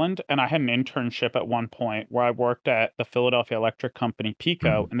 Mile Island, and I had an internship at one point where I worked at the Philadelphia electric company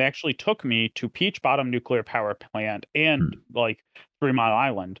PECO, and they actually took me to Peach Bottom Nuclear Power Plant and like 3 Mile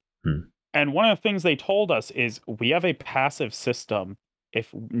Island. And one of the things they told us is we have a passive system.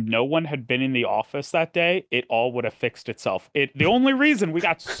 If no one had been in the office that day, it all would have fixed itself. The only reason we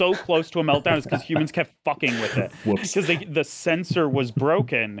got so close to a meltdown is because humans kept fucking with it. Because the sensor was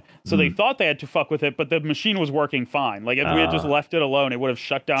broken, so they thought they had to fuck with it, but the machine was working fine. Like, if we had just left it alone, it would have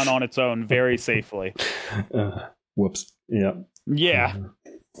shut down on its own very safely. Whoops. Yeah. Yeah.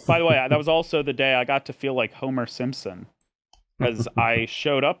 By the way, that was also the day I got to feel like Homer Simpson. Because I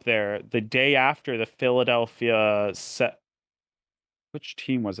showed up there the day after the Philadelphia Which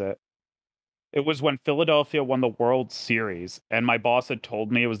team was it? It was when Philadelphia won the World Series, and my boss had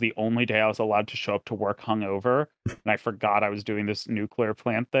told me it was the only day I was allowed to show up to work hungover, and I forgot I was doing this nuclear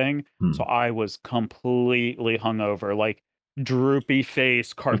plant thing, so I was completely hungover, like droopy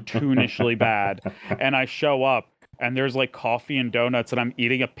face, cartoonishly bad, and I show up, and there's like coffee and donuts, and I'm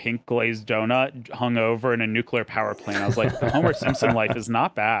eating a pink glazed donut hungover in a nuclear power plant. I was like, the Homer Simpson life is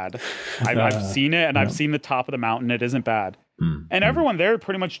not bad. I've seen it, and I've seen the top of the mountain. It isn't bad. And everyone there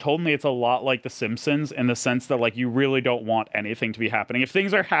pretty much told me it's a lot like The Simpsons in the sense that, like, you really don't want anything to be happening. If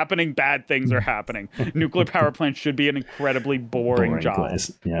things are happening, bad things are happening. Nuclear power plants should be an incredibly boring job.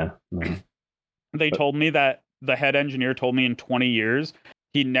 Place. Yeah. They told me that the head engineer told me in 20 years,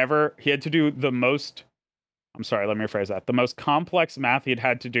 he had to do the most complex math he'd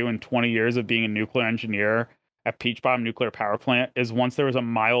had to do in 20 years of being a nuclear engineer at Peach Bottom Nuclear Power Plant is once there was a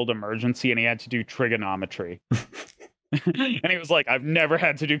mild emergency and he had to do trigonometry. And he was like, I've never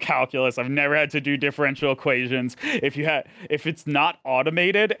had to do calculus. I've never had to do differential equations. If it's not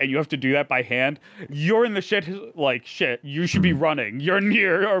automated and you have to do that by hand, you're in the shit. Like, shit, you should be running. You're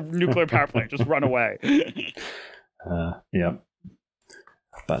near a nuclear power plant. Just run away. Yeah.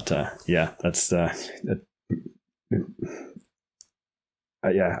 But, yeah, that's, yeah,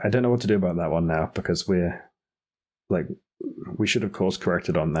 I don't know what to do about that one now because we should have course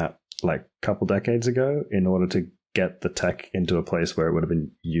corrected on that like a couple decades ago in order to get the tech into a place where it would have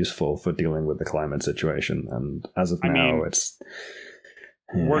been useful for dealing with the climate situation. And as of now,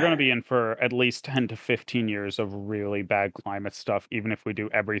 we're going to be in for at least 10 to 15 years of really bad climate stuff, even if we do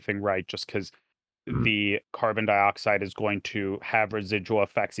everything right, just because the carbon dioxide is going to have residual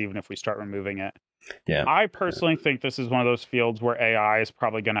effects, even if we start removing it. Yeah. I personally think this is one of those fields where AI is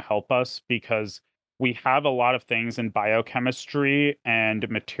probably going to help us because we have a lot of things in biochemistry and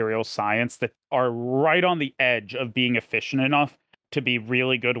material science that are right on the edge of being efficient enough to be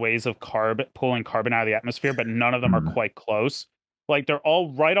really good ways of pulling carbon out of the atmosphere, but none of them are quite close. Like, they're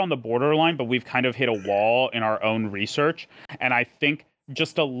all right on the borderline, but we've kind of hit a wall in our own research. And I think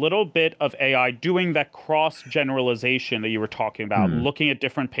just a little bit of AI doing that cross generalization that you were talking about, looking at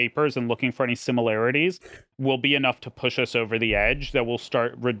different papers and looking for any similarities, will be enough to push us over the edge that will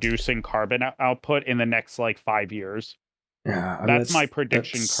start reducing carbon output in the next like 5 years. Yeah, I mean, That's my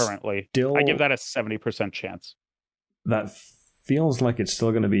prediction currently. I give that a 70% chance. That feels like it's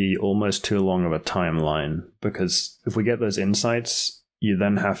still going to be almost too long of a timeline, because if we get those insights, you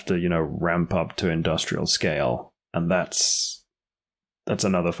then have to, ramp up to industrial scale, and that's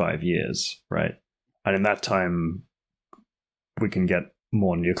another 5 years, right? And in that time, we can get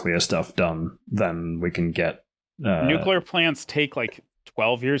more nuclear stuff done than we can get. Nuclear plants take like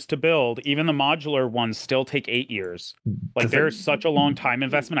 12 years to build. Even the modular ones still take 8 years. Like, there's such a long time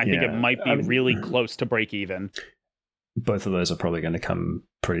investment. I think it might be really close to break even. Both of those are probably going to come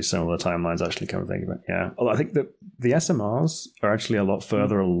pretty similar timelines, actually, come to think of it. Yeah. Although I think that the SMRs are actually a lot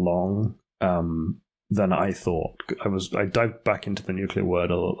further along than I thought. I dived back into the nuclear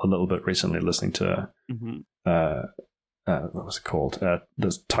world a little bit recently, listening to what was it called?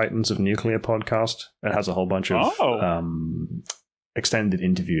 The Titans of Nuclear podcast. It has a whole bunch of extended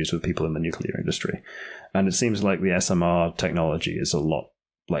interviews with people in the nuclear industry, and it seems like the SMR technology is a lot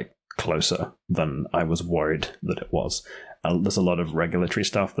like closer than I was worried that it was. There's a lot of regulatory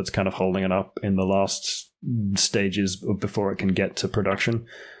stuff that's kind of holding it up in the last stages before it can get to production.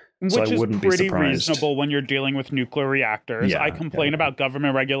 Which so is pretty reasonable when you're dealing with nuclear reactors. I complain about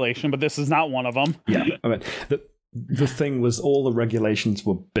government regulation, but this is not one of them. Yeah, I mean, the thing was, all the regulations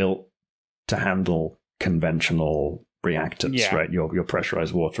were built to handle conventional reactors, right? Your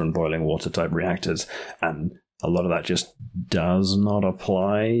pressurized water and boiling water type reactors, and a lot of that just does not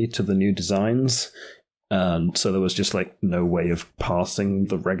apply to the new designs. So there was just like no way of passing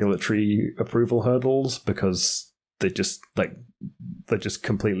the regulatory approval hurdles, because they're just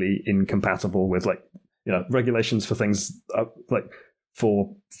completely incompatible with regulations for things like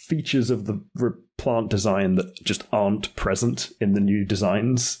for features of the plant design that just aren't present in the new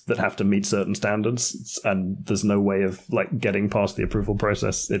designs that have to meet certain standards, and there's no way of getting past the approval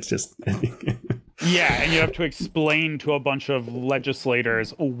process. It's just yeah, and you have to explain to a bunch of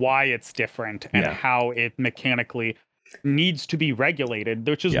legislators why it's different and how it mechanically needs to be regulated,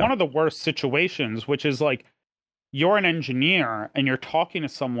 which is one of the worst situations, which is like, you're an engineer and you're talking to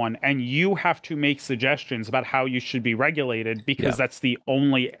someone and you have to make suggestions about how you should be regulated, because that's the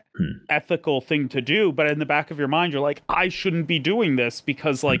only ethical thing to do. But in the back of your mind, you're like, I shouldn't be doing this,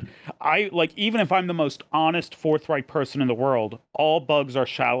 because even if I'm the most honest, forthright person in the world, all bugs are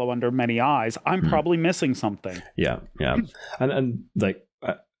shallow under many eyes. I'm probably missing something. Yeah. And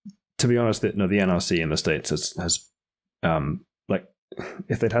to be honest, the NRC in the States has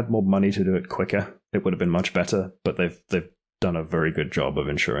if they'd had more money to do it quicker, it would have been much better. But they've done a very good job of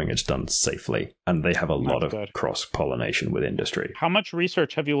ensuring it's done safely, and they have a lot of cross-pollination with industry. How much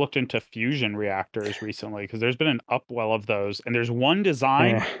research have you looked into fusion reactors recently? Because there's been an upwell of those, and there's one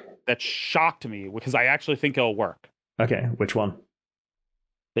design that shocked me, because I actually think it'll work. Okay, which one?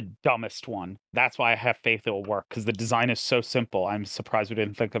 The dumbest one. That's why I have faith it'll work, because the design is so simple. I'm surprised we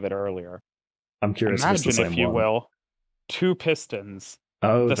didn't think of it earlier. I'm curious. Imagine, if you will, 2 pistons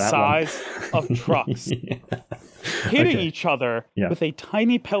the size of trucks hitting each other with a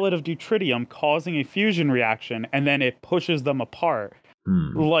tiny pellet of deuterium, causing a fusion reaction, and then it pushes them apart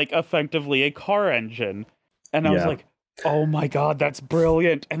like effectively a car engine. And I was like, oh my god, that's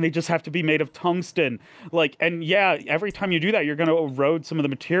brilliant. And they just have to be made of tungsten. Every time you do that, you're going to erode some of the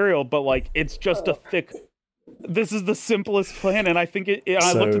material, but it's just a thick... This is the simplest plan, and I think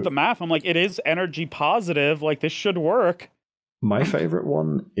I looked at the math. I'm like, it is energy positive. This should work. My favorite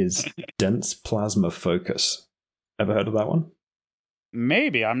one is dense plasma focus. Ever heard of that one?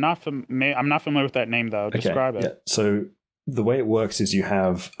 Maybe. I'm not familiar with that name, though. Describe it. Yeah. So the way it works is you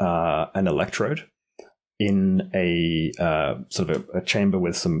have an electrode in a sort of a chamber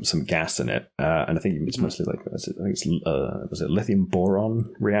with some gas in it, and I think it's mostly was it lithium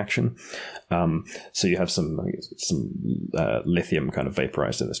boron reaction. So you have some lithium kind of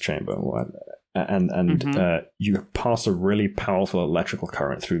vaporized in this chamber, and you pass a really powerful electrical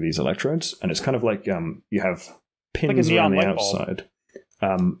current through these electrodes, and it's kind of like you have pins around the outside.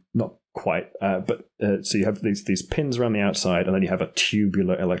 Not quite, but so you have these pins around the outside, and then you have a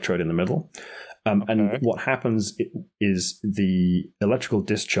tubular electrode in the middle. And what happens is the electrical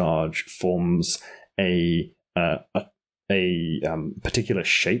discharge forms a particular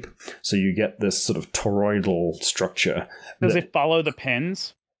shape. So you get this sort of toroidal structure. Does it follow the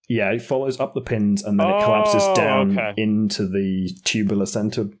pins? Yeah, it follows up the pins, and then it collapses down into the tubular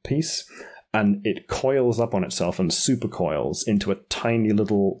center piece. And it coils up on itself and supercoils into a tiny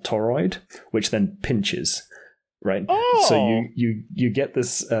little toroid, which then pinches. right? So Oh, you get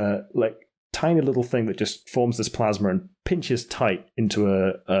this like tiny little thing that just forms this plasma and pinches tight into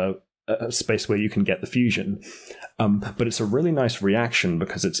a space where you can get the fusion. But it's a really nice reaction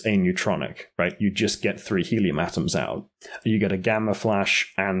because it's aneutronic, right? You just get 3 helium atoms out. You get a gamma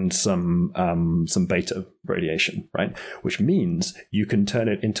flash and some beta radiation, right? Which means you can turn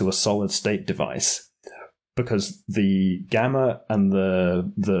it into a solid state device because the gamma and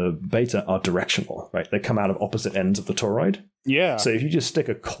the beta are directional, right? They come out of opposite ends of the toroid. yeah. So if you just stick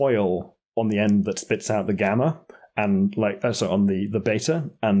a coil on the end that spits out the gamma, and on the beta,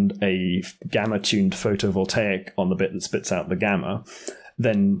 and a gamma tuned photovoltaic on the bit that spits out the gamma,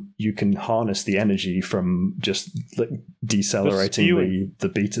 then you can harness the energy from just like decelerating the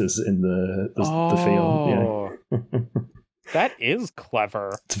betas in the field. Yeah. That is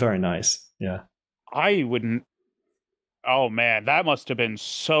clever. It's very nice. Yeah. I wouldn't. Oh man, that must have been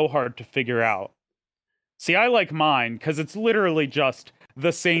so hard to figure out. See, I like mine because it's literally just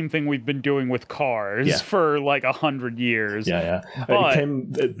the same thing we've been doing with cars for like 100 years. Yeah. But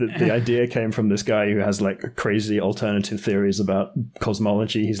The idea came from this guy who has like crazy alternative theories about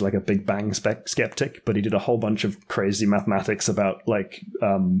cosmology. He's like a Big Bang skeptic, but he did a whole bunch of crazy mathematics about like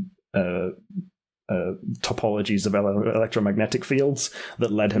topologies of electromagnetic fields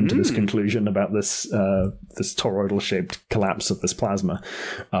that led him to this conclusion about this toroidal shaped collapse of this plasma.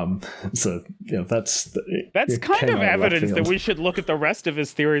 So that's kind of evidence that we should look at the rest of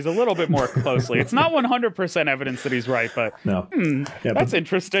his theories a little bit more closely. It's not 100% evidence that he's right, but no, that's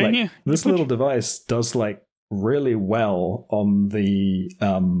interesting. Like, this little device does like really well on the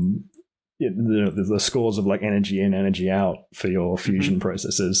scores of like energy in, energy out for your fusion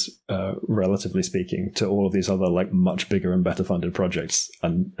processes, relatively speaking, to all of these other like much bigger and better funded projects.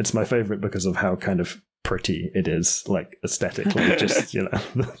 And it's my favorite because of how kind of pretty it is, like aesthetically. Just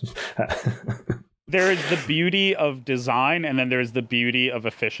there is the beauty of design, and then there's the beauty of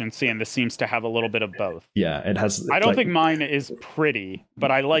efficiency, and this seems to have a little bit of both. Yeah, it has. I don't think mine is pretty, but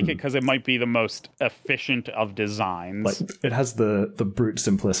I like it because it might be the most efficient of designs. Like it has the brute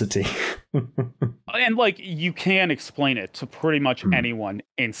simplicity, and like you can explain it to pretty much anyone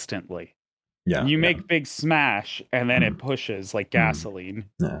instantly. Yeah, you make Big Smash, and then it pushes like gasoline.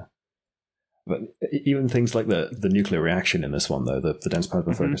 Yeah. But even things like the nuclear reaction in this one, though, the dense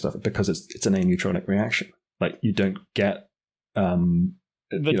plasma focus stuff, because it's an aneutronic reaction. Like you don't get the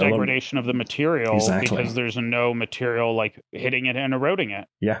degradation of the material because there's no material like hitting it and eroding it.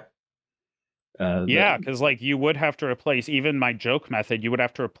 Yeah. Because like you would have to replace, even my joke method, you would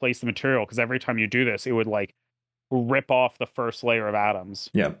have to replace the material because every time you do this, it would like rip off the first layer of atoms.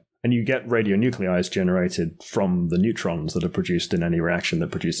 Yeah. And you get radionuclides generated from the neutrons that are produced in any reaction that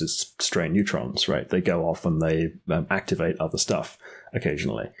produces stray neutrons, right? They go off and they activate other stuff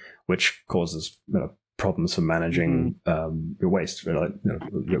occasionally, which causes problems for managing your waste. Like,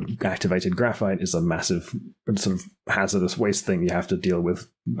 your activated graphite is a massive sort of hazardous waste thing you have to deal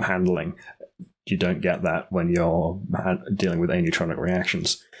with handling. You don't get that when you're dealing with aneutronic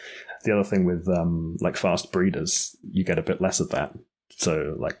reactions. The other thing with like fast breeders, you get a bit less of that.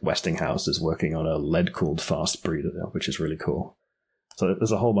 So, like, Westinghouse is working on a lead-cooled fast breeder, which is really cool. So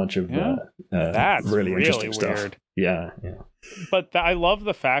there's a whole bunch of that's really interesting weird stuff. Yeah. But I love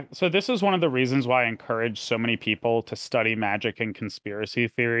the fact... So this is one of the reasons why I encourage so many people to study magic and conspiracy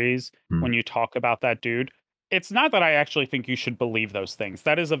theories when you talk about that dude. It's not that I actually think you should believe those things.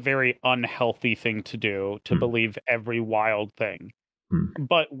 That is a very unhealthy thing to do, to believe every wild thing.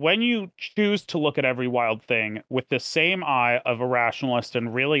 But when you choose to look at every wild thing with the same eye of a rationalist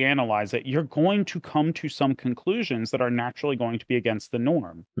and really analyze it, you're going to come to some conclusions that are naturally going to be against the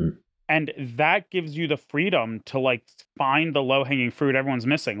norm. And that gives you the freedom to like find the low-hanging fruit everyone's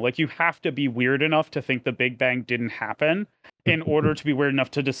missing. Like you have to be weird enough to think the Big Bang didn't happen in order to be weird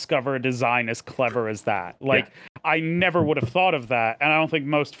enough to discover a design as clever as that. Like I never would have thought of that, and I don't think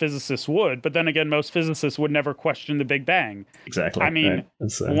most physicists would. But then again, most physicists would never question the Big Bang. Exactly. I mean,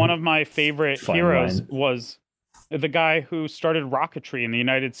 one of my favorite heroes was the guy who started rocketry in the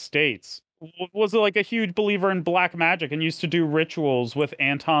United States. Was like a huge believer in black magic and used to do rituals with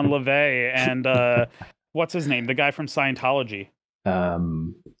Anton LaVey and what's his name? The guy from Scientology.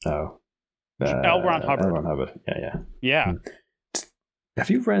 L. Ron Hubbard. L. Ron Hubbard. Yeah.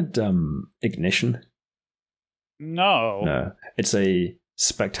 Have you read Ignition? No. It's a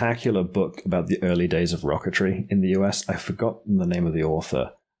spectacular book about the early days of rocketry in the US. I've forgotten the name of the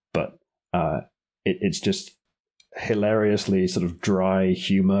author, but it's just hilariously sort of dry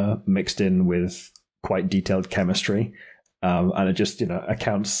humor mixed in with quite detailed chemistry, and it just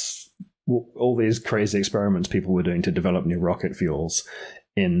accounts all these crazy experiments people were doing to develop new rocket fuels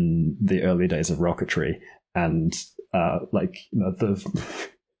in the early days of rocketry, and the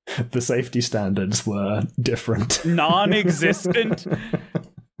the safety standards were different, non-existent.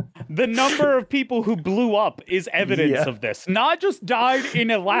 The number of people who blew up is evidence of this. Not just died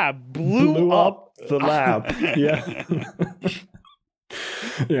in a lab, blew up the lab. Yeah.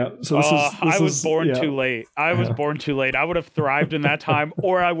 Yeah, so I was born too late. I was born too late. I would have thrived in that time,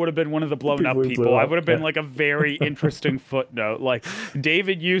 or I would have been one of the blown up people. I would have been like a very interesting footnote. Like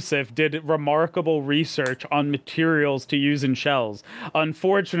David Youssef did remarkable research on materials to use in shells.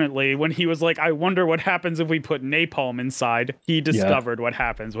 Unfortunately, when he was like, I wonder what happens if we put napalm inside, he discovered what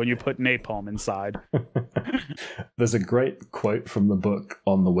happens when you put napalm inside. There's a great quote from the book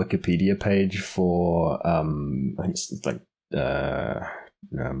on the Wikipedia page for I think it's like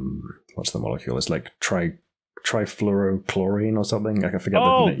what's the molecule? It's like trifluorochlorine or something. I forget.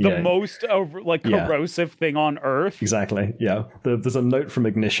 The most corrosive thing on Earth. Exactly. Yeah. There's a note from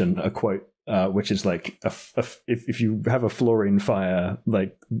Ignition, a quote, which is like, if you have a fluorine fire,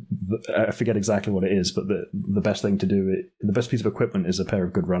 like I forget exactly what it is, but the best thing to do, the best piece of equipment is a pair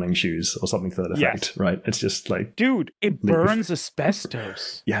of good running shoes or something to that effect. Yes. Right? It's just like, dude, it burns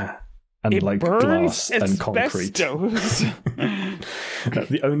asbestos. Yeah. And it like glass and concrete. The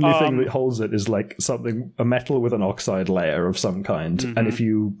only thing that holds it is like a metal with an oxide layer of some kind. Mm-hmm. And if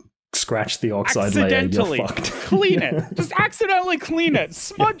you scratch the oxide layer, you're fucked. Clean it. Just accidentally clean it.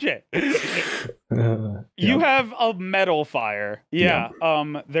 Smudge it. You have a metal fire. Yeah.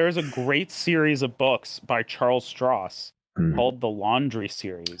 There's a great series of books by Charles Stross called the Laundry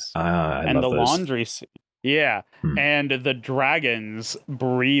series. And the Laundry Yeah, and the dragons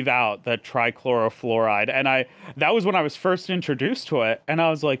breathe out the trichlorofluoride, and that was when I was first introduced to it, and I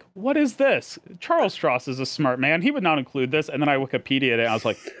was like, what is this? Charles Stross is a smart man. He would not include this, and then I Wikipedia'd it, and I was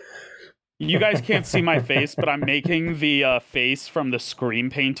like, you guys can't see my face, but I'm making the face from the Scream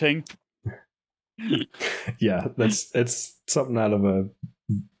painting. Yeah, it's something out of a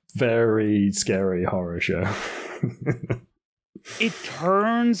very scary horror show. It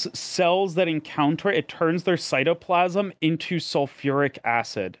turns cells that encounter it turns their cytoplasm into sulfuric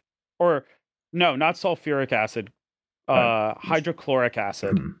acid. Or, no, not sulfuric acid. Hydrochloric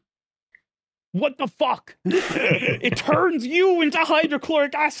acid. What the fuck? It turns you into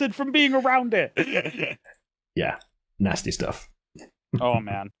hydrochloric acid from being around it. Yeah, nasty stuff. Oh,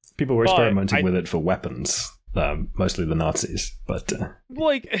 man. People were experimenting with it for weapons. Mostly the Nazis, but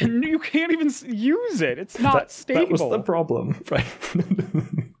you can't even use it. It's not stable. That was the problem, right?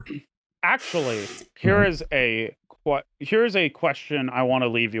 Actually, here's a question I want to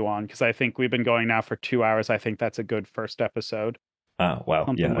leave you on, because I think we've been going now for 2 hours. I think that's a good first episode. Oh, wow.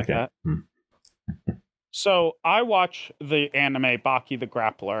 Something like that. So I watch the anime Baki the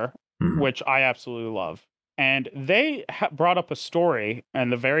Grappler, which I absolutely love. And they brought up a story in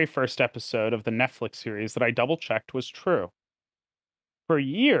the very first episode of the Netflix series that I double-checked was true. For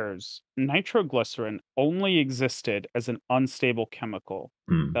years, nitroglycerin only existed as an unstable chemical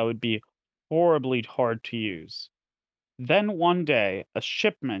that would be horribly hard to use. Then one day, a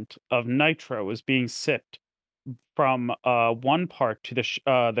shipment of nitro was being shipped from one part to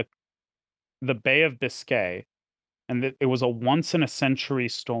the Bay of Biscay, and it was a once-in-a-century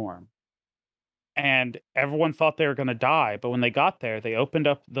storm. And everyone thought they were going to die. But when they got there, they opened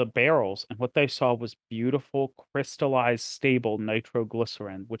up the barrels, and what they saw was beautiful, crystallized, stable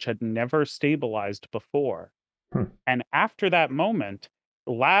nitroglycerin, which had never stabilized before. And after that moment,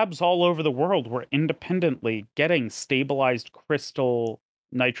 labs all over the world were independently getting stabilized crystal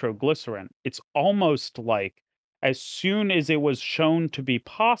nitroglycerin. It's almost like as soon as it was shown to be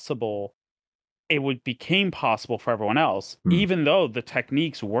possible, it became possible for everyone else, even though the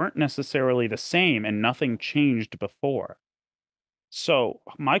techniques weren't necessarily the same and nothing changed before. So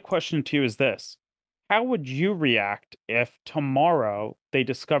my question to you is this. How would you react if tomorrow they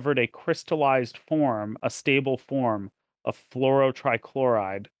discovered a crystallized form, a stable form of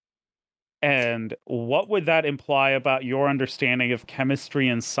fluorotrichloride? And what would that imply about your understanding of chemistry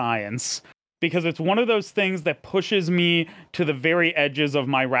and science? Because it's one of those things that pushes me to the very edges of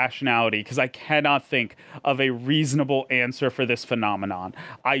my rationality, because I cannot think of a reasonable answer for this phenomenon.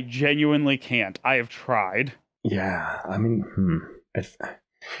 I genuinely can't. I have tried. Yeah, I mean,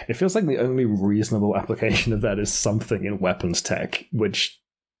 it feels like the only reasonable application of that is something in weapons tech, which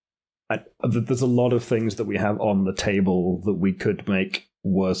there's a lot of things that we have on the table that we could make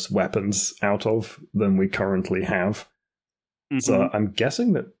worse weapons out of than we currently have. So I'm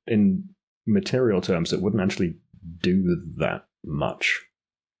guessing that in material terms, it wouldn't actually do that much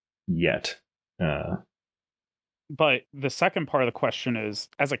yet. But the second part of the question is,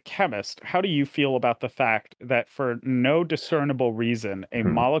 as a chemist, how do you feel about the fact that for no discernible reason, a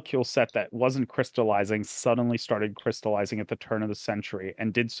Hmm. molecule set that wasn't crystallizing suddenly started crystallizing at the turn of the century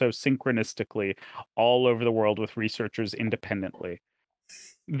and did so synchronistically all over the world with researchers independently?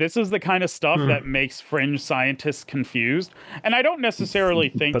 This is the kind of stuff Hmm. that makes fringe scientists confused. And I don't necessarily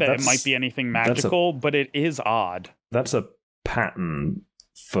think But that it might be anything that's a magical, but it is odd. that's a pattern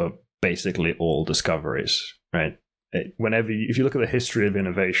for basically all discoveries, right? If you look at the history of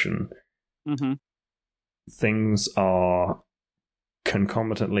innovation, Hmm. things are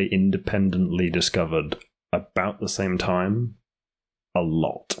concomitantly, independently discovered about the same time a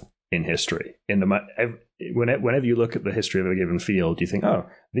lot in history. Whenever you look at the history of a given field, you think, oh,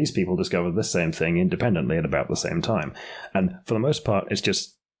 these people discovered the same thing independently at about the same time. And for the most part,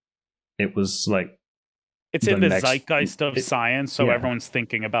 it was like It's the in the next, zeitgeist of science, so yeah, everyone's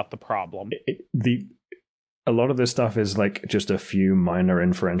thinking about the problem. the a lot of this stuff is like just a few minor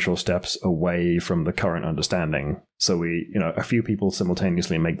inferential steps away from the current understanding. So a few people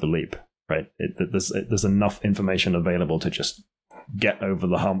simultaneously make the leap, right? There's enough information available to just get over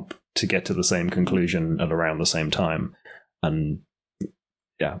the hump to get to the same conclusion at around the same time. And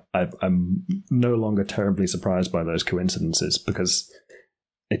yeah, I'm no longer terribly surprised by those coincidences because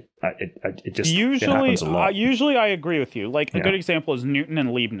it happens a lot. Usually I agree with you. Like a Yeah. good example is Newton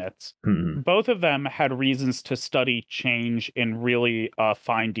and Leibniz. Mm-hmm. Both of them had reasons to study change in really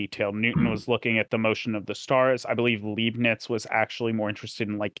fine detail. Newton was looking at the motion of the stars. I believe Leibniz was actually more interested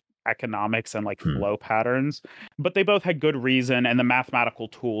in like economics and like Mm-hmm. flow patterns. But they both had good reason, and the mathematical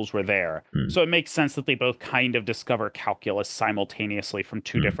tools were there. So it makes sense that they both kind of discover calculus simultaneously from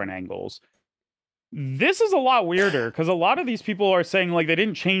two Mm-hmm. different angles. This is a lot weirder because a lot of these people are saying like they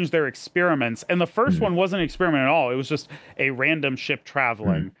didn't change their experiments, and the first one wasn't an experiment at all. It was just a random ship Mm-hmm.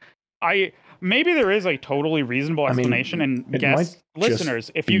 traveling. I Maybe there is a totally reasonable I explanation, mean, and it might guess just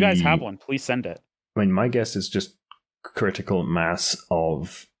listeners, if you guys have be. one, please send it. I mean, my guess is just critical mass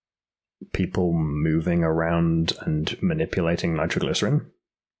of people moving around and manipulating nitroglycerin,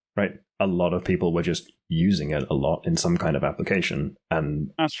 right? A lot of people were just using it a lot in some kind of application,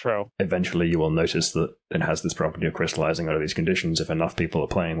 and That's true. eventually you will notice that it has this property of crystallizing under these conditions if enough people are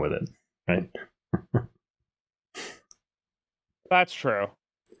playing with it, right? That's true.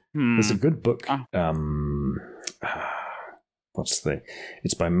 There's Hmm. a good book. Ah.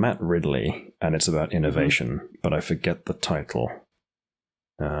 It's by Matt Ridley, and it's about innovation, but I forget the title.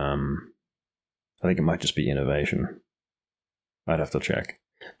 I think it might just be innovation. I'd have to check.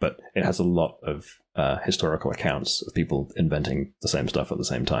 But it has a lot of historical accounts of people inventing the same stuff at the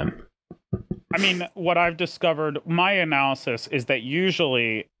same time. I mean, what I've discovered, my analysis is that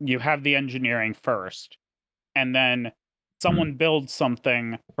usually you have the engineering first, and then someone builds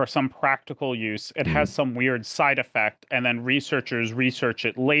something for some practical use. It has some weird side effect, and then researchers research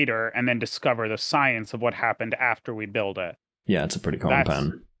it later and then discover the science of what happened after we build it. Yeah, it's a pretty common That's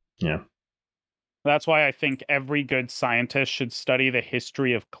pattern. Yeah. that's why I think every good scientist should study the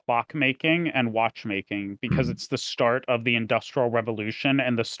history of clockmaking and watchmaking because it's the start of the Industrial Revolution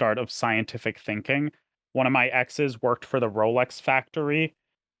and the start of scientific thinking. One of my exes worked for the Rolex factory.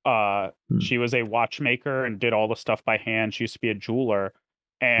 She was a watchmaker and did all the stuff by hand. She used to be a jeweler.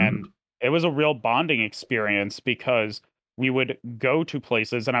 And it was a real bonding experience because we would go to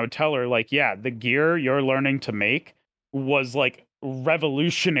places and I would tell her, like, yeah, the gear you're learning to make was like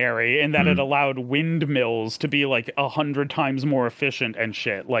revolutionary in that it allowed windmills to be like 100 times more efficient and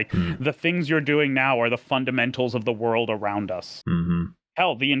shit. Like the things you're doing now are the fundamentals of the world around us. Mm-hmm.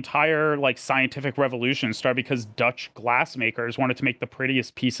 Hell, the entire like scientific revolution started because Dutch glassmakers wanted to make the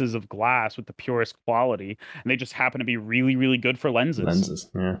prettiest pieces of glass with the purest quality, and they just happen to be really, really good for lenses.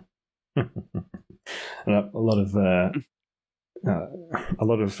 Lenses, yeah. A lot of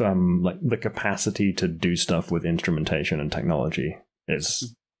like the capacity to do stuff with instrumentation and technology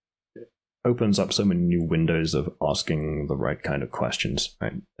is opens up so many new windows of asking the right kind of questions,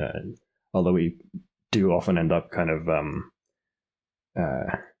 right? Although we do often end up kind of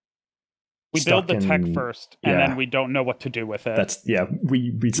We build the tech first, and then we don't know what to do with it.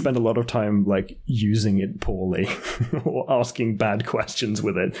 We spend a lot of time like using it poorly or asking bad questions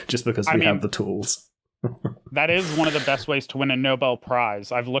with it just because we have the tools. That is one of the best ways to win a Nobel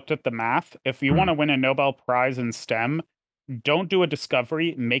Prize. I've looked at the math. If you want to win a Nobel Prize in STEM, don't do a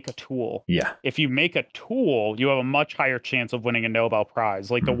discovery, make a tool. Yeah. If you make a tool, you have a much higher chance of winning a Nobel Prize.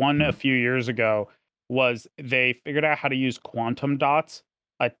 Like the one a few years ago was they figured out how to use quantum dots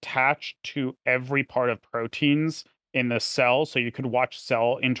attached to every part of proteins in the cell so you could watch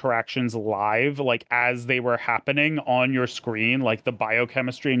cell interactions live like as they were happening on your screen, like the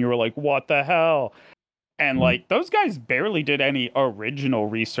biochemistry, and you were like, what the hell? And like those guys barely did any original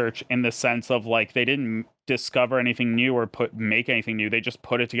research in the sense of like they didn't discover anything new or make anything new. They just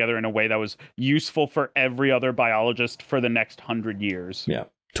put it together in a way that was useful for every other biologist for the next 100 years. Yeah,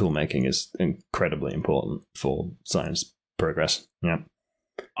 tool making is incredibly important for science progress. Yeah.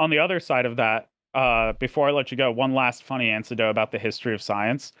 On the other side of that, before I let you go, one last funny anecdote about the history of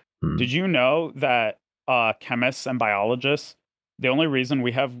science. Did you know that chemists and biologists, the only reason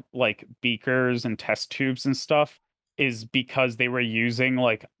we have like beakers and test tubes and stuff is because they were using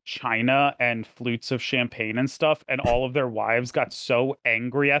like china and flutes of champagne and stuff, and all of their wives got so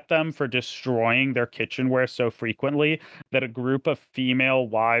angry at them for destroying their kitchenware so frequently that a group of female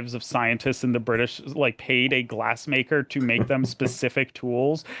wives of scientists in the British like paid a glassmaker to make them specific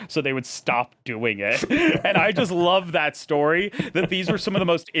tools so they would stop doing it. And I just love that story, that these were some of the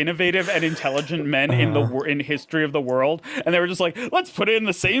most innovative and intelligent men in history of the world, and they were just like, let's put it in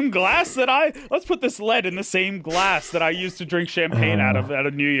the same glass let's put this lead in the same glass that I used to drink champagne out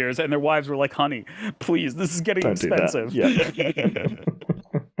of New Year's. And their wives were like, honey, please, this is getting expensive. Yeah.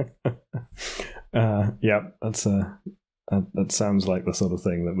 Yeah, that sounds like the sort of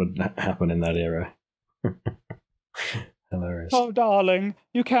thing that would happen in that era. Hilarious. Oh, darling,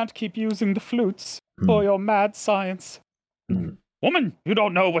 you can't keep using the flutes for your mad science. Woman, you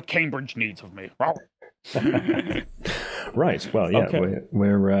don't know what Cambridge needs of me. Right. Well, yeah, okay.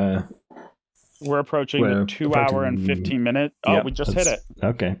 We're approaching the 2 hour and 15 minute. Oh, yeah, we just hit it.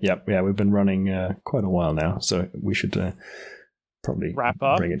 Okay. Yep. Yeah, we've been running quite a while now, so we should probably wrap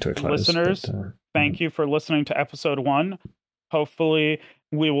up. Bring it to a close. Listeners, thank you for listening to episode 1. Hopefully,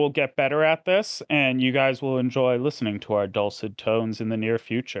 we will get better at this, and you guys will enjoy listening to our dulcet tones in the near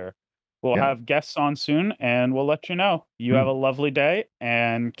future. We'll have guests on soon, and we'll let you know. You have a lovely day,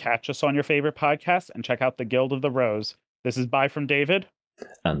 and catch us on your favorite podcast, and check out the Guild of the Rose. This is bye from David.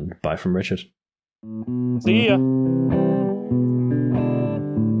 And bye from Richard. See ya.